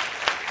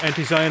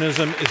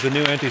 Anti-Zionism is the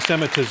new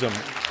anti-Semitism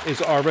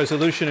is our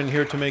resolution, and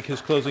here to make his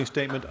closing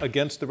statement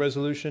against the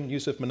resolution,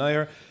 Yusuf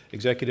Menayer,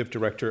 Executive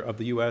Director of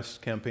the U.S.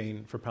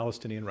 Campaign for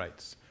Palestinian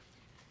Rights.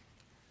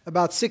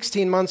 About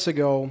 16 months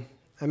ago,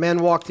 a man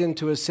walked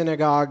into a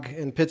synagogue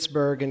in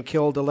Pittsburgh and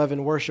killed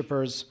 11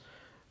 worshipers,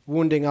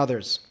 wounding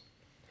others.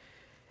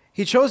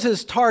 He chose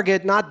his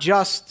target not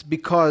just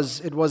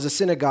because it was a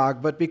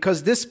synagogue, but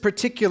because this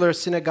particular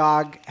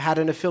synagogue had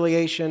an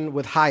affiliation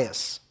with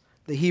HIAS,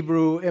 the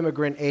Hebrew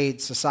Immigrant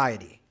Aid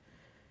Society.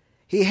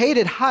 He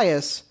hated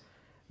HIAS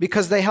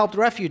because they helped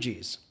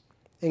refugees,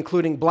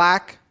 including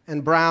black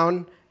and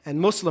brown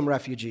and Muslim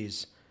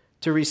refugees,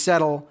 to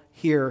resettle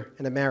here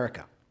in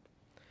America.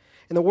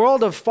 In the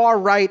world of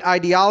far-right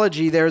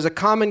ideology, there is a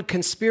common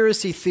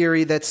conspiracy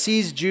theory that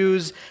sees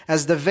Jews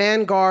as the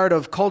vanguard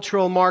of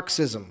cultural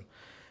Marxism,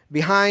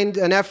 behind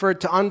an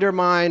effort to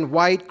undermine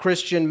white,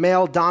 Christian,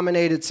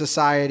 male-dominated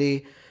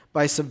society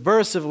by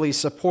subversively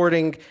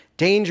supporting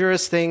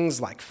dangerous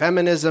things like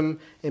feminism,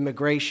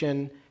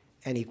 immigration,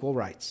 and equal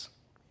rights.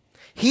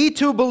 He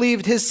too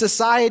believed his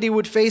society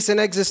would face an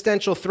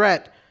existential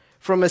threat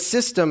from a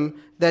system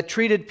that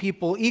treated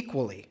people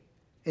equally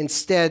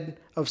instead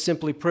of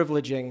simply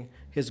privileging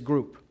his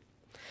group.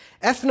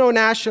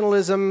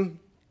 Ethno-nationalism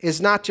is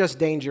not just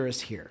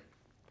dangerous here.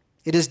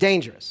 It is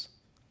dangerous,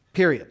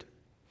 period.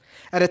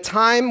 At a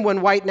time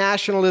when white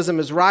nationalism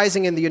is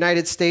rising in the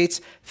United States,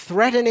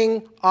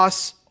 threatening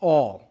us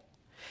all,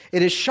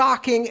 it is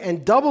shocking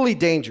and doubly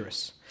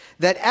dangerous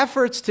that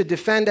efforts to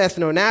defend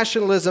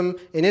ethno-nationalism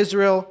in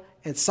Israel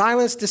and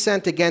silence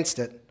dissent against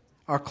it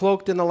are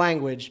cloaked in the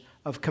language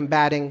of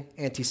combating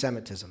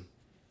anti-Semitism.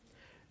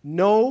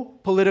 No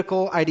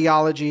political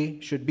ideology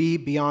should be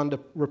beyond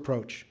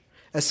reproach,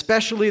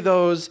 especially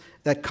those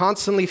that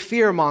constantly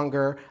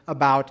fearmonger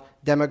about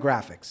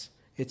demographics.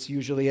 It's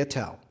usually a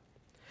tell.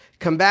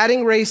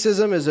 Combating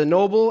racism is a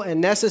noble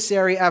and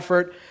necessary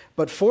effort,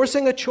 but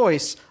forcing a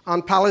choice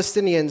on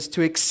Palestinians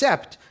to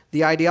accept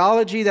the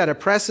ideology that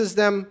oppresses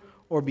them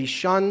or be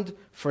shunned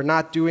for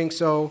not doing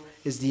so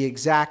is the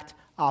exact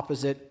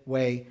opposite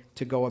way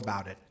to go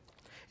about it.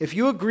 If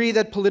you agree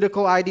that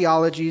political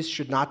ideologies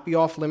should not be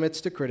off limits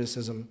to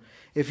criticism,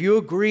 if you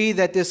agree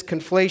that this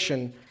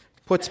conflation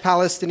puts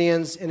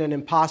Palestinians in an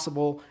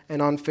impossible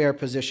and unfair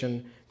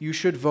position, you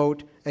should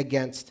vote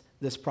against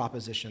this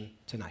proposition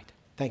tonight.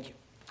 Thank you.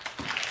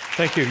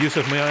 Thank you,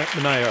 Yusuf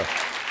Minaya.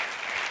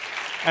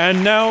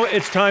 And now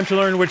it's time to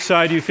learn which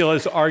side you feel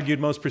has argued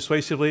most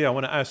persuasively. I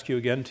want to ask you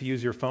again to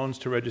use your phones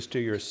to register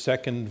your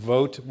second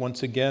vote.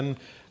 Once again,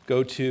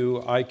 go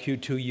to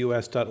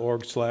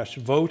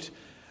iq2us.org/vote.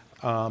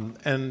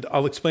 And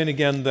I'll explain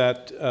again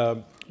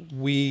that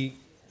we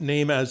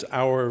name as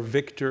our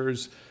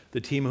victors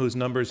the team whose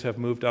numbers have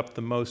moved up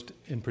the most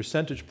in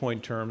percentage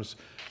point terms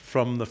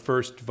from the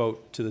first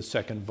vote to the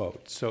second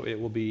vote. So it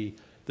will be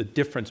the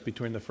difference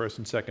between the first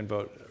and second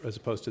vote as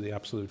opposed to the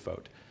absolute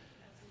vote.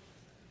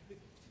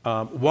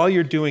 While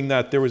you're doing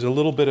that, there was a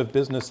little bit of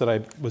business that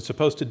I was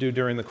supposed to do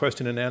during the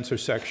question and answer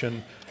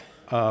section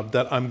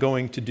that I'm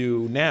going to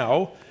do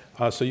now,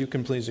 so you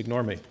can please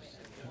ignore me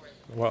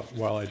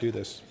while I do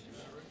this.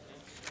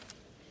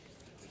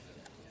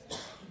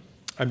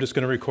 I'm just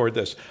going to record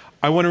this.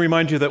 I want to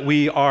remind you that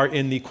we are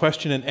in the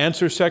question and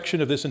answer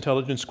section of this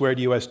Intelligence Squared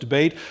US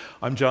debate.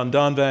 I'm John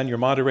Donvan, your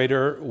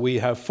moderator. We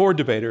have 4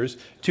 debaters,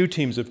 2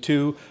 teams of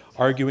 2,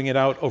 arguing it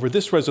out over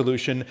this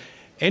resolution: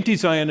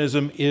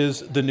 Anti-Zionism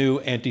is the new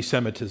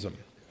anti-Semitism.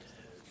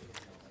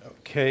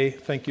 Okay,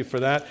 thank you for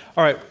that.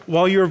 All right,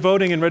 while you're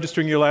voting and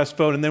registering your last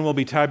vote, and then we'll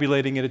be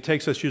tabulating it, it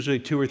takes us usually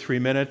 2 or 3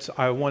 minutes.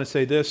 I want to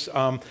say this.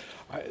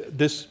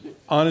 This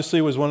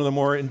honestly was one of the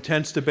more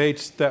intense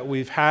debates that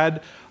we've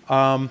had.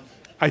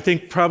 I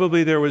think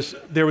probably there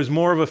was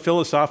more of a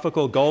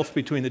philosophical gulf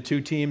between the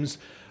 2 teams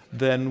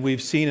than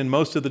we've seen in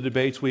most of the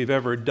debates we've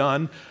ever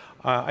done.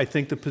 I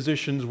think the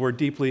positions were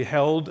deeply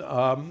held,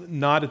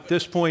 not at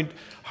this point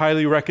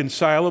highly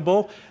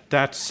reconcilable.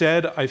 That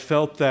said, I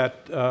felt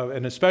that,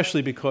 and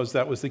especially because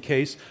that was the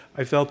case,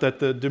 I felt that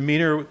the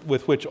demeanor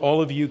with which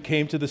all of you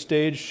came to the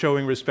stage,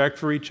 showing respect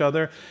for each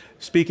other,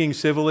 speaking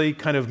civilly,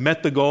 kind of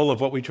met the goal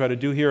of what we try to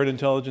do here at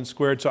Intelligence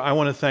Squared. So I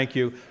want to thank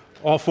you,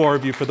 all 4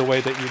 of you, for the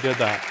way that you did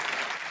that.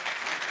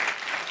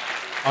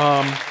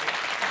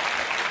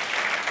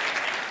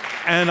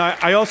 And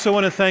I also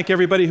want to thank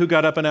everybody who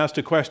got up and asked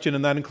a question,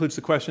 and that includes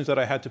the questions that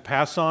I had to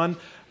pass on.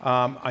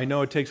 I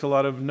know it takes a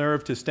lot of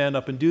nerve to stand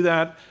up and do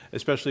that,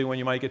 especially when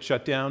you might get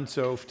shut down.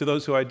 So to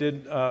those who I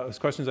did,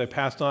 questions I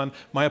passed on,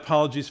 my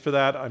apologies for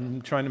that.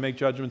 I'm trying to make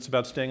judgments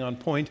about staying on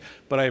point,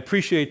 but I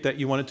appreciate that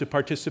you wanted to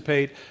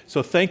participate.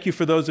 So thank you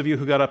for those of you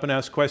who got up and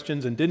asked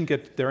questions and didn't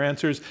get their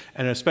answers,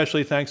 and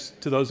especially thanks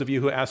to those of you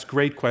who asked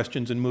great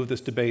questions and moved this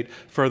debate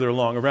further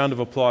along. A round of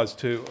applause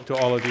to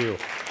all of you.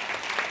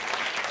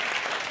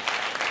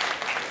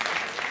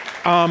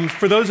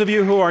 For those of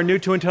you who are new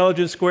to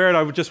Intelligence Squared,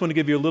 I would just want to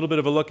give you a little bit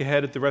of a look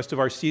ahead at the rest of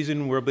our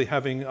season. We'll be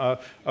having a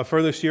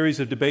further series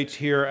of debates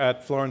here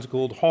at Florence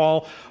Gould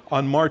Hall.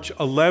 On March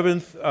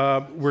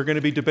 11th, we're going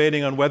to be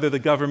debating on whether the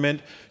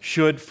government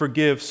should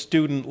forgive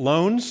student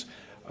loans.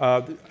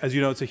 As you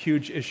know, it's a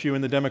huge issue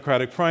in the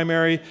Democratic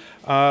primary.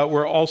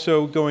 We're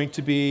also going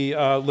to be,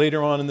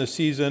 later on in the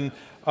season,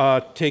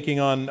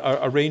 taking on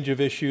a range of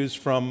issues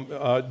from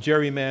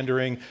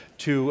gerrymandering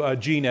to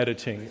gene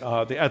editing,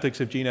 the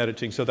ethics of gene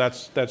editing. So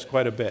that's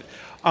quite a bit.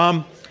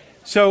 While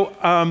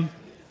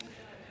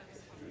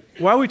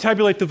we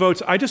tabulate the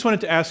votes, I just wanted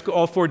to ask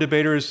all 4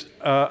 debaters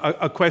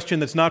a question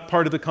that's not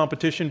part of the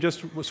competition.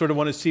 Just sort of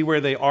want to see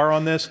where they are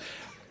on this.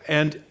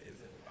 And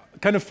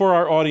kind of for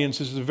our audience,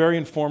 this is a very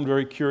informed,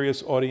 very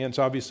curious audience.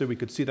 Obviously, we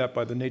could see that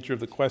by the nature of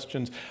the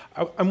questions.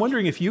 I'm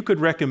wondering if you could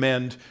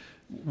recommend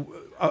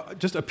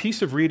just a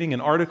piece of reading,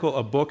 an article,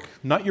 a book,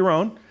 not your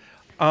own,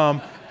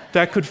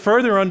 that could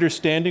further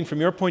understanding,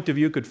 from your point of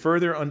view, could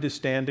further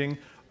understanding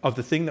of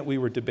the thing that we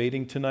were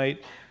debating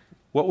tonight.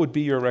 What would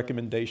be your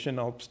recommendation?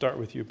 I'll start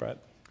with you, Brett.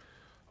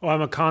 Well,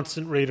 I'm a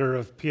constant reader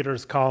of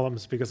Peter's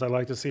columns because I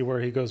like to see where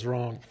he goes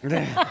wrong.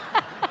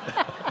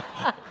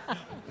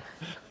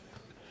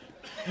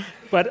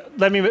 But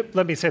let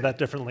me say that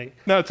differently.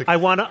 No, it's okay. I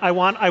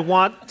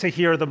want to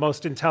hear the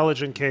most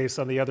intelligent case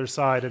on the other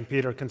side, and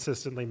Peter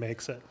consistently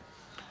makes it.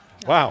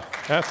 Wow,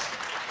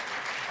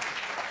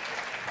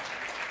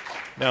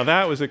 now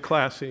that was a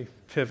classy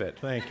pivot.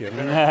 Thank you.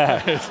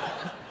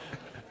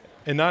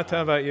 And Nat,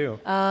 how about you?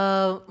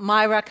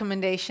 My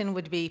recommendation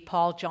would be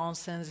Paul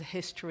Johnson's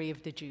History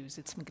of the Jews.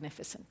 It's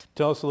magnificent.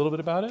 Tell us a little bit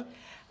about it.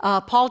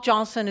 Paul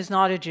Johnson is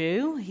not a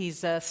Jew.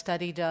 He's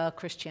studied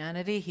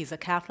Christianity. He's a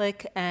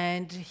Catholic,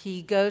 and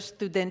he goes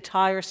through the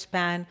entire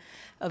span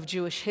of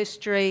Jewish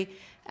history.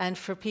 And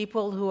for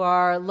people who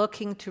are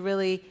looking to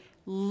really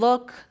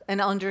look and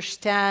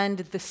understand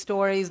the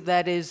stories,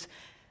 that is,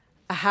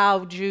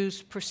 how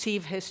Jews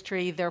perceive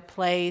history, their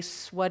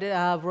place, what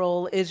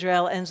role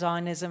Israel and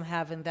Zionism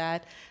have in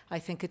that, I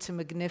think it's a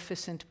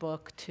magnificent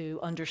book to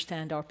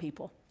understand our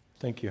people.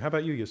 Thank you. How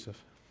about you,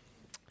 Yusuf?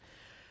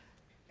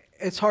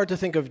 It's hard to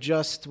think of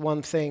just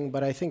one thing,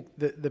 but I think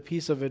the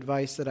piece of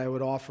advice that I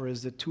would offer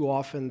is that too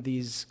often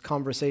these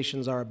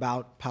conversations are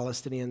about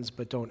Palestinians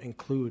but don't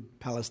include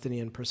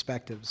Palestinian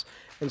perspectives.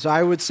 And so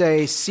I would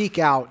say seek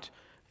out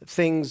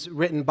things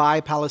written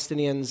by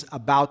Palestinians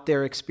about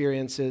their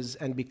experiences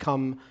and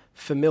become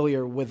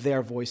familiar with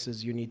their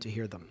voices. You need to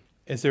hear them.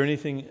 Is there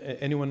anything,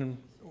 anyone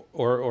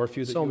or a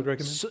few that you would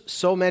recommend?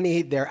 So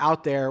many, they're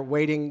out there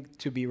waiting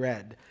to be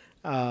read.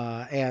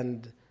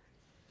 And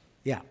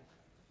yeah,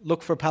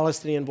 look for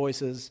Palestinian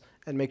voices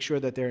and make sure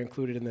that they're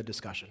included in the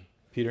discussion.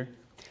 Peter?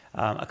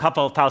 A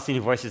couple of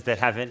Palestinian voices that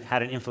haven't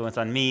had an influence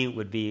on me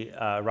would be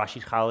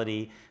Rashid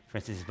Khalidi, for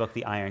instance, his book,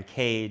 The Iron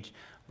Cage,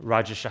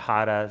 Raja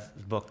Shahada's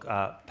book,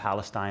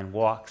 Palestine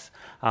Walks.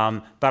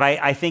 But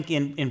I think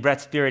in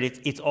Brett's spirit,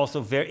 it's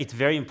also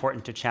very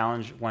important to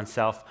challenge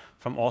oneself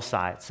from all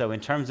sides. So in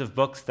terms of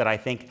books that I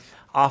think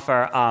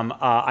offer,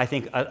 I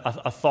think,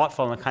 a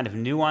thoughtful and kind of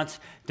nuanced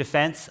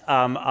defense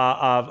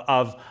of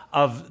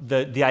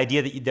the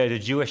idea that a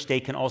Jewish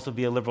state can also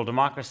be a liberal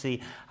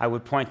democracy, I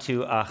would point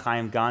to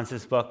Chaim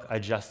Ganz's book, A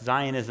Just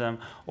Zionism,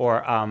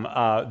 or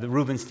the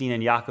Rubenstein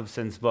and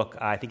Jacobson's book,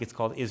 I think it's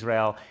called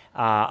Israel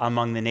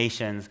Among the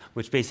Nations,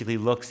 which basically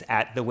looks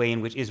at the way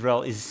in which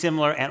Israel is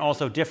similar and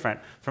also different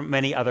from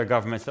many other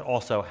governments that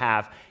also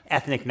have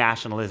ethnic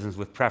nationalisms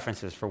with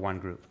preferences for one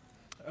group.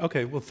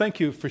 Okay, well, thank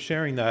you for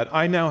sharing that.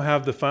 I now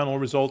have the final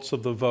results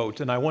of the vote,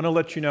 and I want to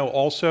let you know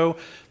also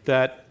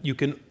that you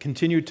can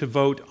continue to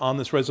vote on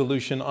this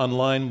resolution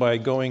online by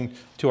going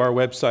to our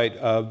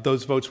website.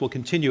 Those votes will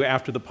continue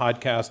after the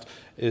podcast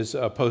is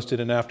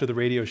posted and after the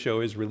radio show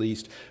is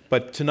released.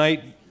 But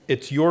tonight,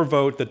 it's your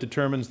vote that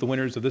determines the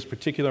winners of this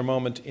particular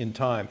moment in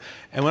time.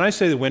 And when I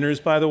say the winners,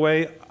 by the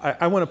way,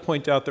 I want to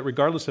point out that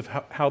regardless of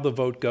how the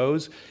vote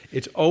goes,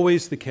 it's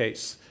always the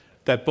case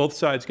that both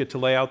sides get to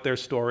lay out their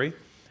story,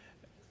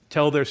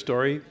 tell their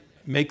story,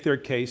 make their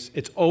case.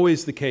 It's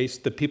always the case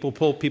that people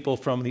pull people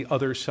from the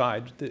other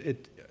side.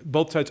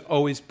 Both sides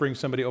always bring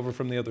somebody over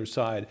from the other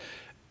side.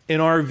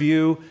 In our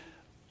view,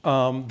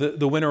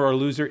 the winner or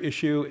loser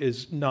issue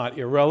is not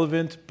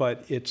irrelevant,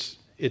 but it's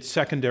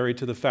secondary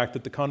to the fact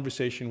that the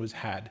conversation was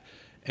had.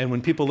 And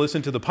when people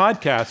listen to the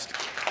podcast,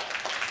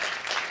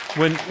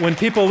 when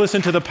people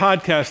listen to the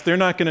podcast, they're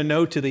not going to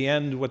know to the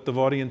end what the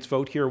audience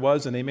vote here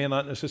was, and they may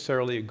not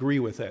necessarily agree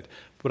with it.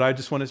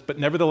 But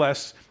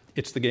nevertheless,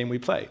 it's the game we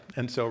play,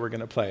 and so we're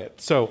going to play it.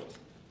 So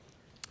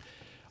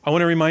I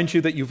want to remind you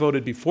that you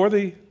voted before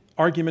the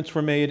arguments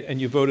were made,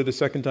 and you voted a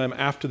second time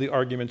after the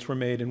arguments were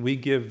made, and we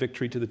give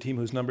victory to the team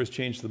whose numbers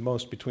changed the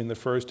most between the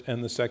first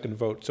and the second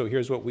vote. So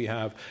here's what we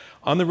have.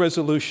 On the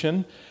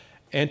resolution,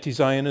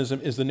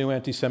 Anti-Zionism is the New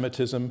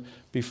Anti-Semitism,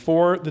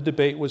 before the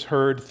debate was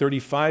heard,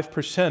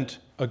 35%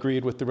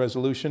 agreed with the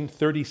resolution,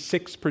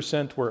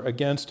 36% were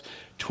against,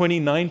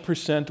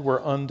 29%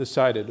 were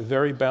undecided. A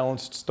very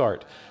balanced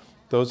start.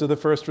 Those are the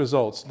first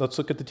results. Let's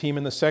look at the team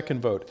in the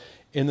second vote.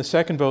 In the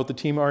second vote, the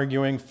team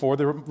arguing for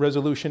the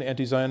resolution,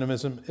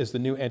 Anti-Zionism is the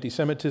New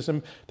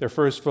Anti-Semitism, their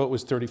first vote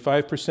was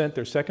 35%.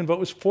 Their second vote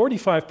was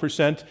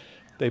 45%.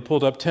 They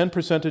pulled up 10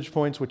 percentage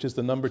points, which is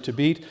the number to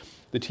beat.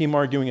 The team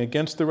arguing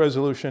against the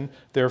resolution,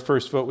 their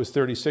first vote was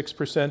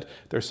 36%.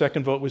 Their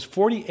second vote was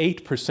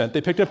 48%.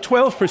 They picked up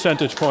 12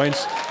 percentage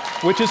points,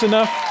 which is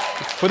enough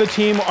for the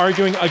team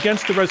arguing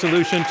against the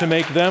resolution to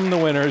make them the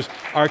winners.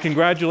 Our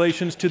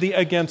congratulations to the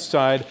against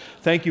side.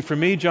 Thank you from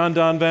me, John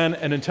Donvan,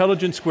 and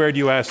Intelligence Squared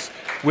US.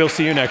 We'll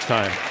see you next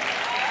time.